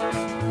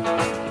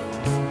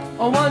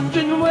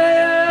 wondering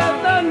where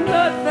the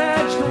nut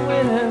thatched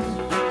winter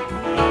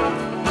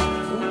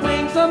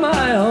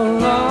mile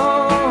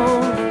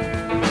long,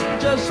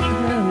 just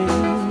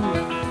carrying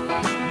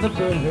the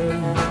burden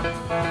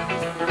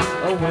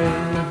away.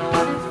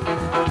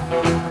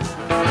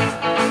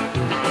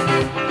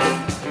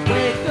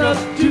 Wake up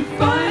to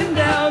find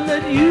out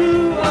that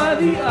you are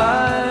the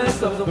eyes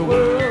of the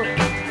world.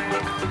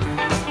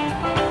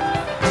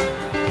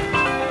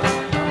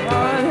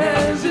 Heart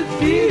has its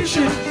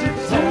features,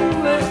 its own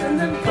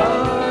land and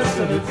thoughts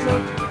of its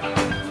own.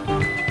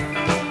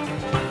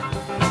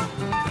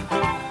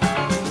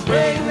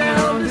 Break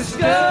down,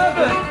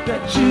 discover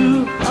that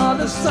you are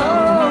the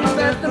song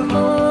that the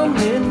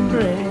morning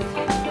brings.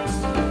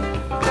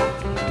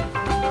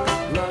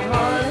 My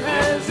heart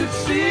has its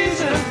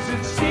seasons,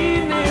 its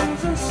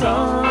evenings and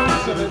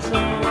songs of its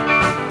own.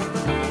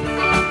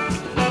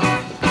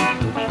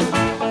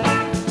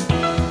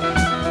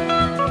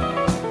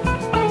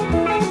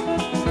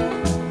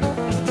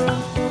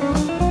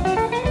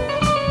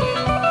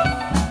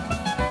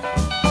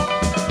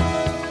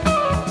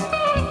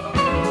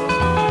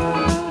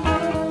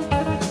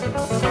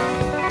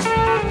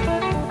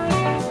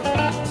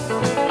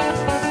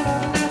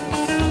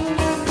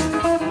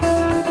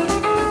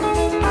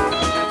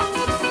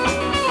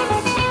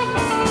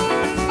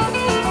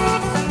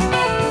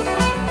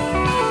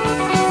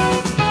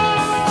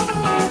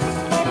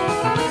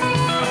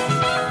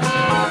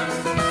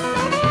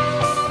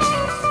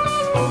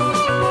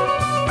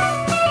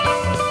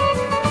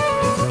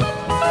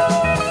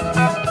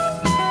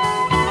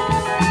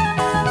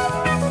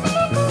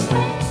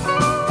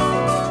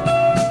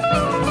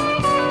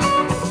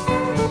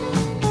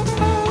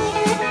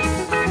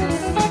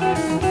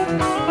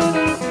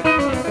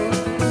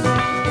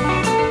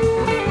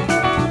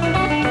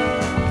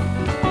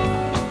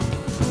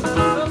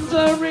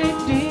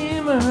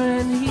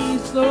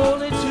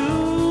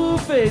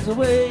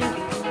 Away.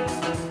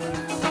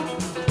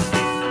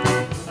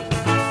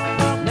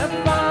 Now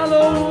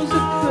follows a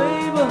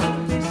favor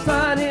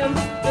beside him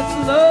that's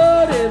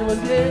loaded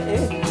with day.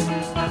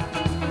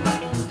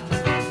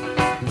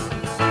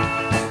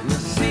 The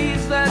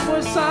seeds that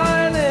were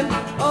silent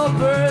all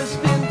burst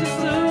into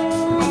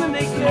bloom and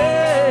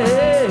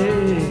decay.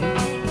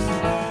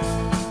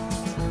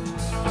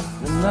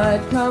 The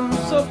night comes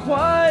so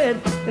quiet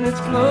and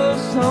it's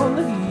close on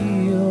the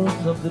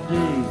heels of the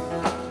day.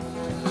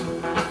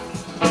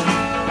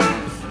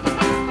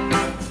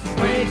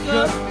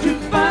 Up to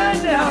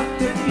find out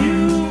that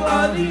you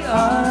are the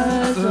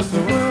eyes of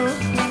the world.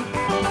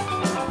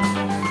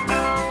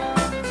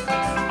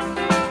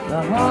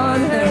 The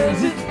heart has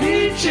its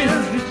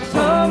beaches, its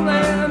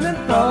homeland and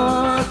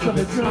thoughts of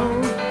its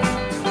own.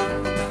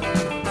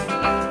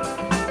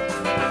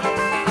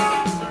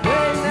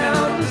 They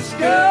now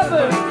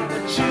discover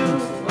that you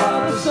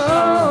are the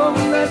song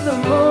that the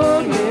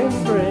morning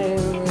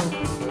brings.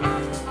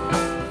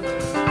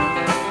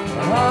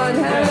 The heart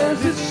has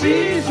its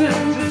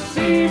seasons, its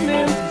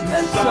evenings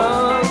and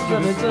songs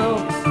of its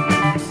own.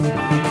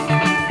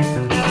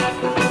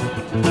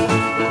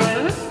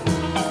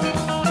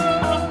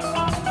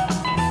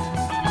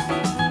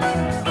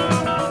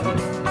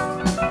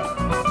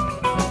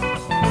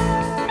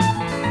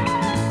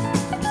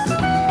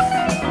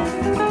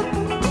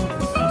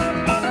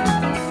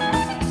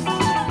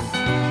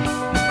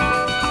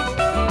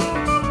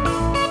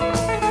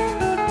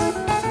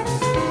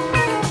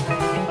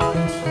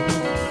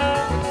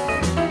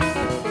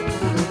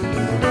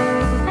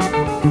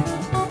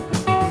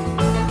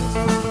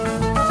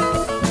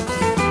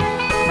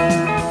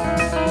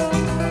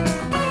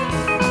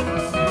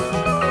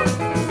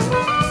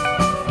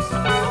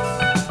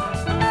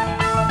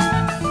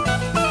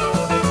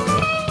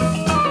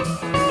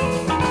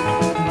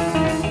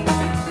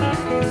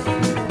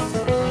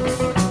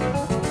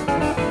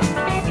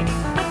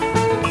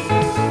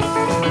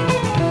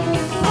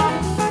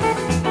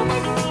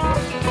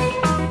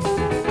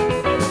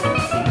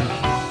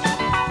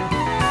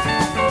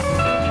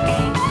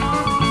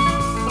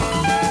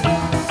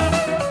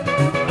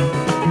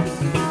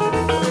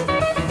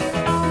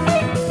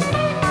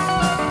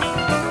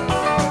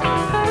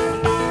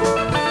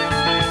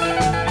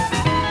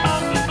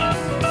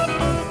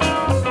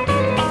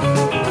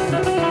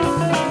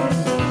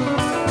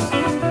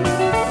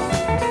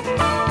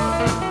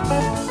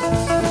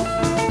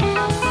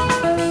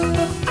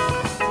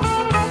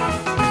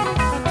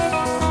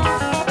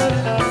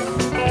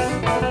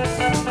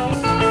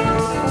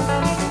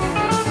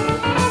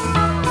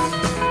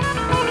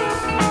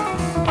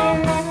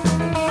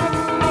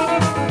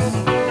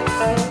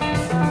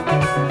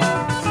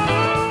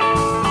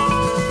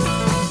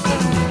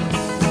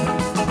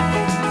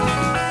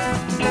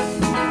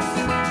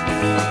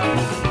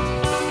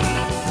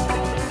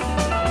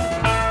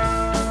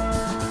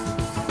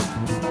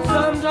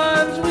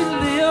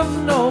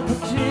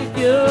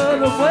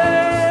 particular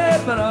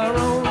way but our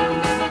own.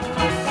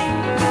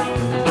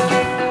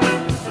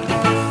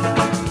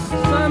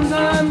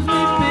 Sometimes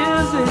we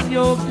visit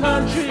your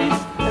country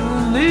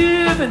and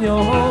live in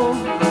your home.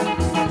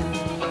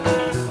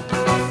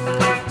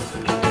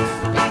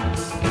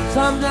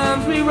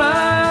 Sometimes we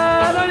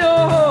ride on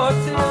your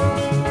horses.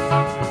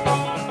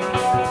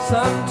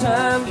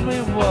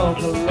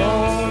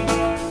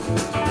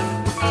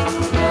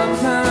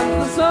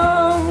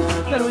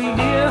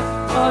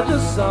 are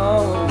just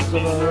songs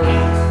of our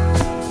own.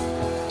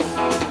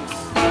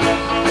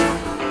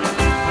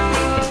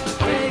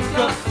 Wake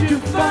up to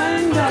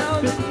find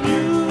out that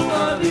you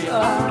are the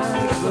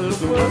eyes of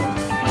the world.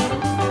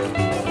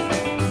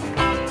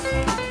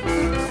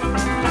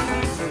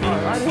 Our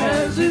heart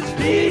has its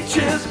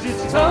beaches,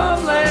 its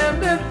tall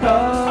land and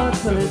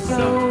parts of its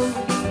own.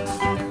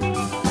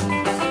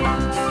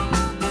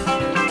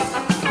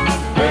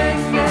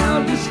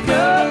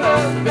 Discover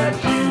that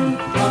you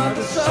are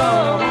the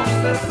song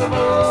that the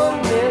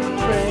morning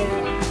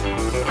brings.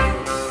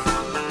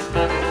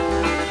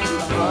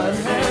 Heart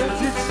has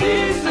its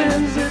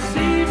seasons, its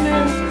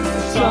evenings,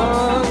 its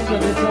songs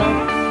of its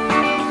own.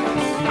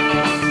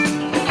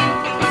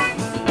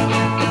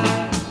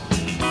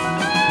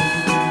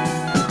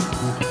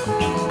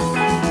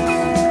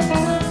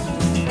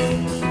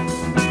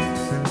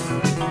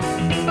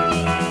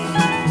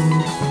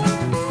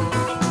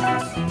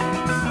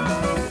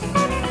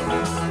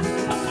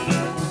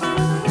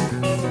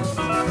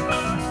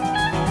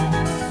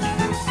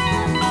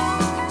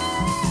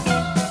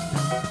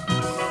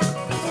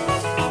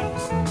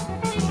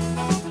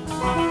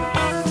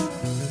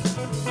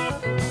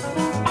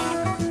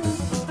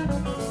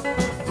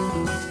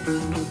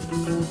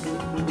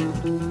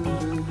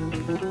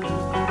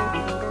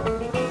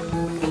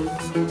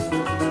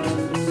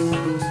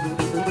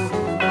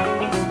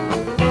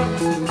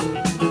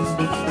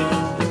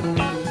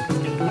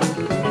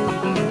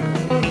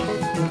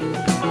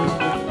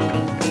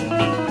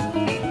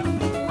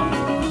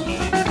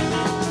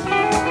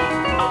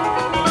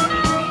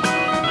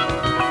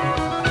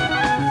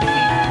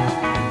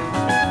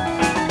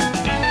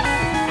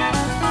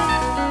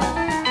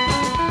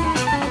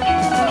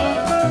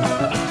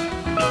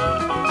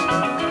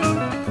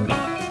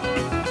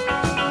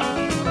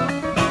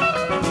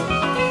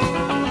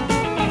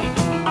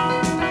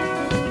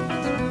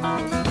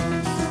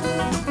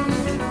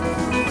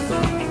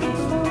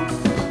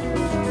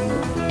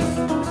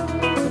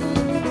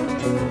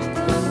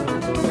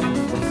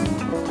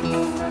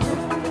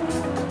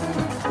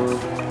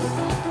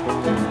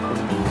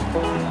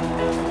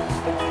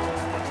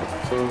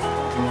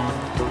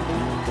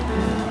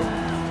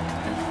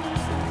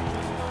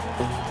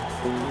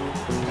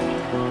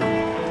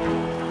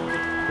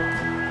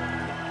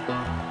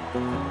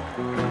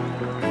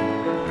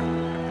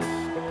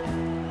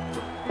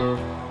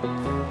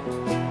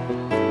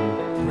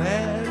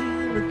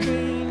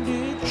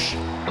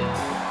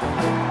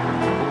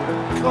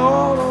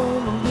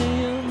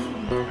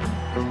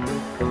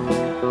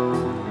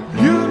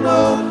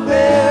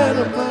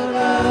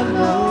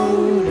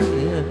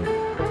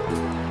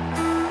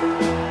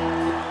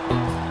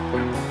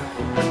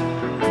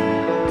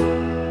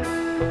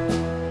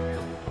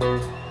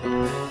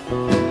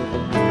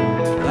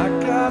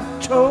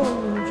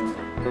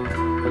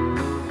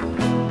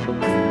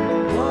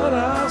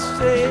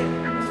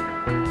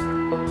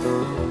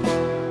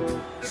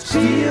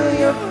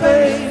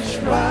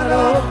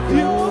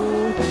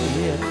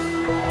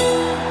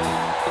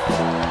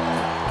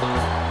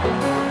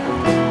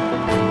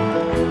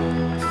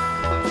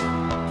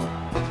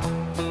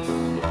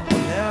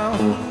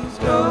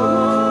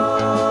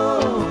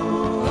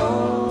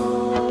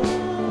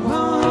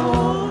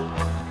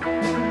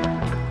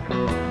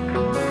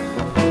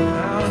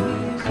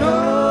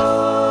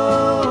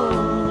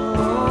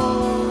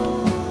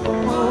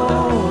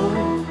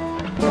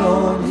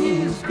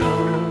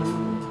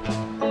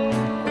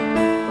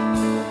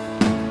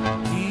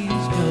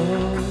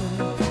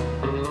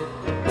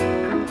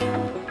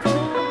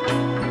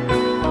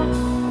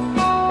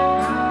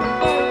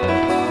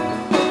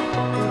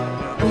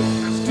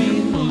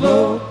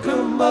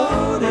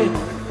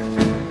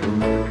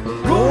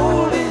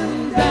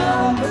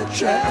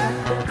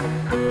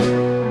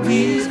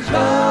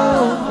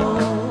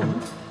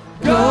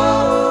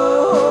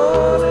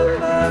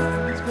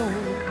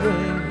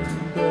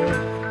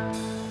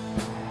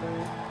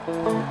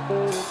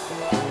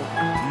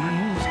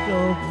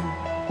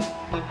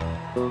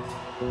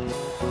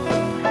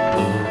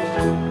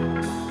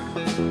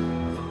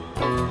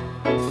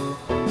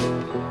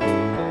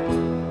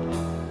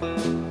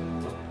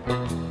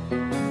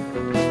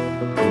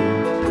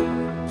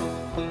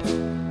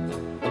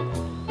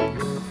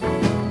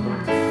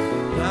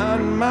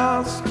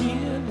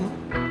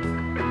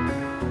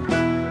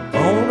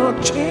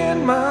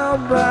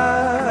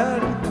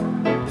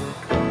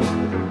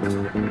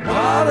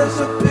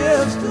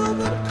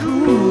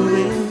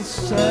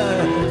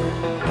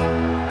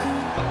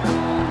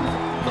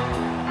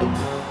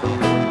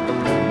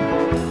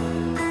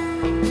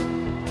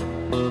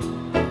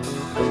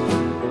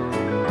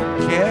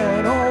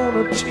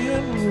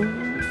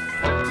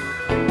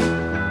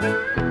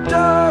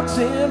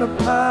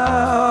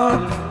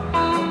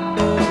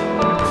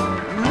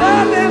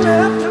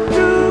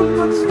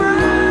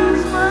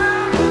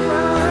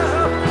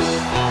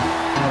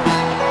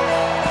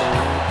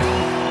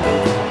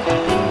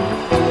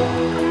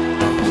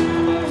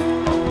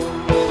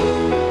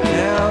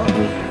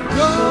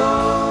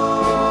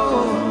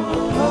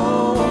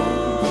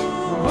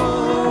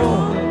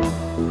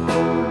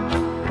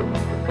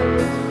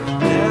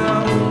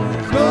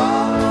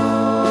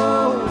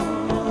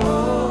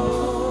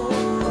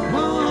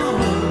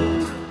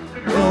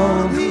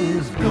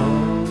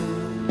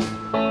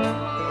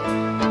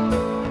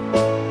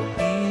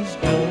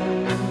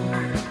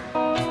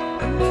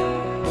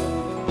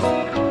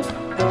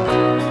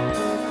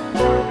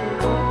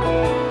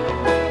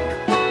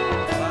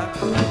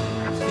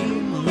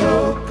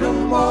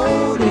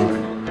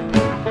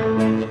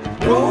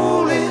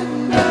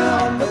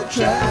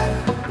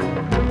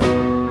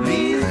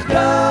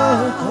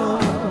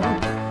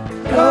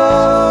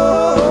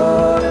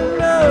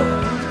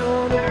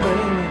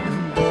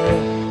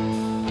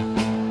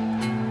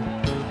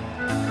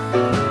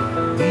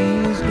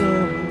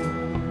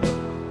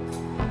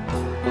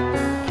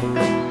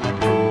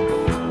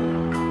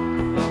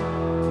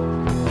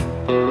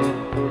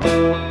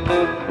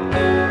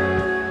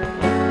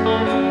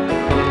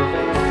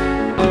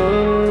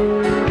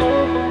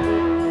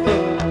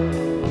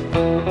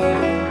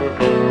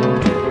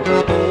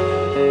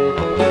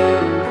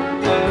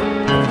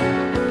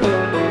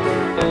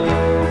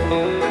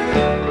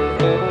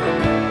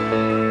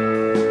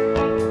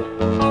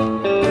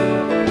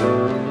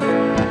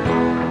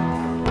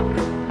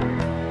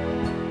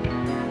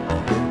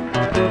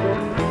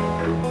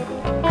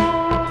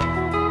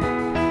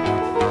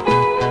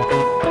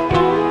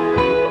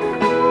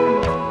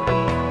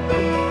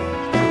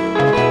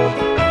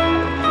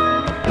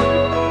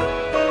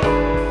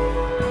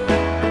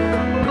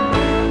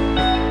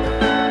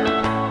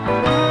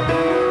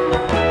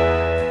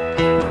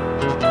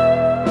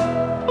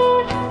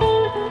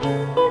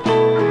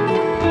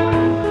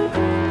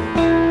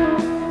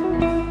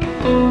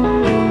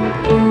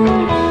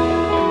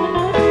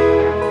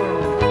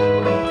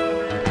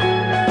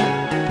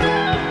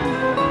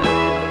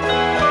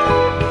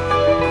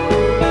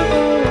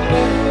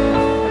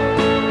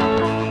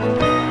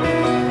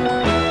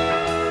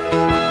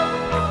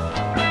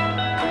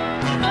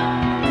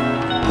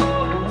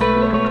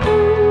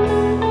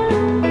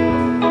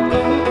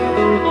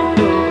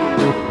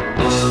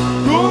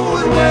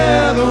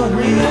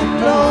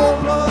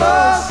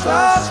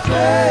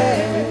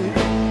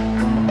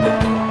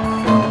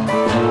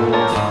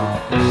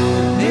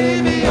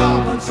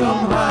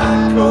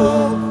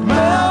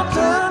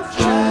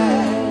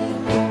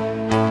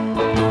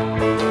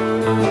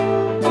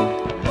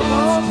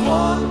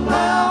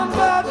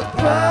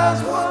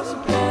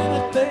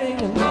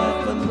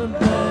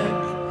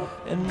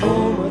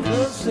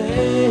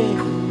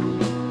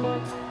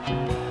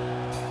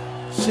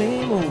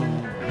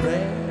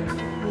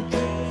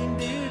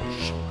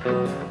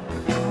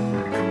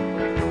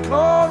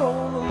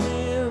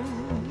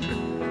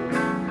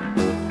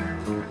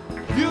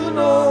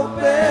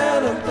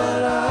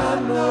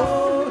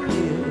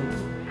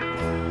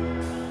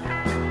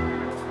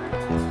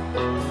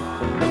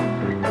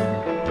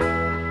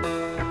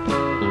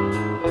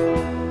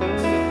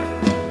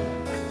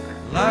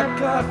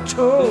 Like I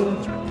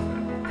told you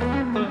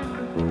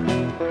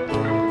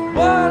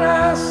what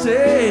I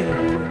said,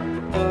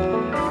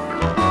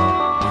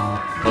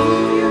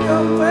 you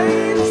got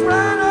face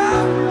right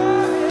up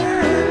your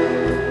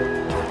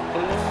head.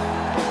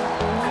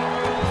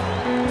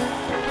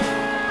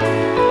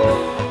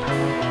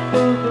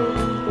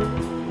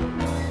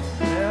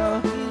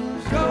 Now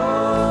he's gone.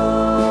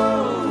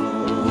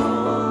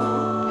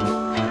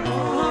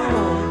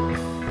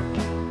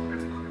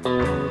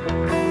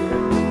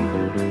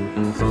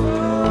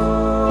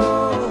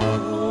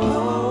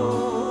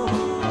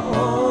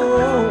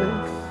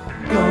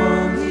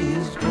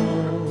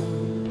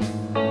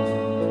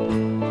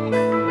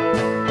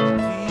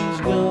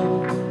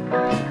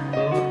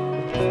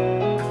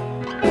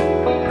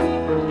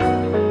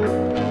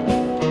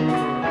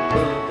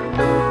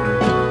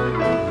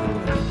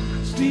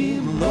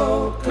 Steam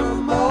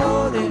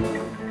locomotive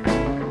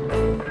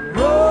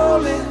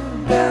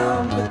rolling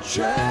down the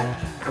track.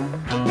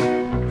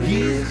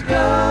 He's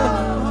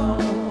gone,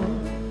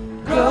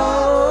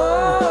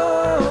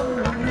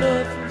 gone.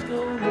 Nothing's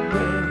gonna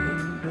bring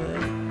him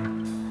back.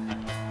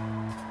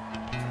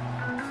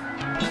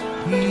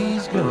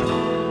 He's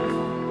gone.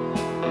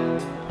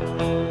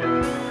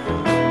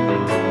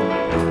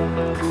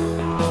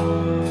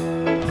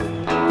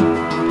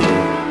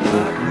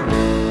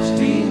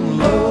 Steam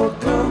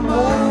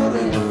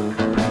locomotive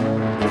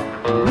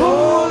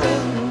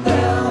rolling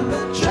down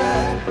the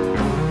track.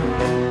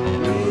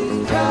 He's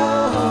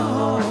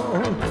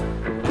gone,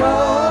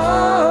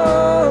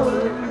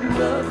 gone.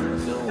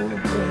 Nothing's gonna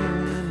bring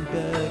him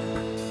back.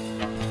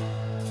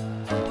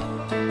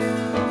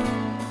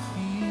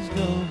 He's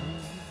gone.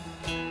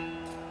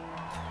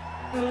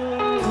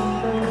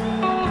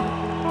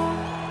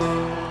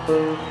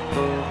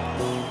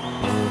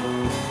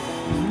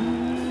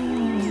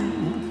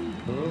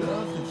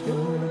 Nothing's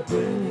gonna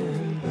bring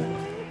him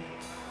back.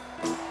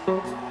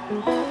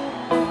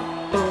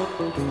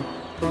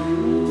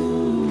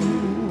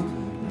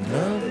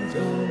 Nothing's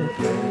gonna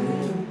bring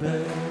him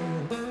back.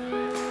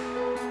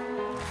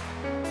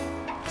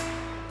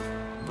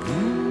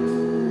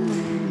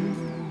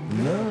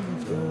 Nothing's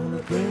gonna bring him back. Nothing's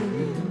gonna bring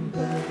him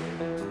back.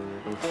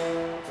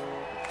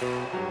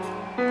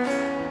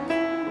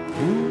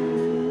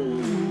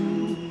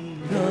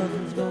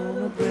 Nothing's gonna bring him back. Nothing's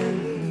gonna bring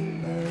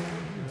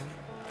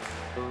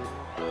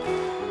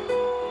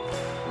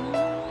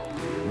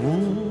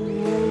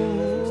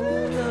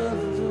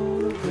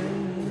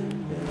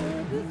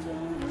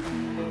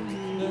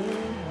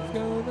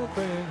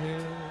him.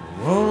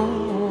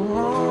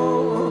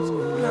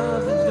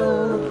 Nothing's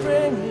gonna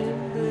bring him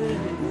back.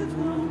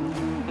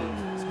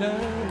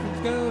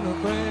 Nothing's gonna bring him. Nothing's gonna bring him. Nothing's gonna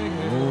bring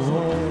him.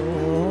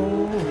 Nothing's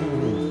gonna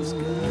bring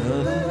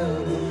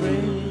him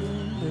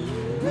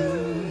back.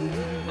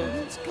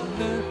 Nothing's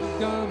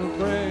gonna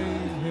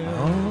bring him.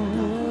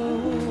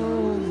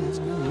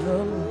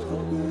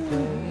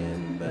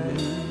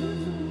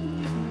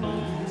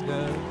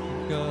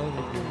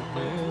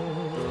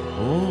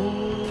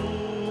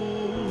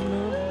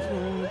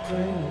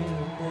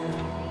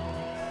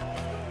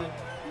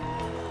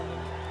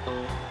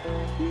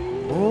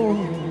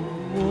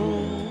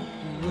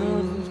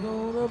 Nothing's gonna bring him back. Nothing's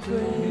gonna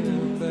bring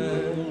him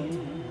back.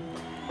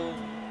 Nothing's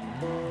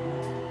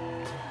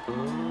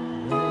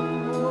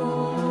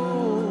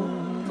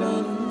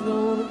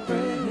gonna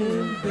bring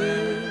him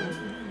back.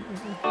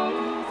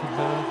 Nothing's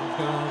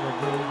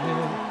gonna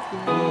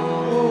bring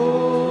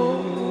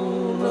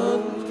him.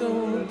 Nothing's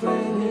gonna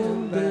bring him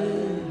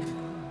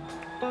back.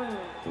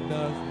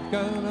 Nothing's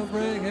gonna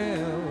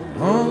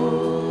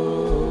bring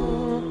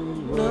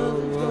him.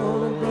 Nothing's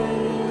gonna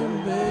bring him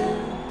back.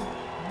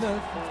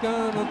 Nothing's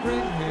gonna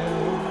bring him.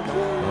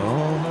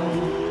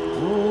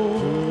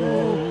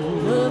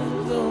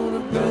 Nothing's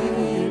gonna bring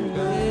him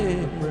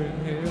back.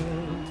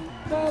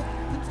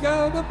 Nothing's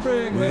gonna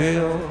bring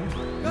him.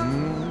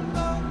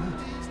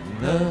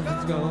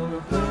 Nothing's gonna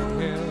bring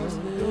him.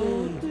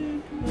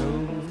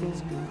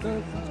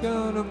 Nothing's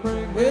gonna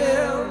bring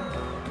him.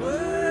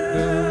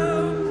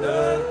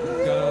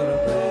 Nothing's gonna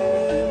bring him.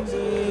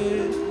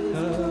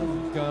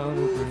 Nothing's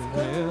gonna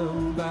bring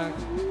him back.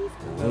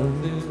 Nothing's gonna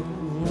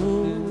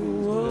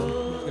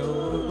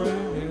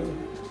bring him.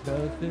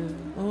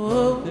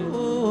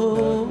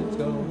 Nothing's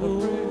gonna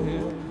bring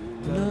him.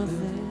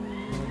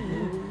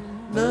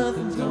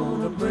 Nothing's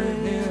gonna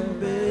bring him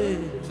back.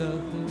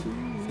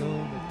 Nothing's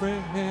gonna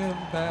bring him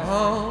back.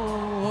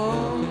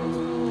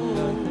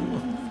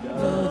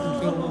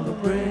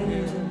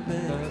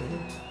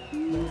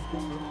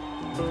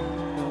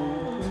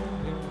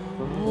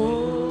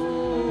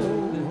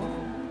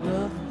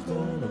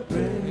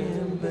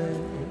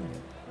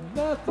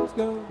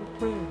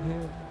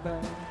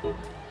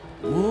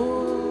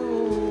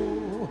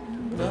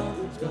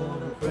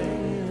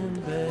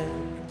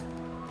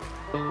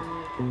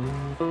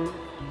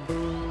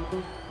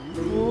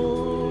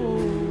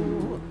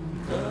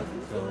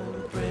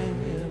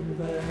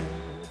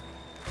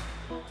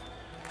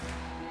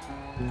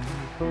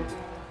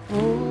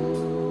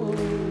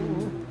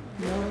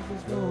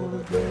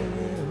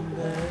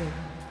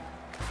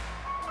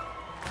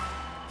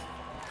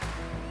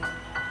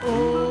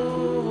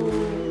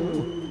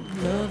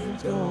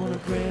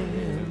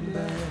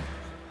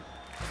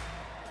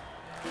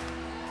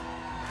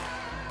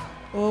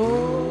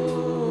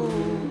 Oh,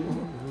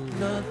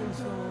 nothing's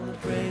gonna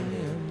bring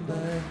him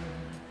back.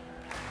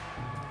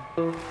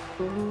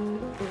 Ooh,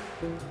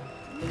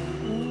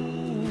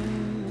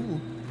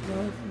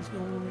 nothing's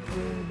gonna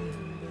bring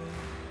him back.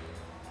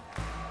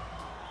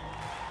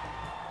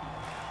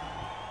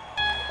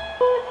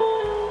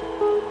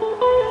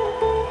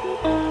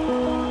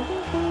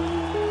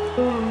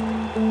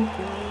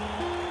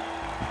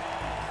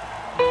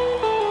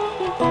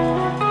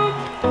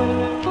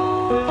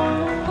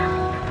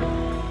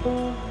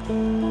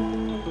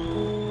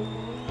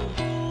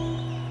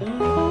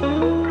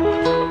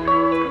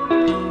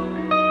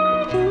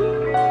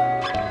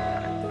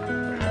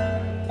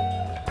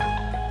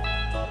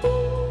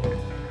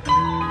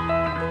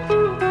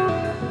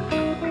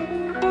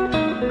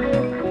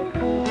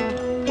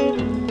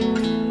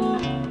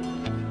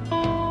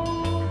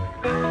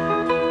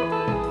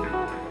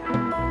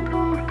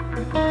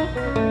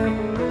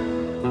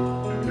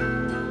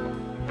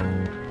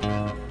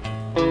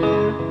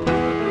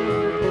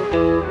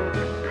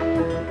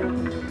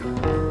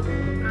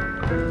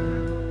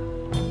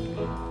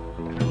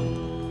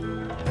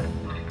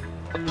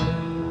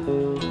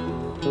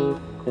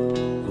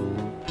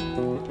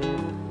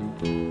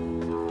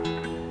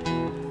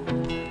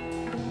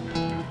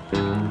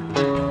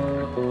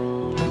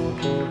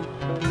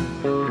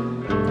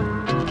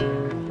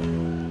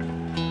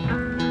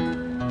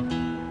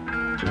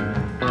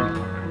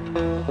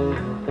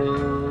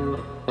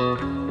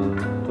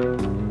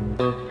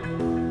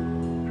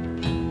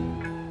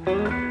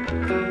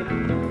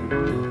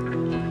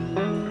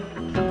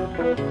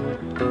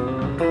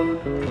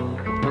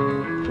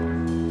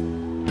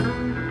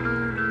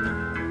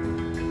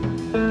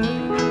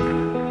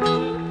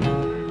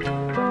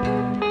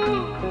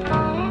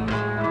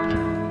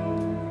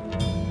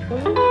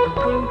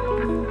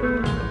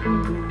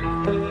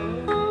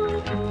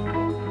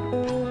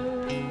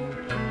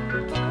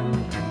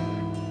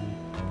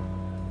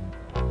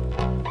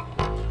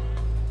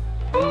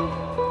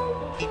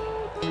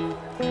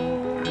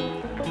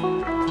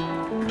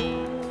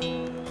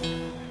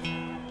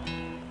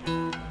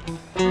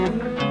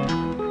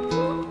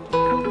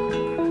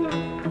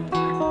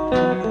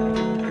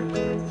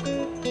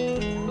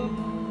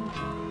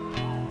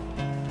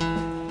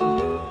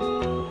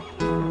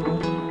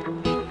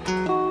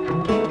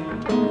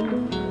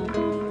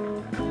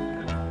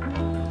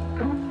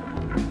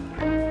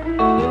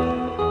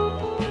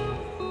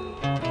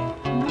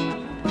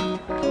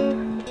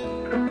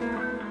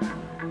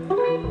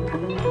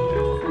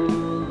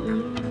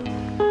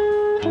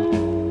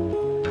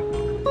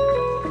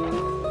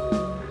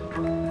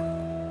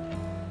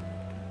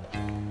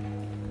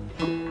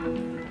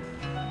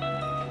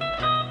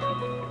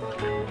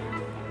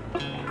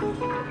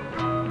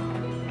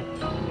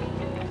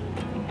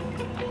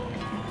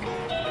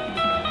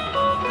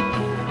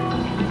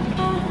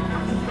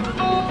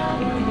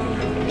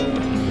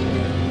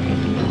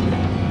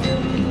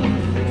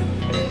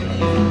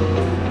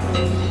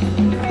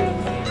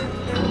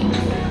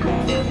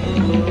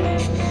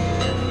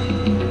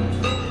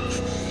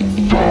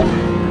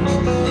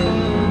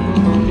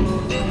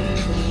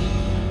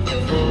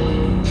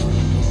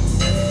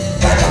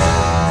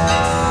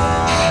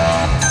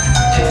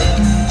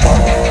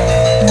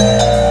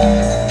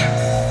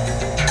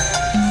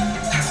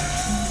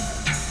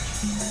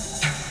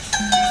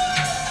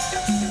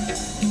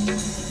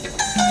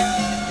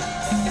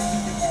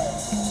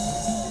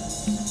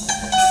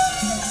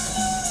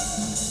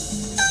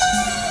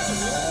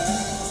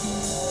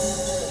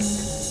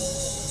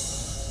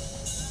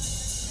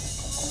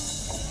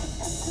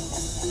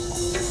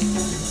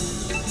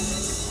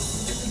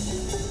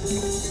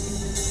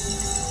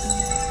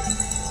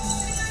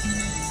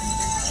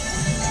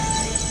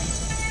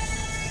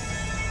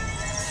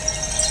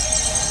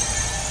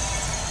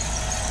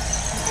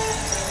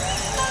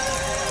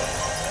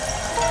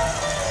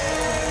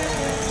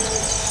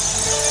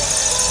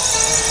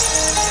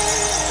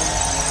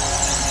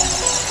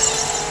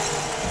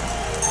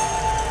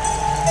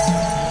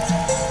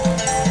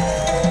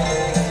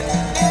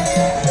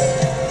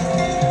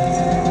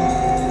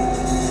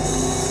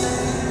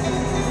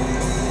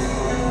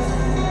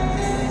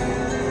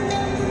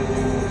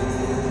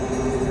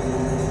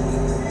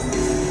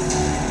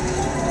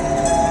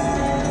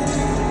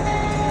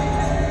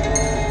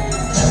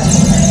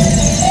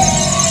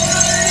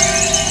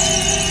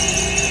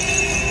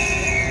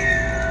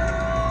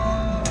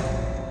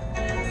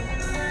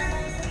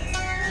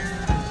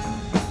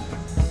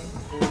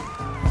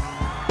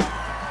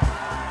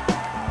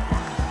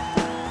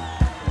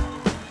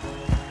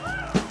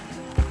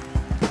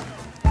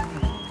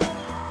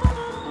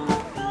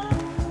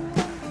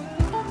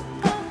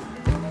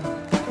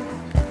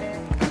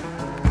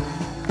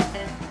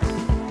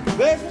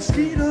 There's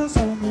mosquitoes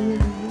on the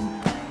roof.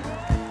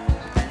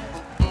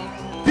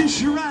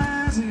 Fish are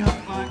rising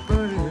up like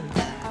birds.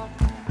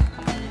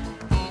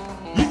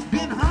 It's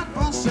been hot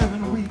for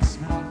 7 weeks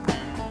now.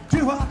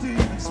 Too hot to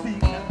even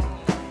speak now.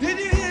 Did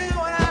you hear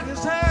what I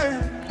just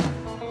heard?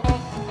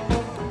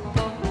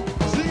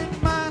 See,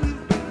 mine has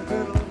been a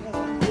good old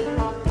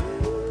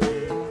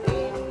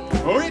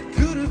or it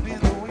could have been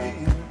the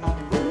wind.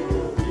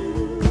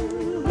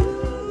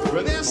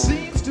 But there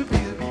seems to be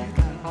a beat.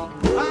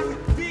 I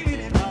can feel it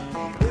in my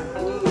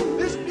feet.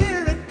 This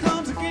spirit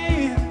comes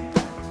again.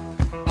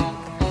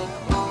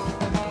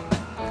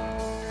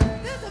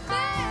 There's a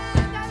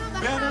band out on the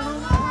Band out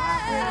on the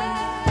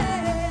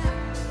highway.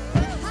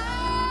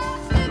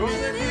 Oh,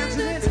 they're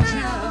dancing in the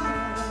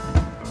town.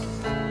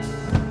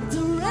 It's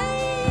a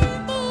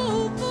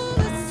rainbow full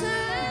of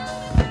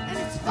sound, and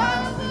it's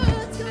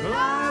fireworks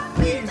galore,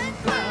 peas and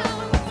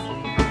clowns.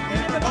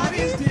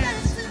 Everybody's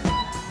dancing.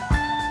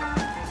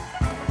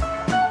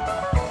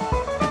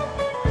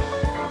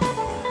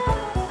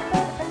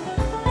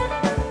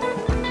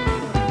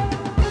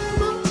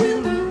 Come on,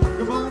 children,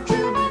 come on,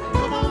 children,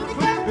 come on,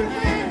 clap your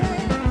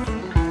hands.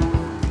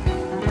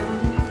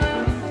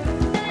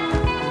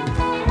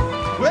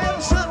 Well,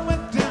 the sun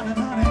went down and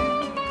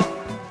honey,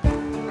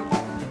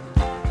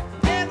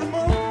 and the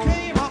moon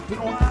came up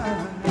and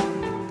wide,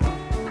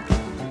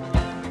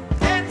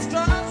 and the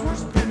stars were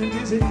spinning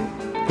dizzy.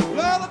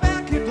 Well, the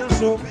band kept us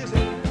so busy.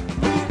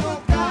 We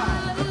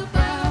forgot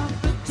about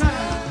the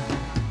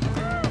time.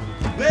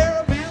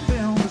 They're a band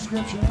beyond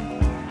description,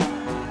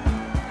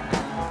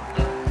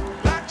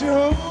 like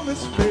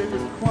Jehovah's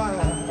favorite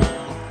choir.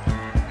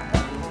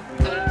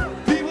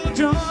 People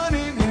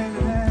joining hand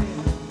in hand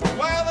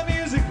while the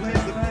music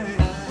plays the band.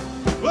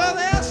 Well,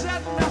 they're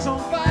setting us on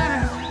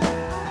fire.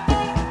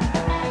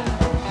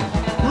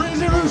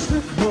 Crazy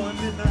rooster crowing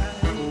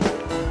midnight.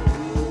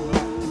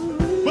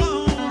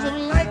 Balls of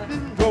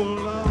lightning go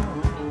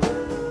along.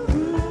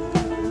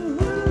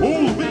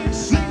 Old men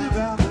sing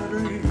about their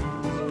dreams.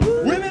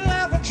 Women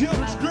laugh and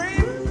children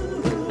scream.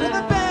 And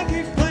the band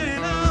keeps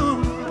playing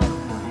on.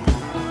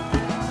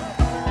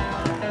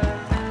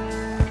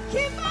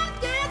 Keep on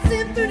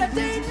dancing through the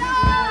daylight.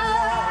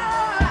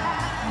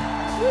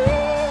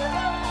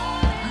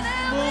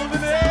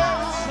 Moving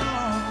every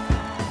song.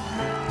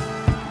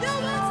 No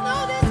one's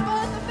noticed,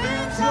 but the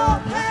band's all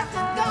packed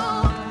and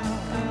gone.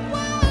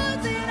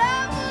 Was it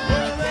ever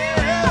Well, they're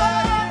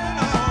hanging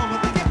on, but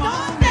they keep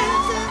on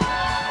dancing.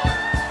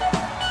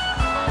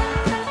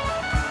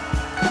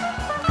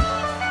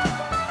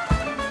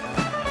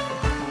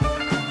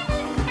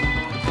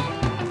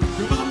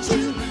 Come on,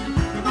 children,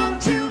 come on,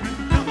 children,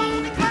 come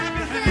on and clap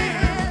your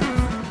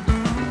hands.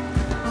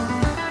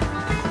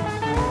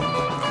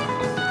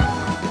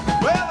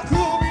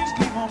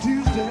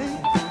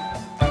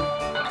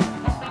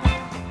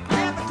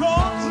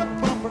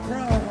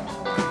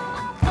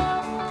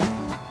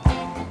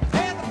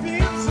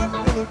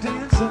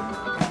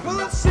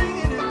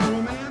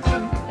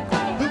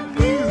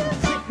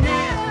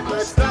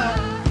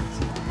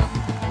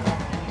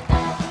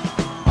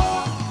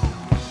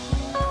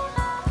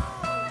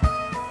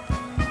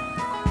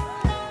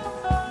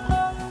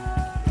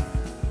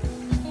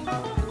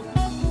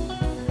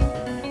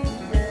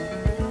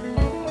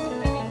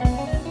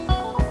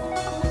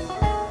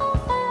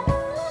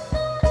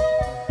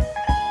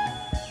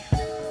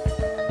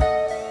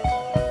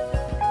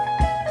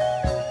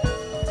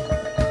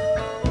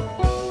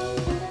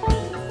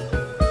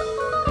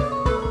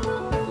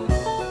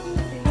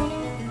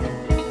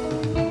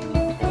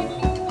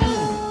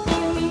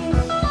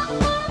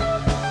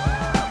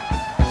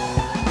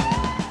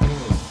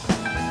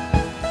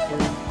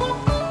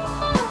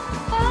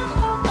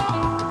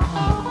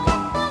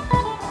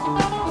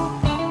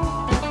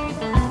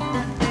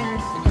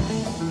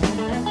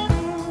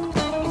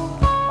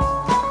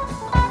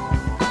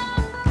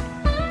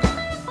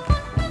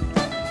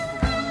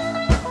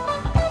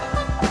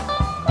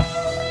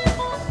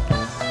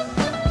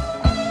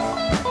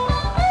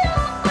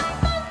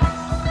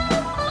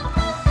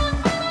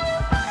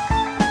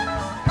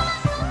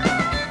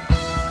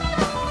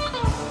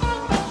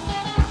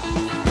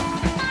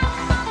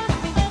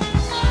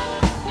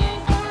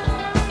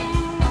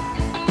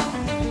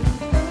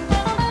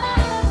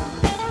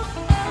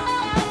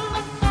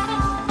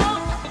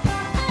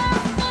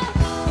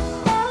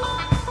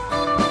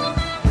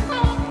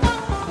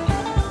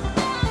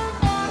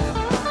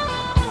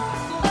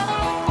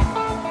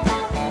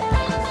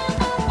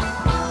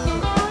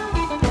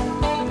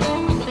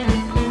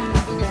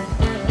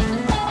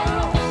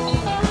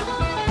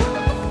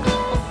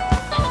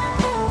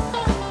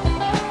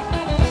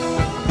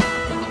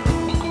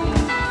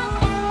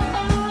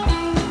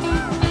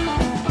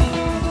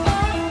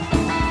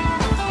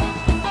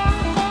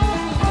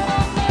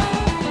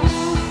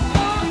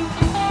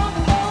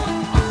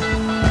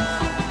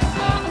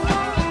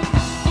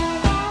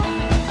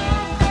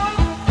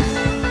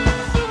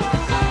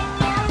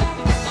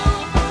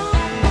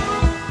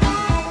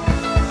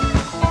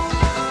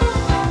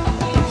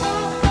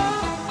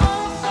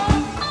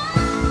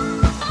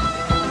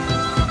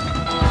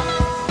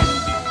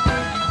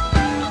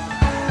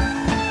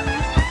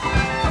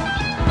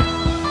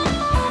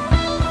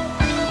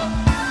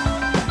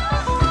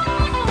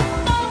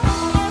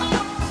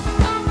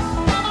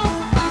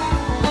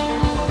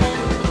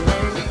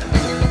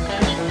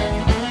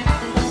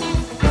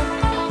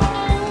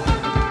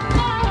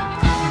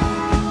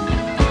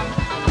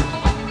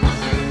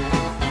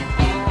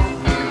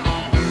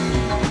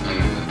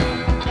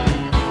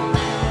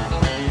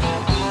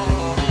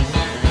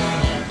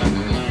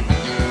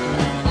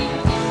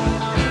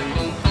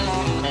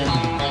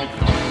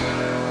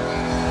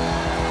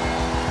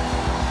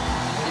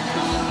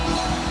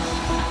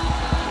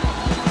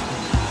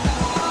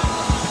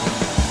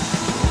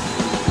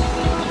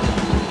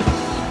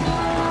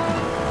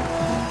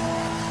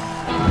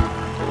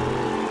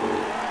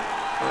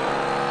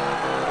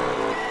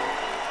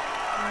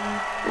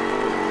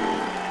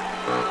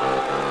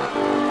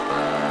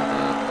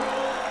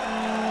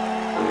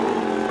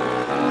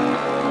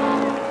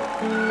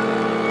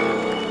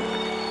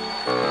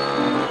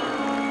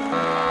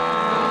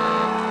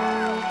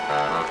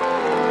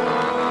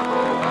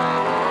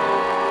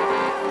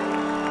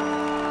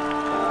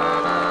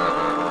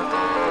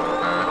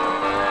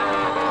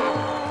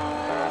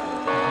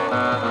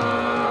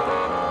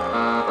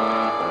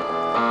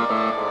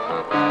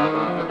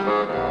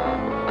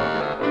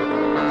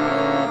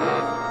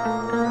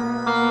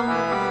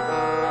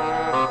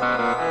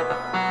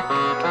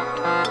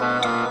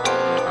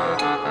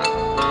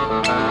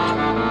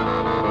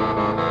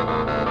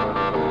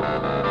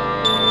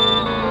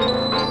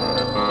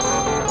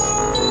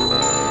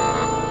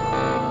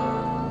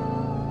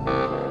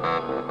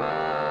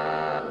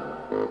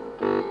 Thank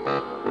you.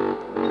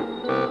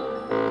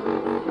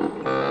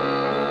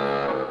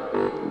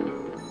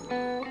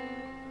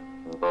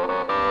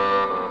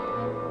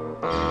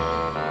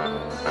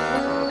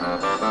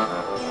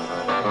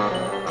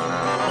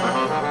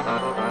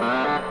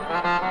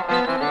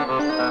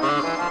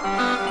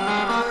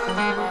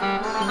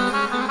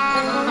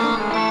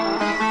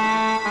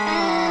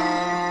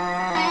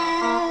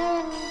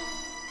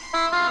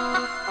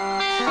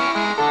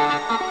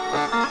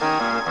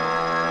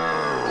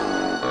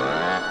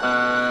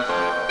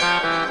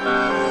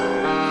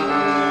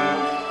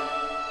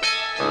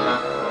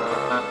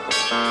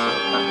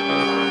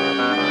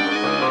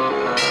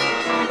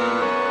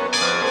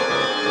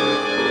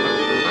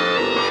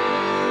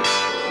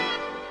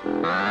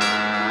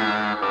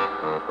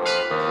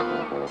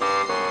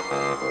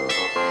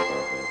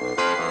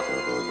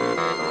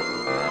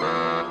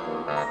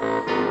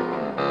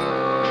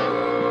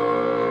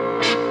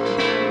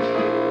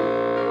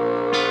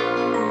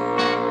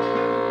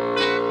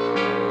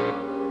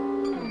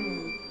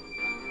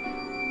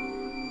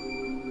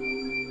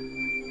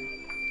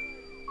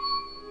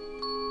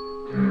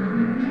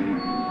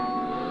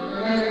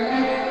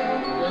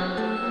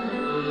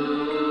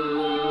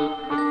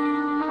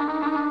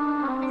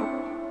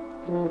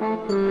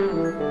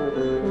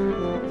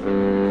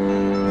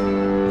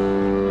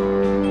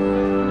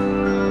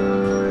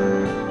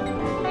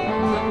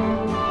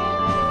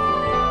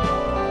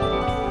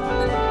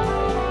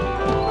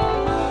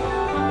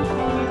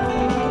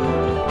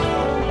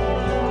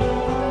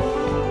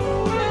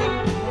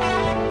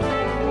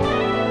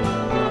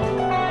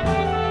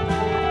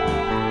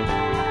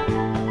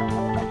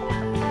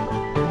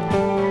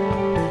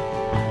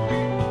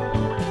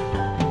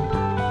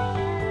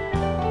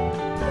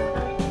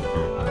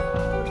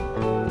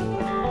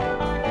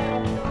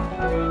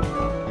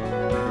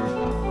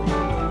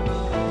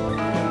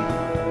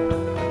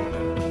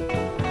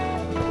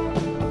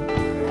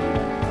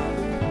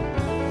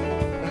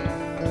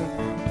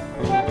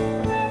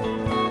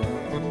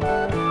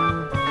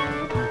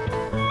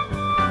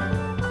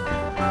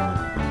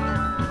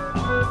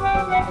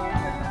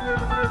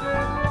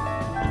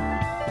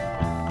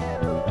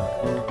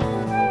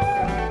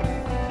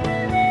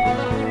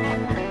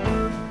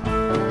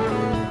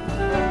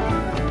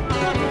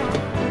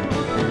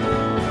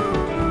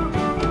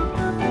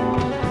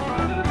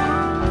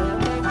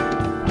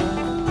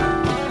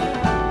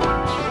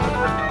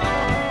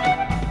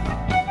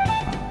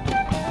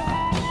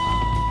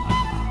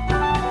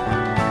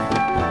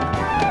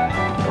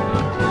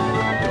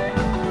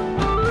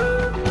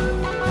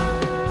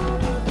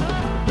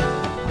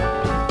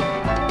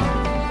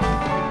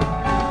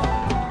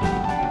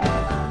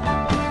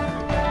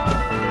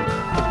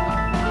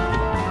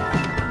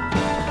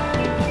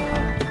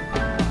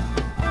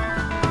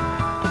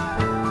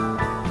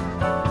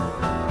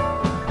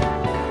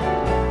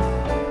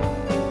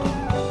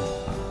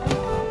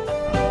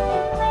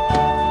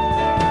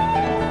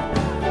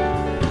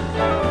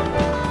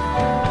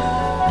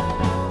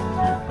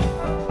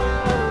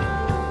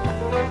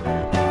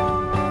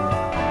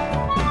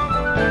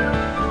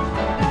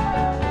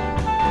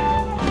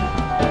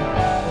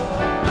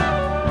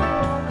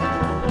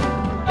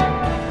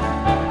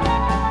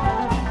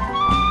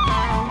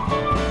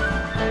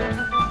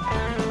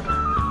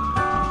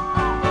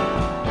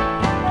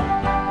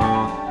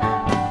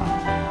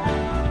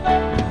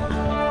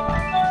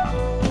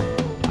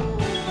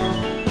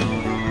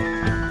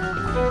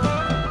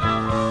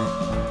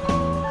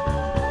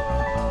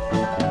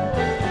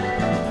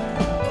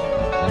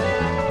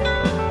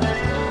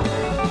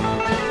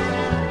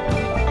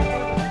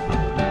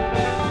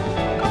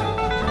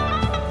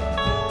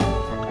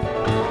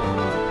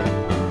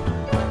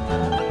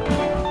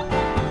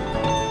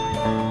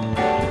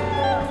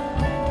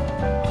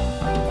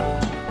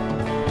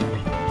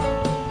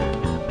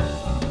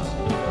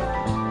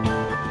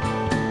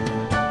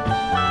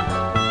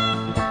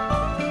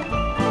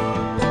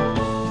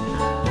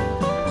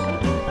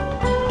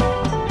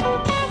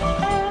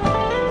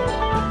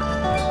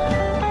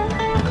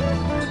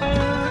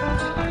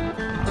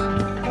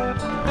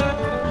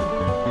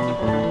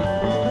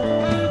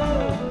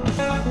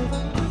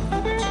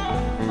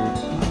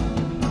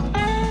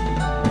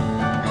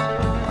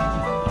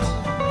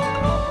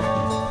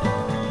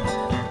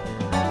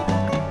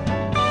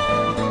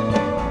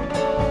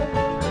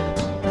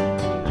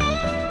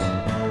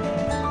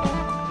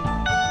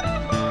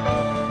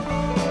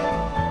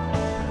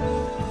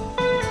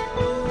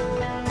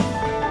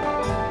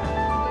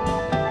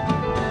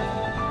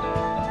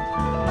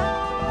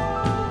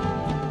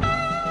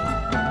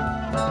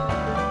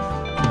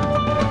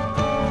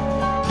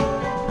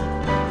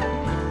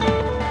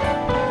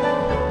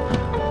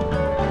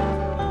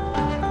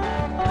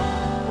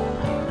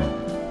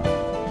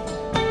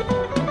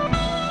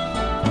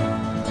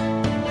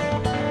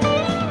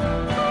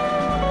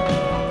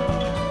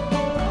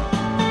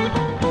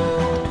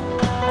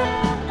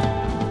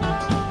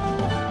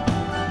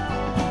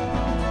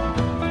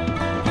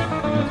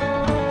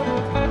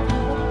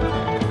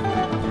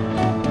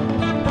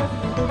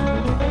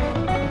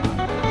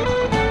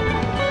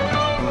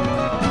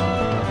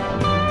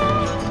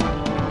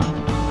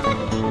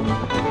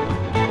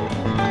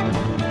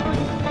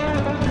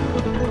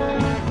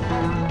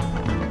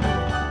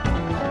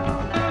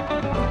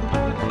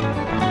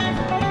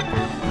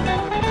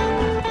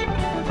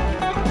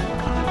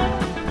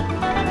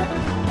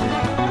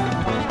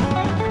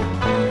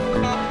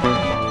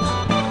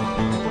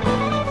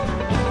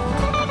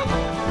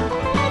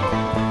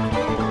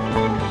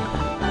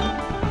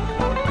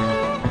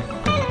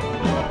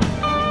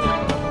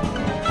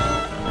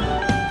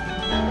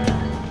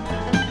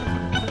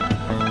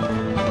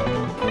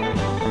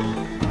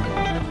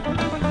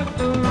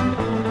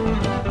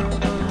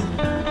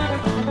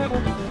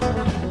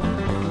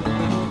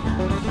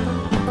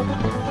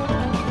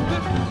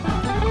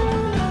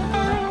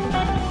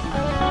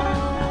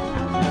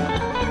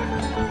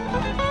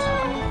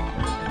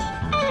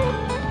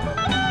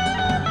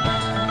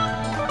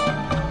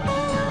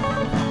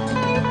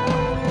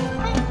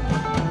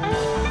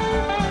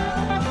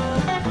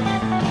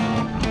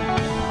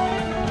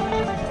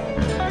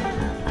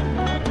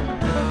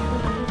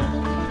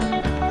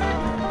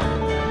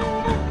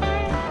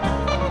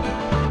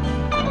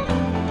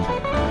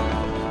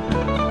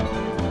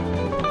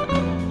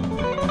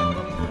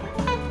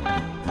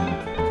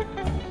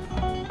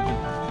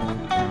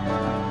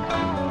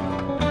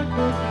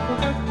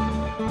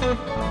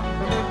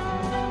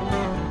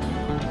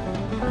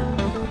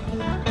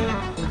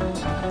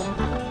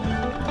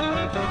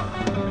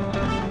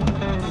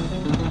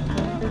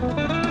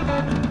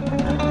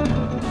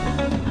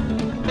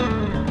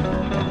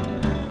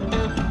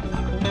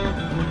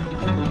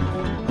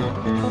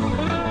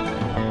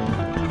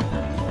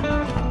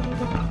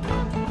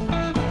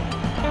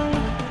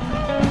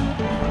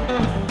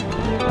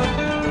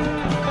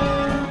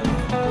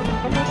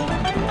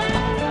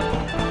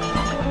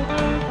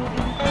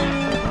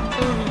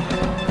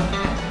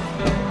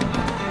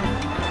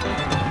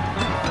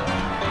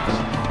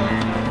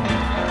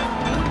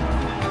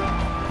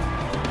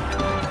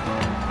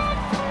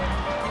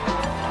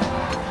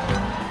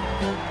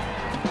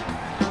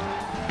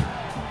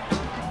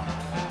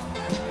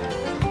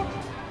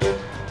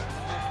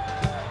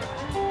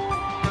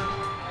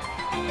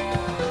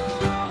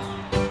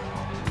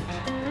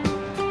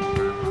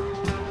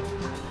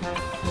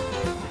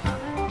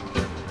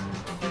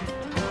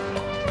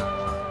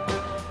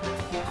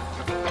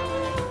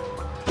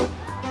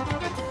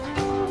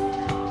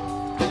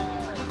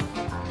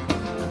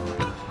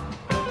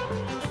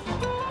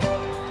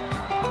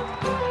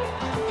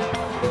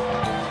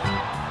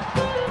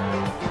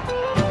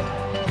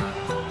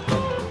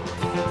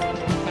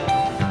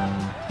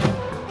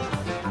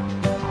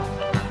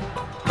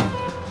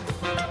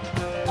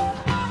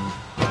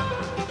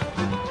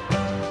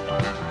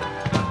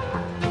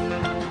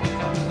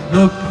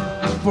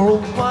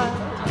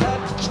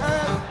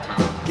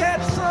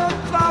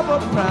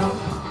 for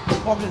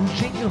proud, walking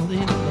jingle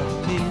in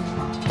the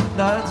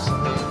midnight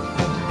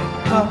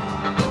sun.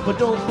 But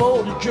don't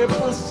hold a drip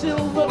of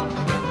silver.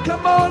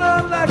 Come on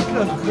out like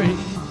a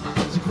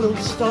crazy blue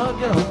star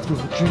down through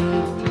a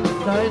dream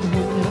night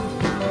wind.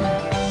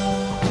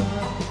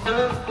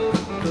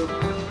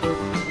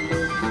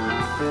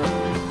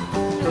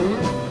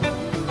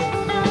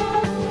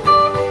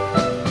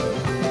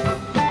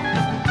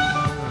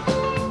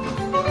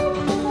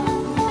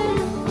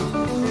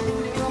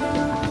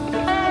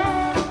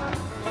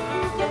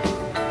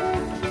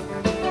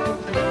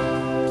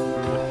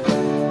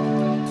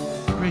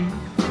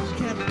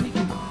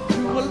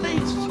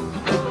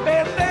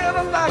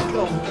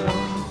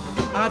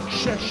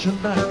 Cheshire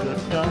like a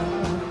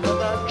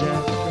diamond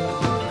jack,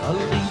 a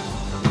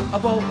leaf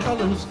of all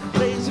colors,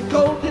 lazy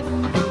golden,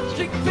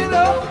 stick fit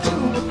up to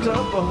a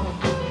double,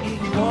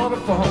 eat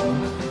waterfall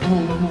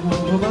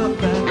over my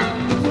back.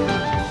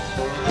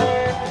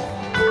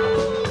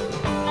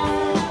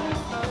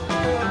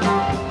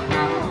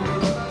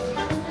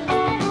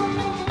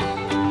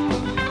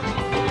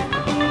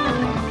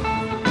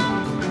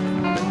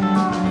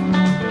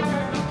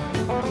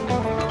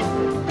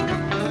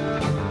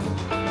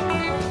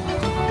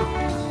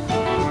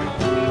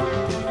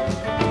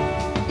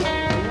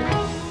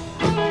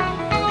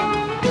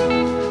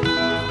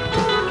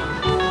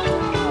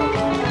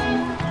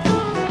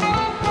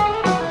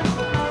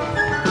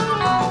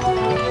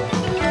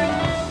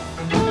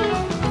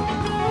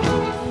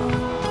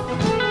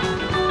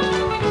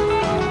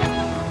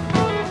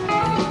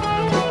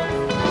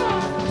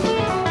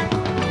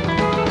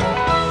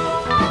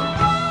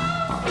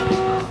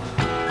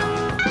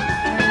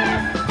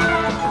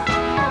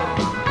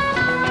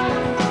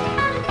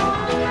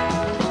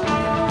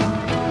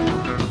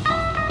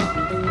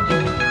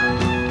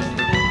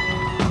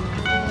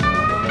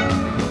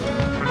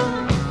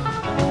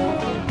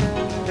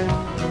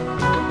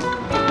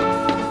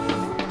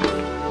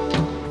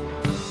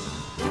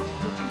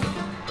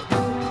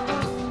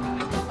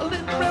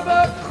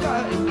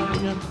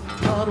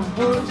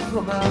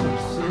 From out of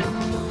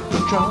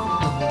strong,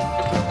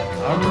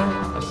 I rang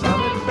a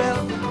silent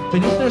bell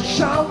beneath the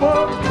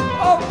shower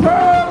of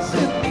pearls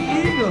in the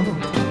eagle,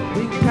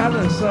 big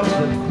palace of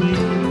the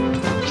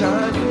Queen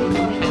Chinese.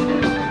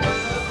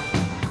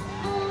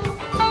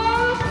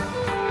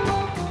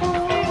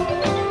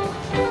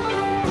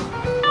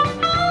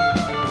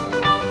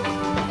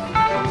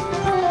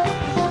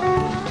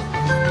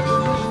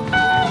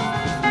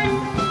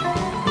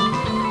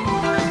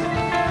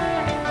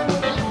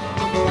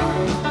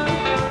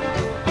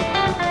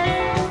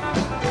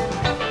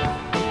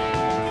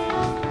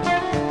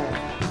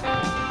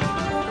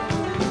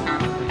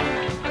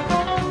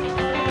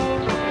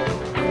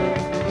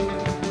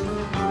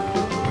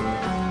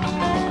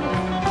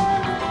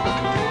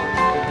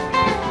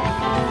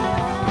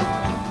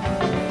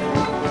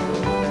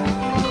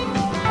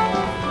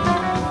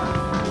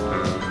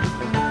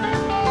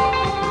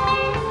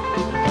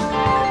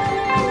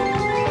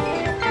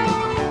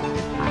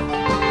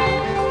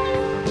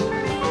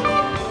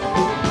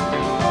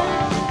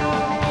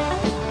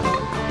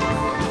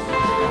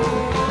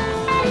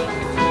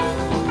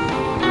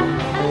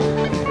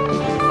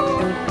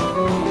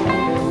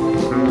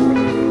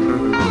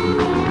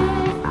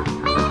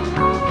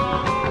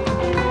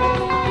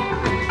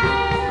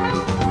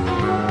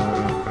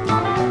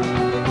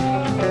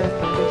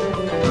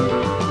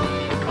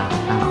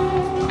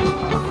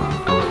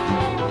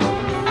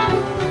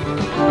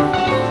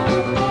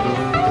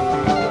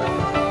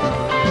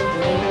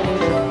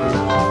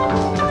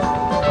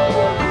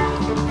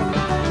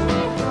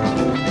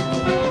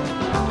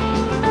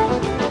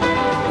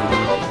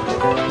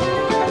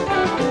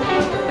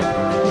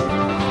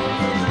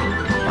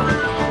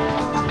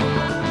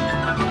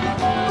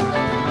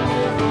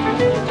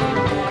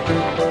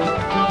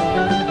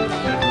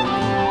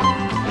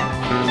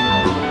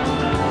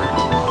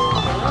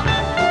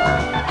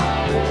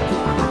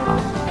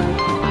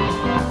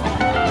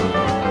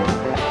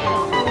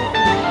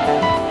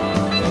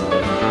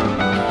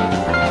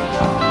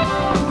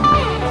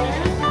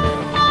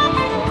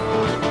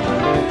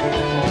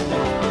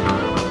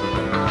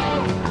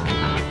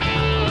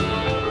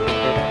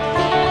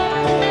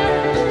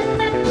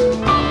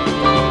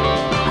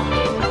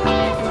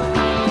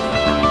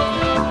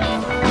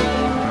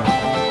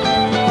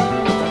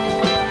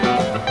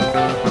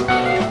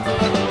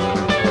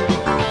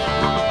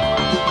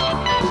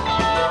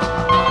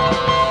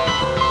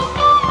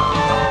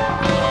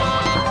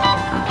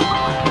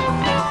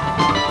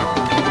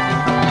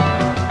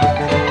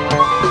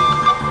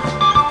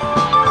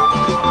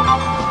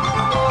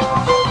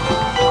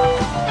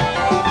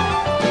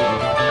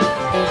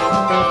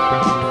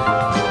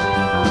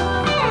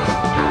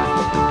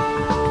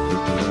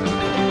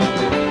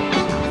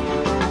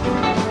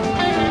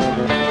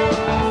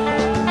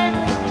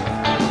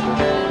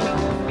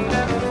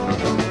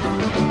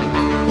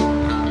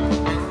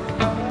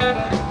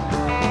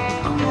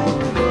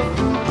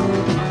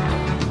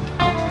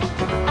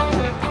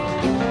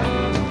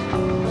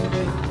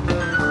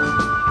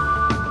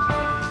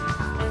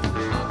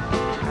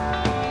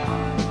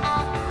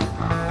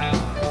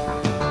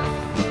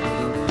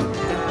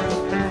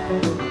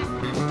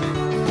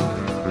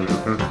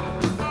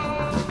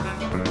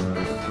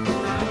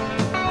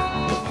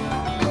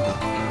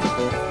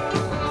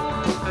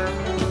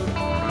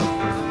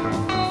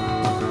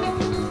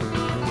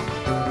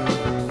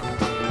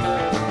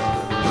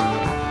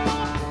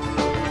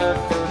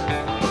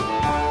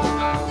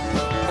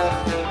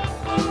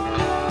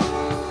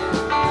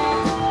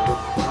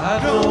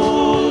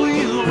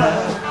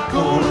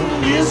 gonna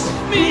miss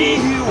me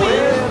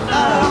when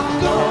I'm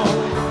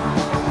gone.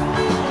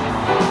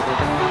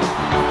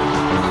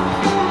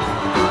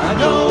 I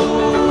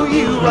know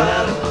you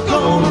are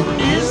gonna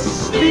miss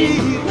me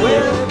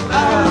when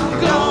I'm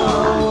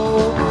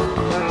gone.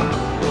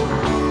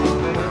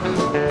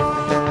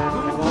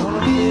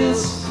 Gonna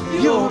miss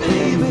your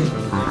baby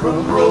from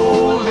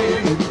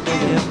rolling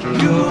in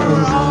your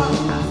arms.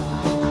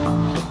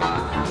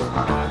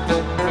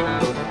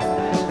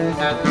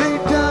 Lay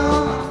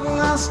down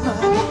last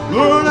night,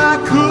 Lord, I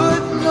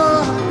could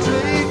not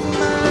take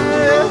my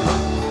rest.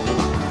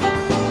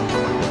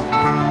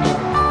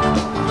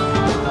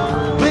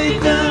 Lay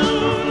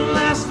down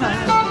last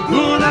night,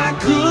 Lord, I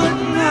could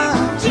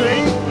not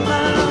take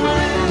my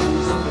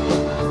rest.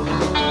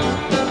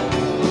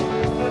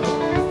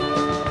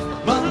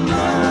 My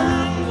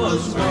mind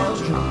was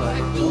wandering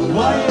like the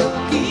wild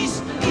geese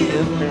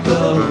in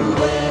the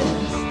west.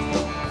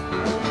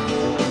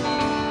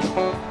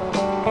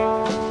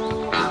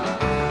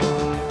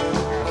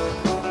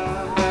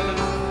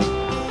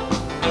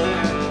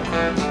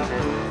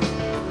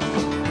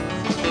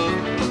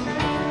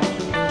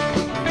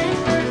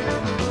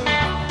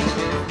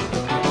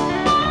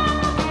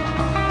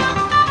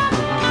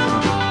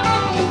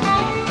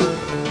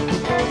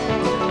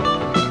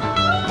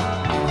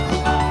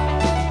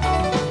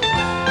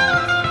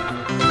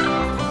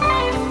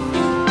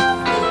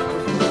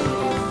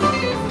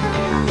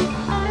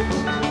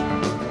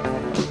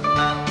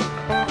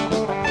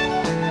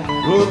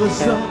 Oh, the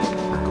sun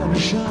gonna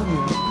shine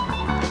on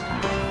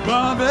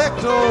my back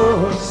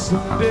door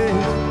someday.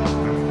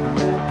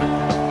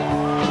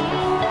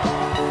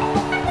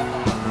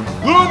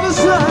 Oh, the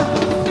sun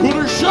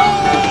gonna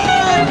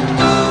shine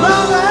my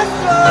back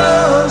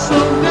door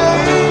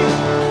someday.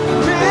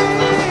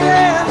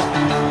 Yeah,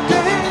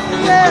 yeah,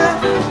 yeah.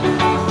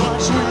 My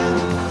train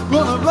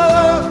gonna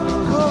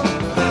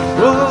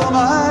blow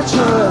my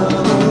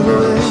trouble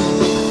away.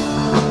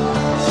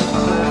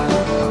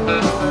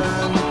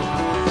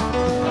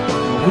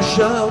 Wish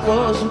I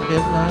was a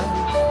midnight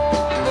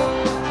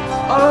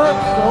on a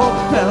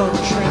northbound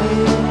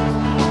train.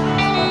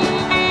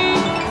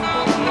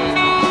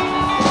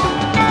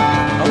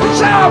 I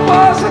wish I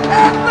was a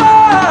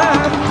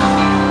midnight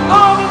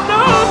on a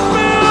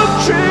northbound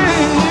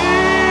train.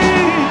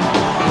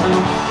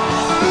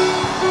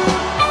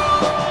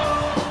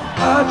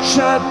 I'd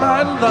shine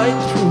my light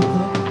through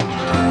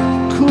the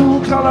cool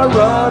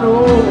Colorado.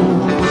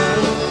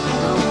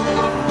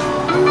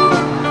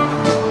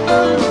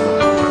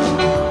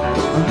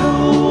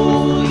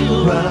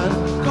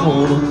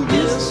 Gonna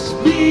miss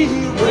me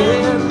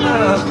when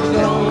I'm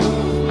gone.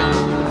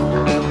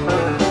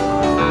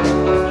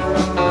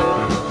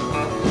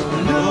 I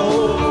know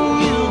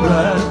you're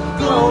right.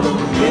 Gonna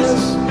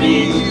miss me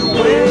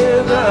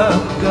when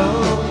I'm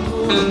gone.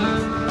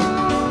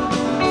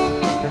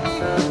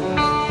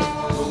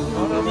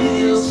 Gonna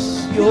miss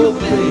your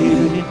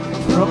baby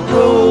from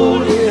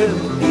rolling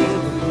in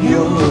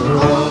your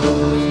arms.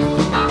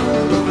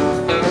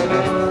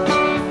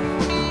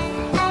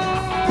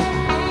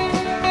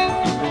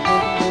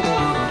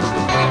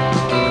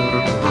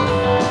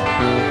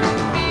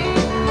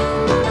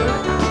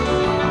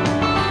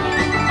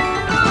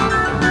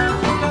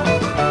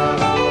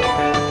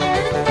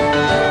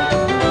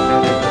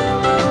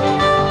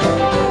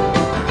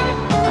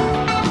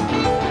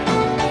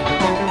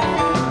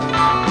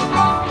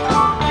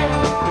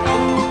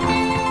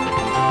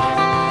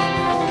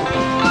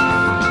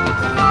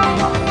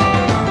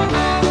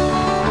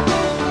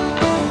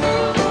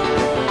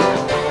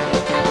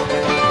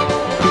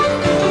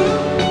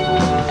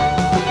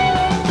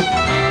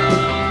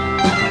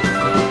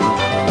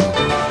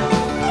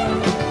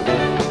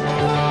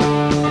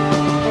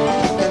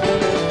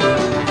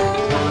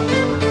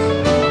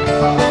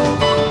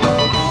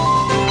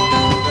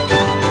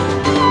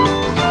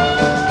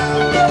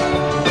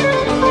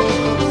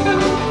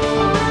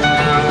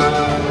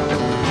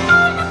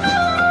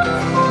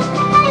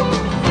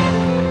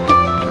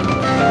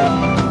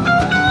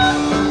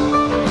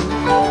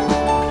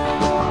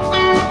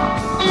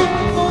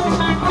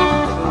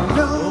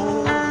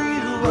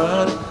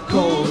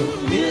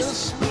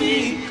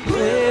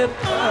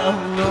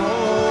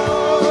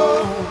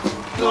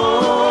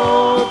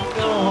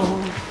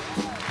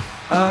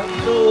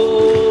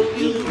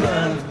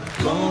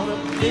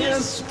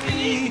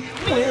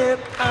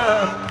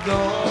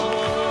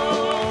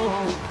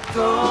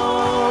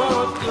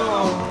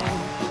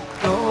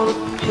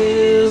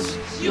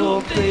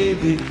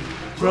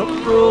 From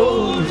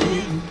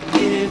rolling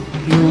in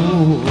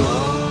your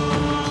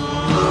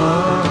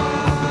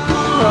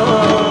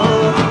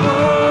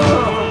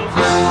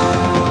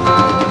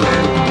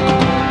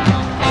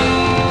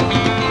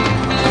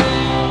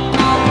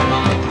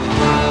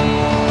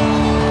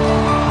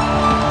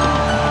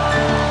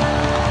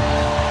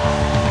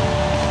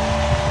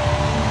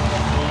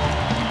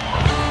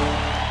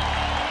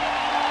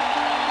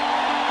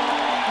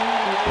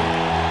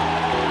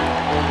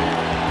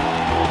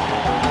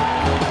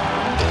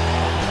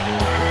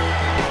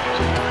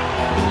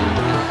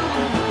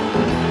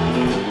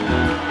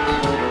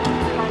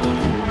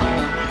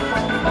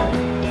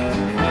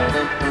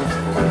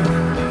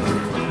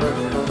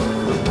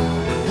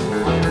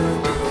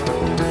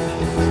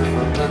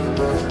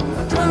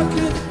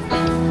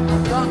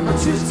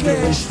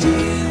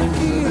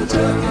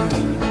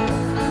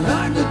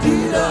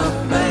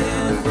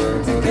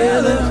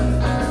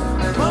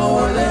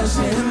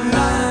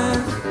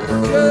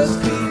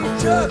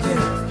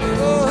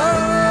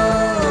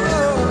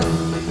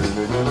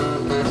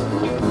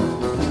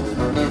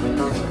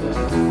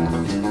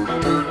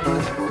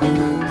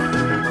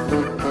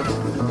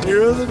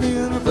Better than me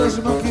and the best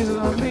of my kids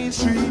on Main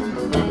Street.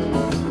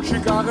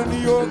 Chicago, New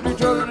York, New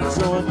York, and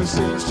it's on the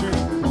same street.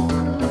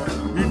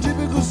 Your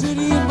typical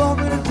city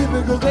involving a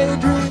typical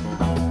daydream.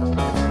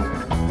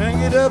 Hang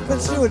it up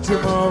and see what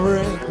tomorrow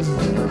brings.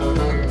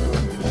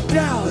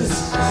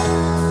 Dallas,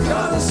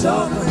 got a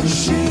soft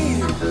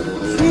machine.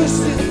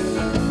 Houston,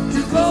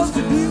 too close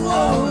to New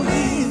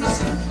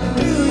Orleans.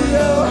 New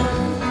York,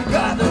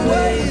 got the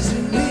ways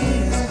and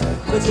means,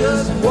 but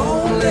just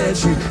won't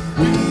let you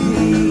be.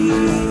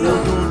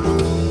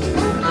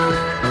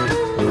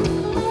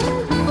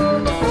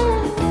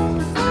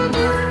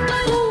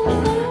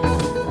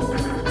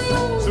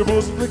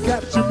 Supposedly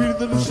capture me,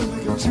 then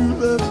suddenly come true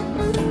love.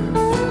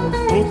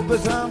 Both the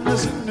time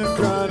listening and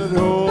crying at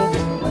home.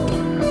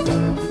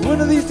 One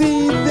of these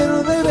days, they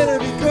know they better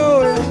be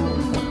going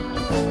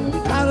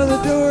out of the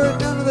door,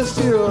 down to the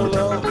stairwell.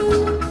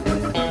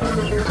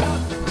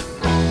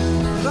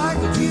 Like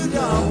a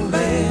 $2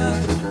 man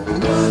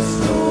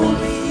once told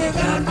me, you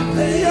got to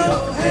pay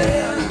your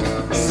hand.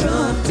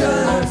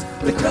 Sometimes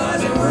the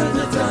cars are worth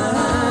the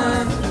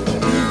time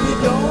if you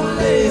don't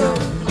lay them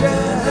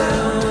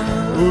down.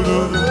 Oh, no,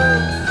 no.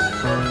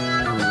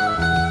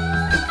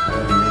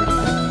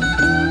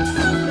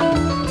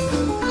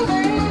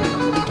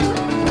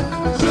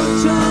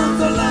 Sometimes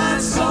the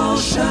lights all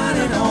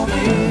shining on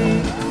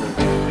me.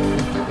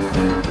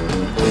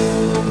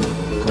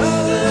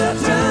 Other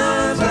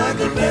times I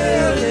can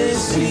barely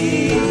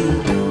see.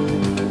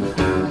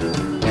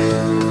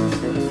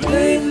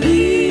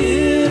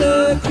 Lately it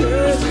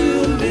occurs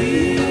to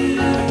me.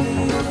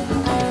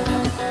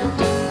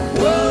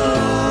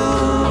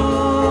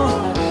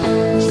 Whoa,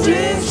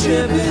 strange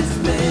ship it's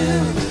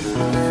been.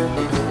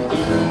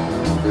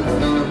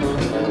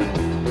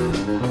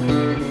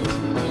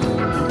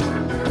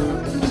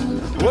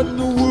 What in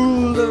the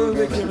world ever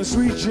became a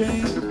Sweet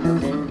Jane?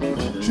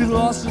 She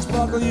lost her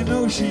sparkle, you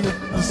know she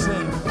ain't the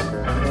same.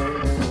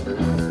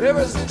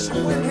 Ever since she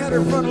went and had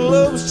her frontal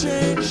lobes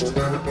changed,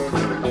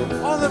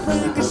 all the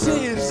brain can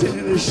see is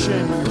in a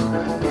shame.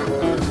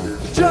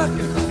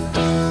 Trucking,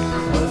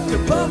 but to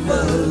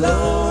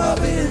Buffalo,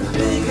 I've been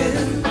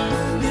thinking,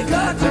 you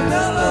got to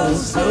mellow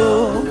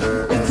slow.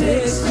 It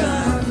takes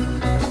time,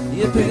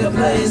 you pick a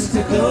place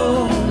to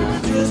go,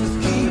 just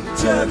keep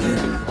trucking.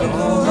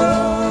 Oh.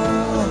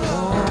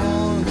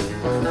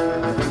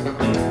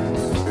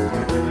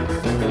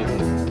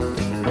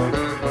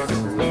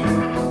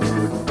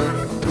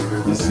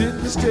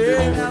 Sitting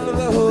staring out of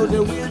the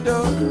hotel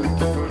window.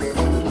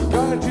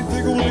 God, you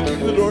think I want to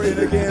keep the door in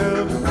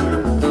again?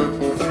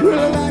 Well,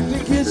 I like to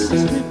kiss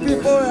and sleep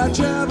before I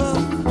travel.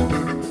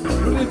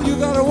 But if you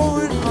got a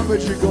warrant, I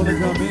bet you're gonna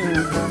come in.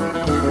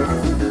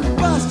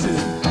 Busted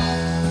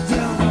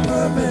down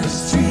Bourbon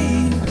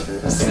Street,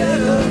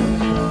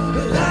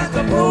 settled like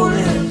a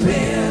bowling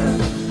pin.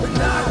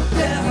 Knocked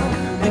down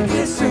and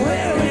gets to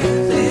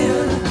wearing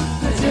thin.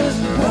 I just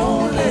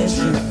won't let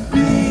you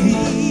be.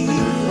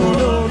 Oh,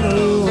 no, no.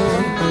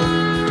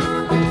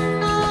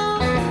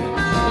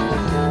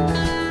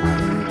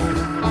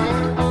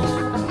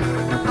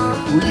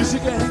 Well, you're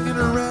sick of hanging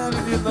around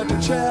and you'd like to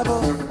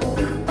travel.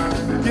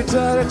 Get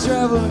tired of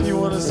traveling, you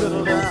want to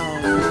settle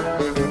down.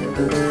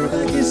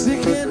 I guess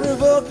you can't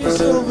revoke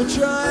yourself for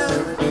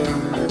trying.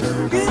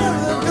 Get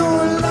out the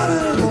door and let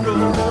it go.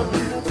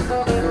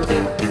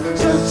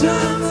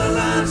 Sometimes the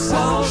lights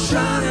all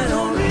shining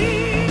on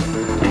me.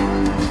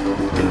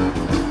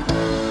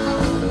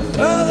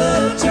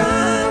 Other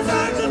times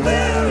I can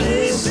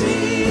barely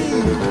see.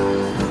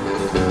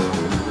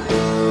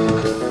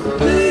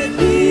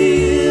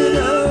 Lately it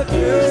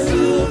occurs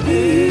to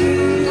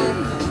me.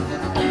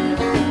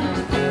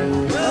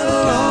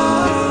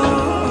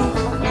 Oh,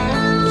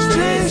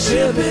 strange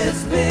ship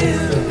it's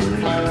been.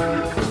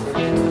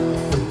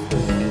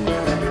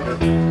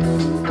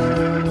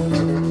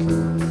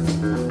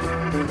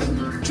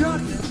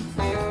 Trucking,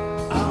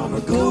 I'm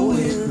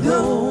going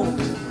home.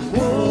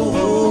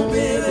 Whoa,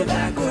 baby,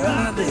 back where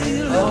I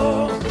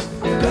belong.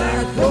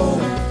 Back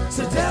home,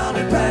 sit down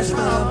and patch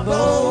my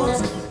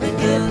bones and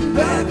get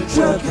back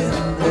trucking.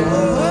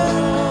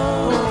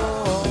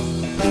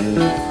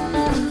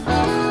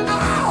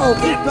 Oh,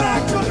 get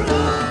back trucking.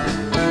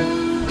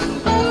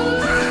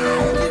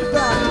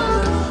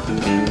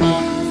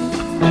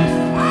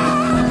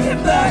 Get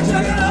back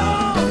trucking on.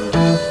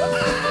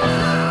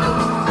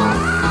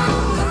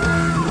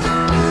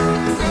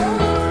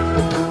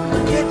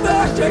 Get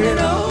back trucking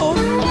on.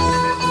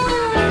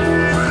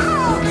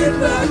 Get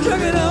back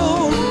trucking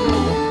on.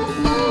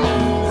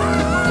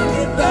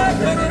 Get back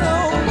trucking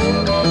on.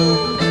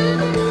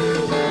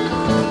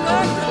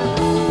 Back trucking.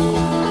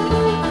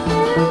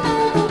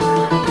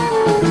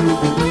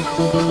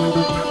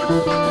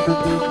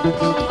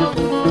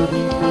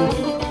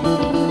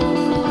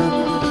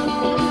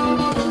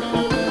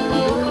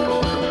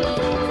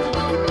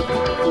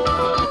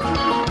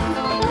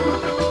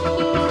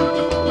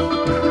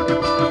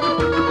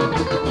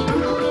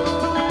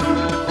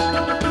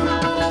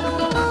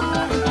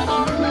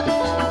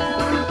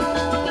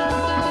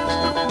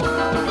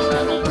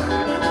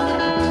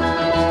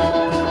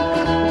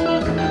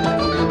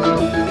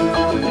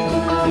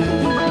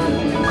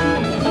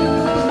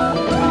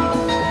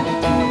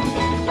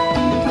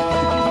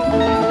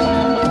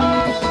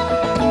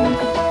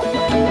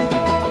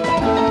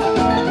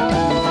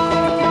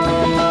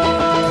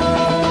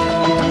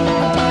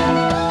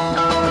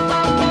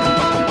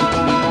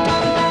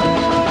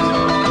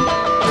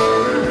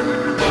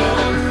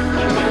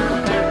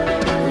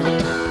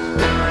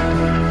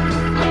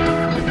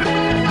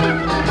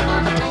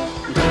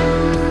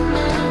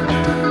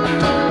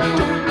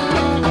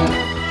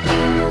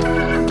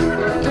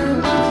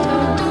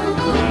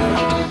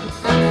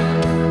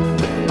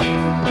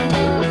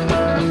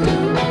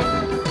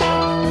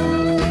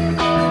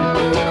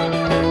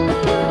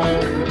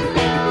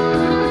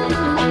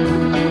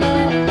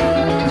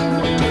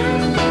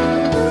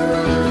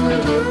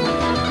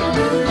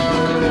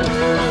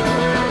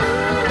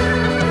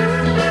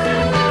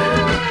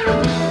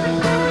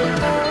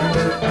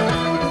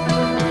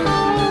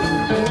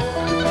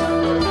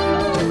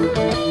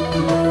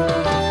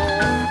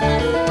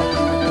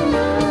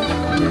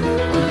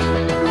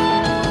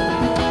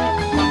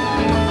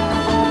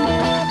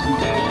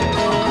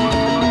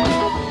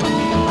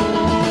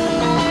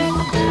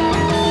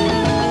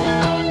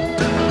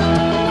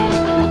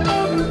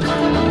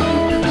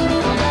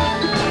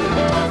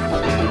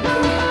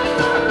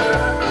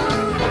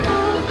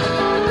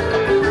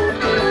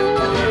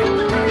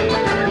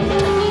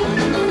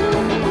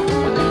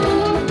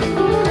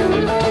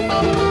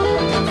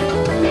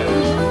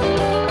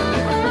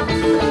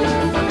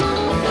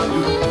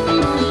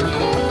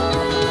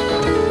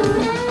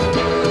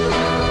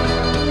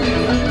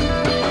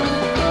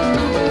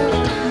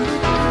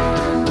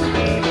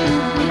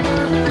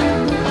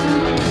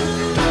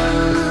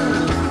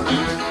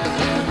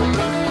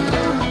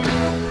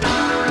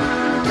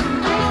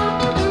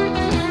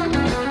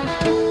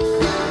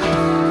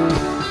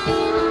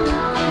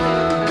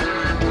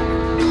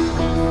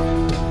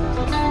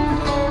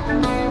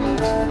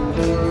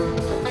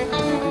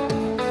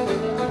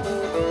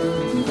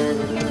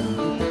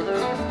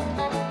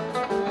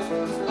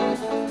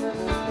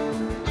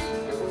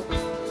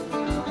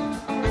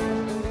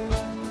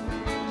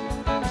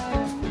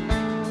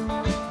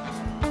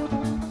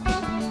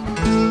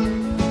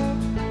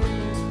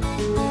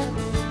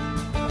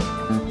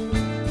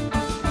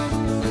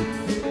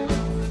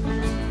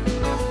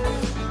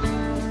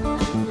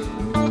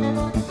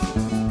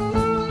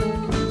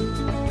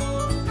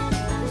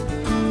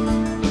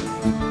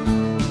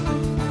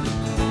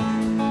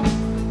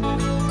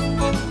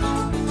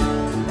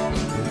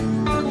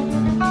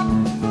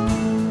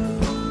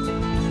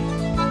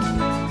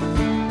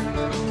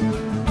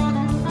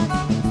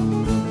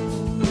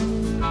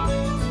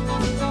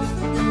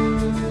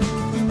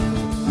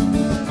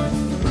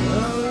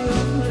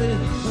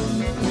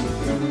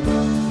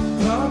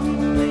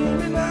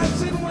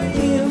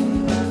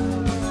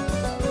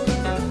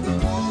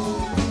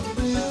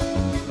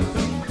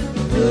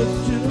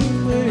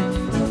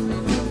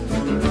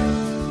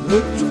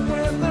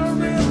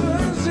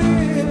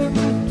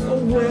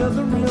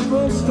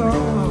 beautiful star.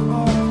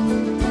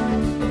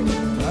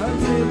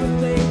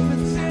 Everything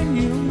that's in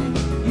you,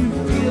 you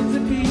feel to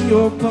be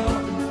your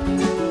part.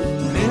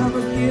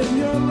 Never give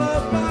your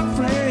love, my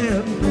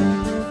friend,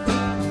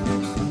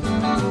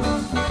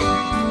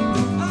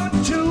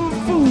 unto a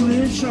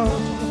foolish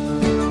heart.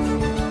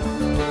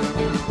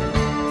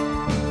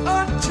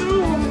 Unto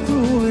a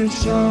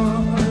foolish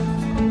heart.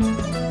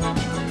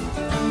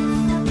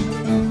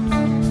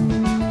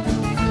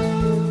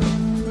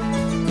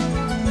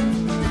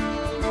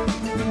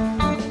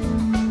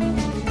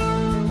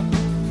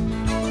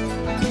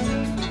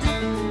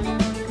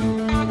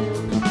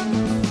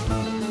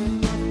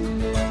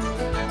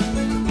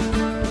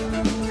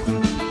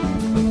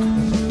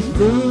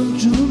 Learn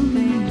to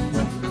leave,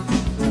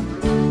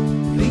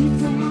 leave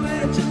from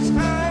legends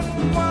high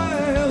and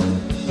wild.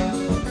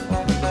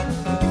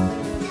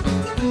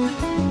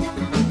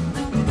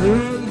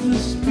 Learn to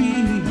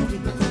speak,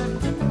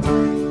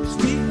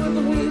 speak with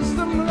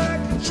wisdom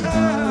like a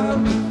child,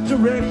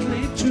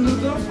 directly to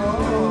the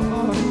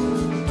heart.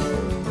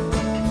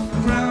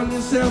 Crown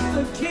yourself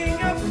the king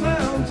of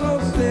clowns, or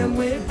stand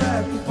way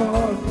back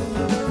apart.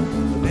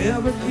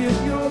 Never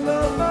give your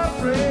love, my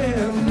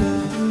friend,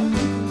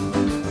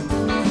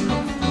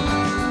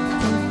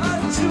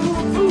 unto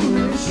a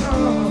foolish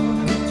heart.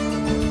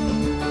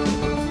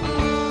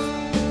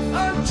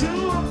 Unto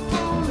a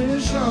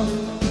foolish heart.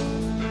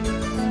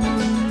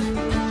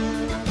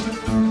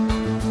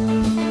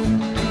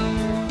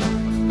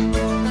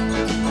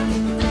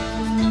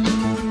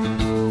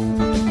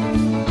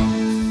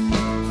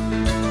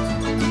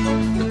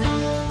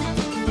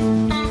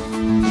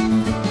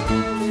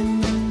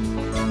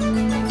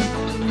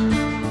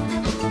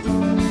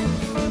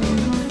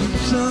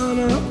 Son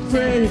of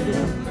friend,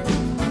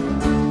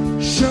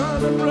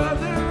 son of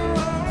brother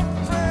or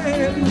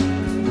friend,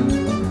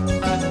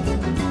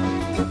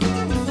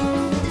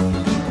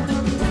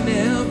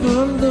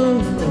 never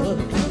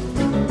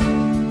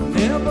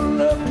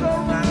look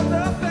around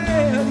the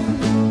bend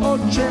or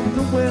check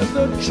the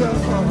weather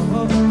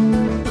chart.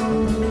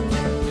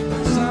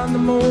 Sign the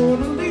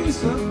Mona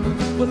Lisa,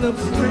 but the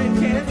friend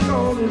can't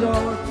call it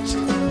art.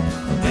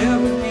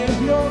 Never give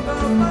your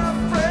love, my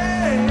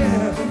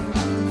friend,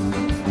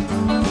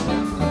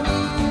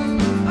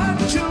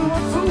 unto a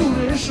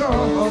foolish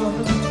heart.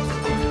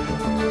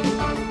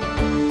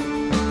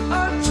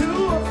 Unto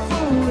a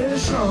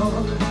foolish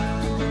heart.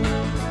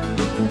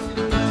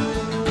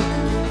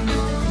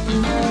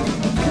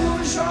 A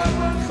foolish heart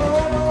will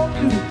call on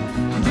you,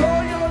 draw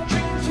your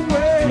dreams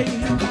away,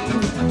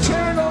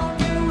 turn on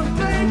you and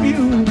blame you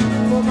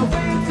for the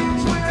way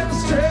things went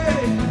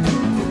astray.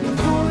 A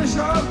foolish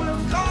heart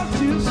will cause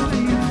you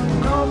sleep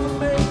and often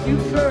make you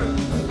curse.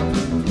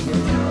 A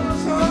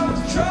foolish heart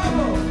is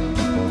trouble,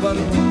 but a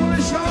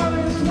foolish heart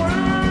is worse.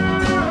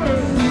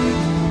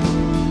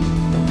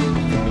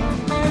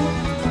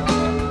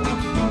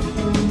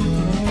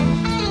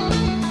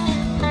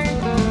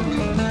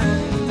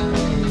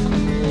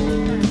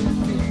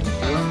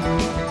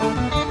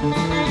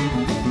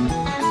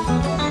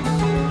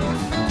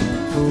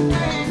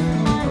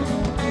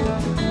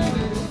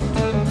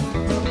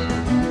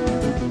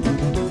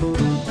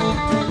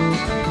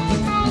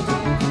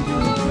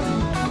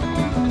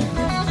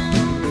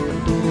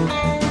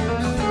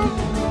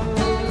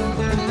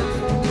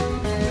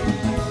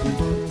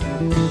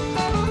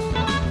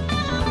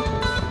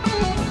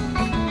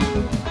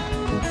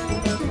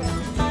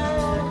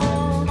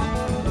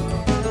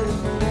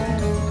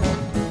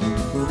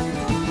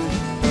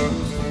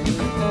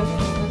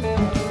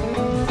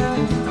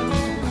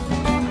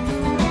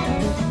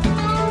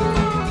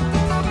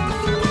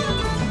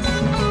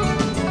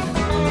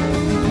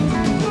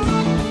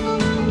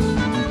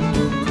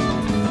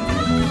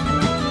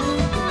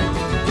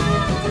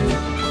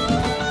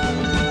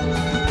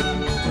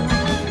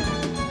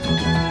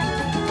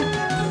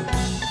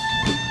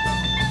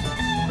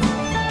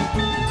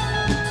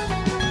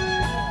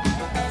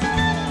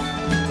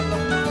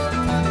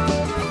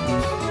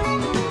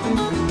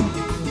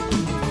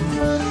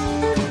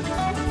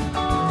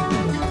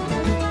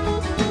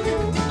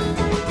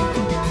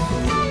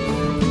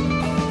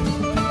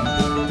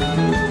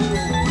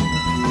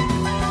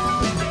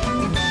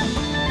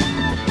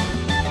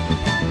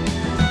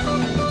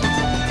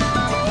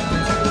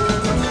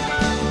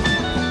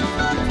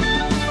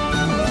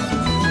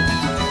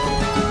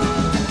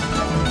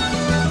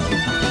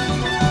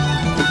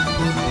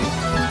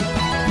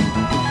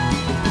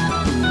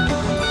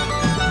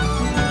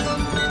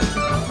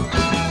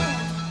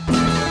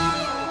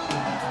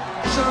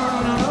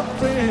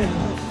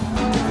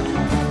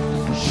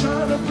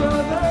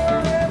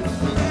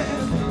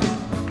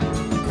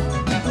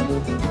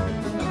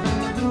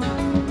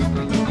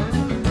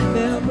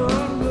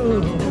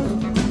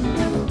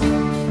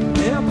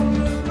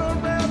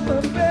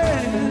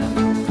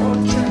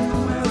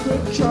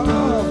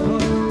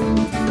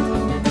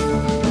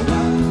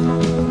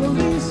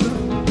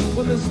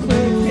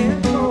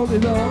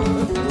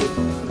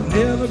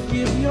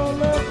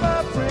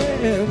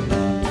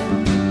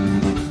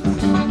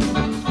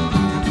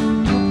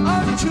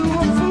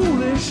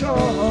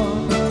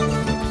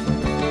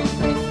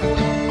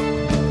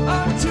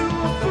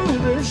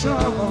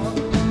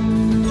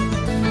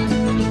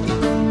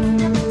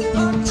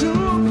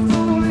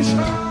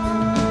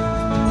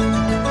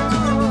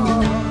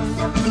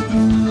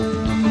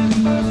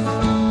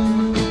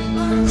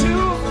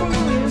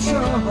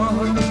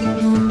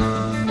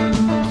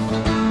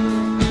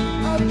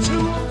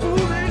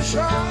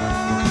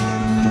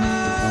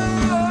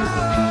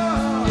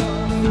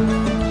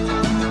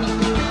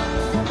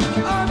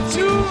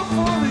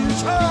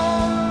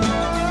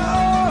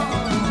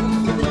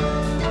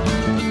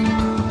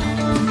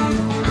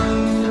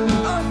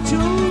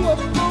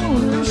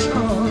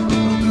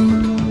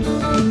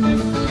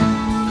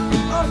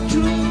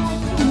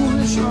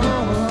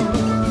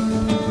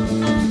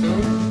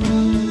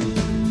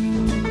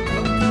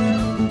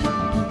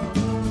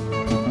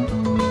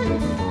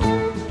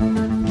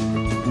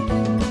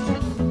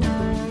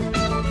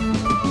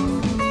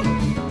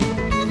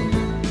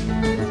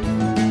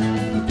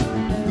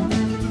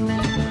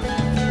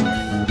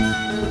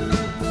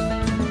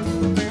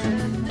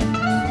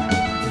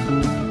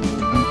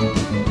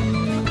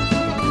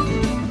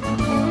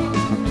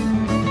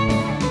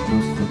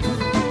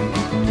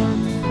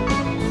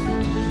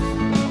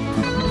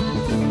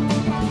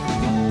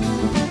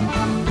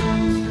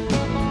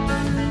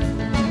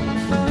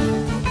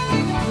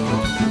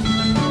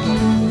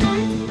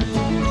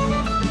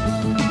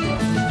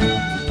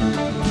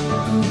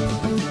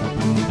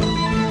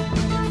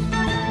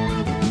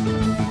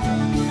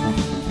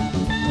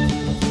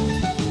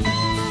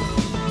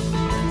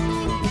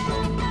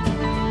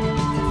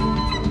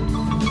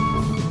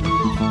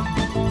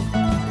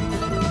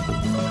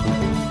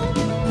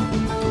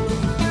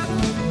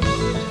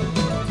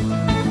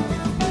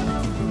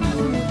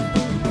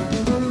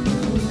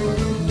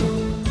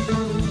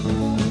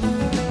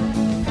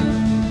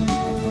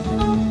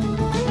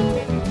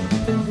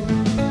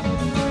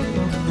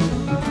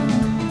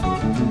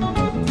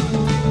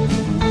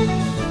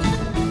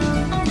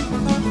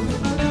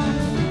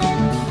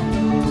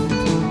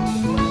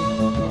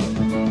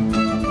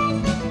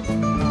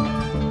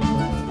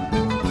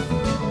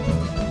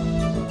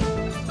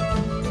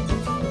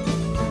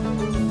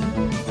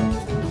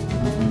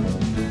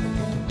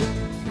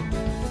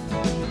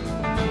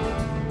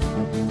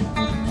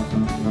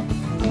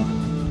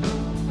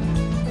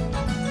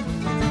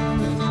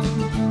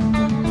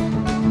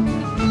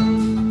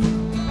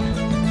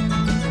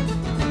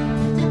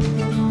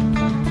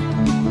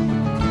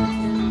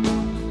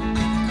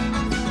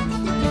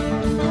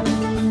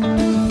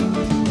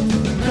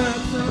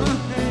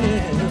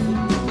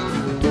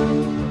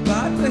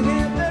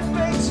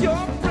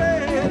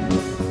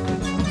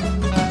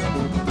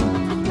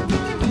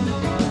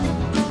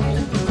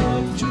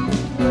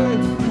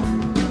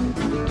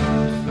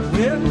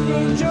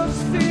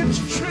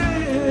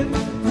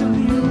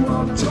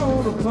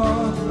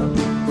 far.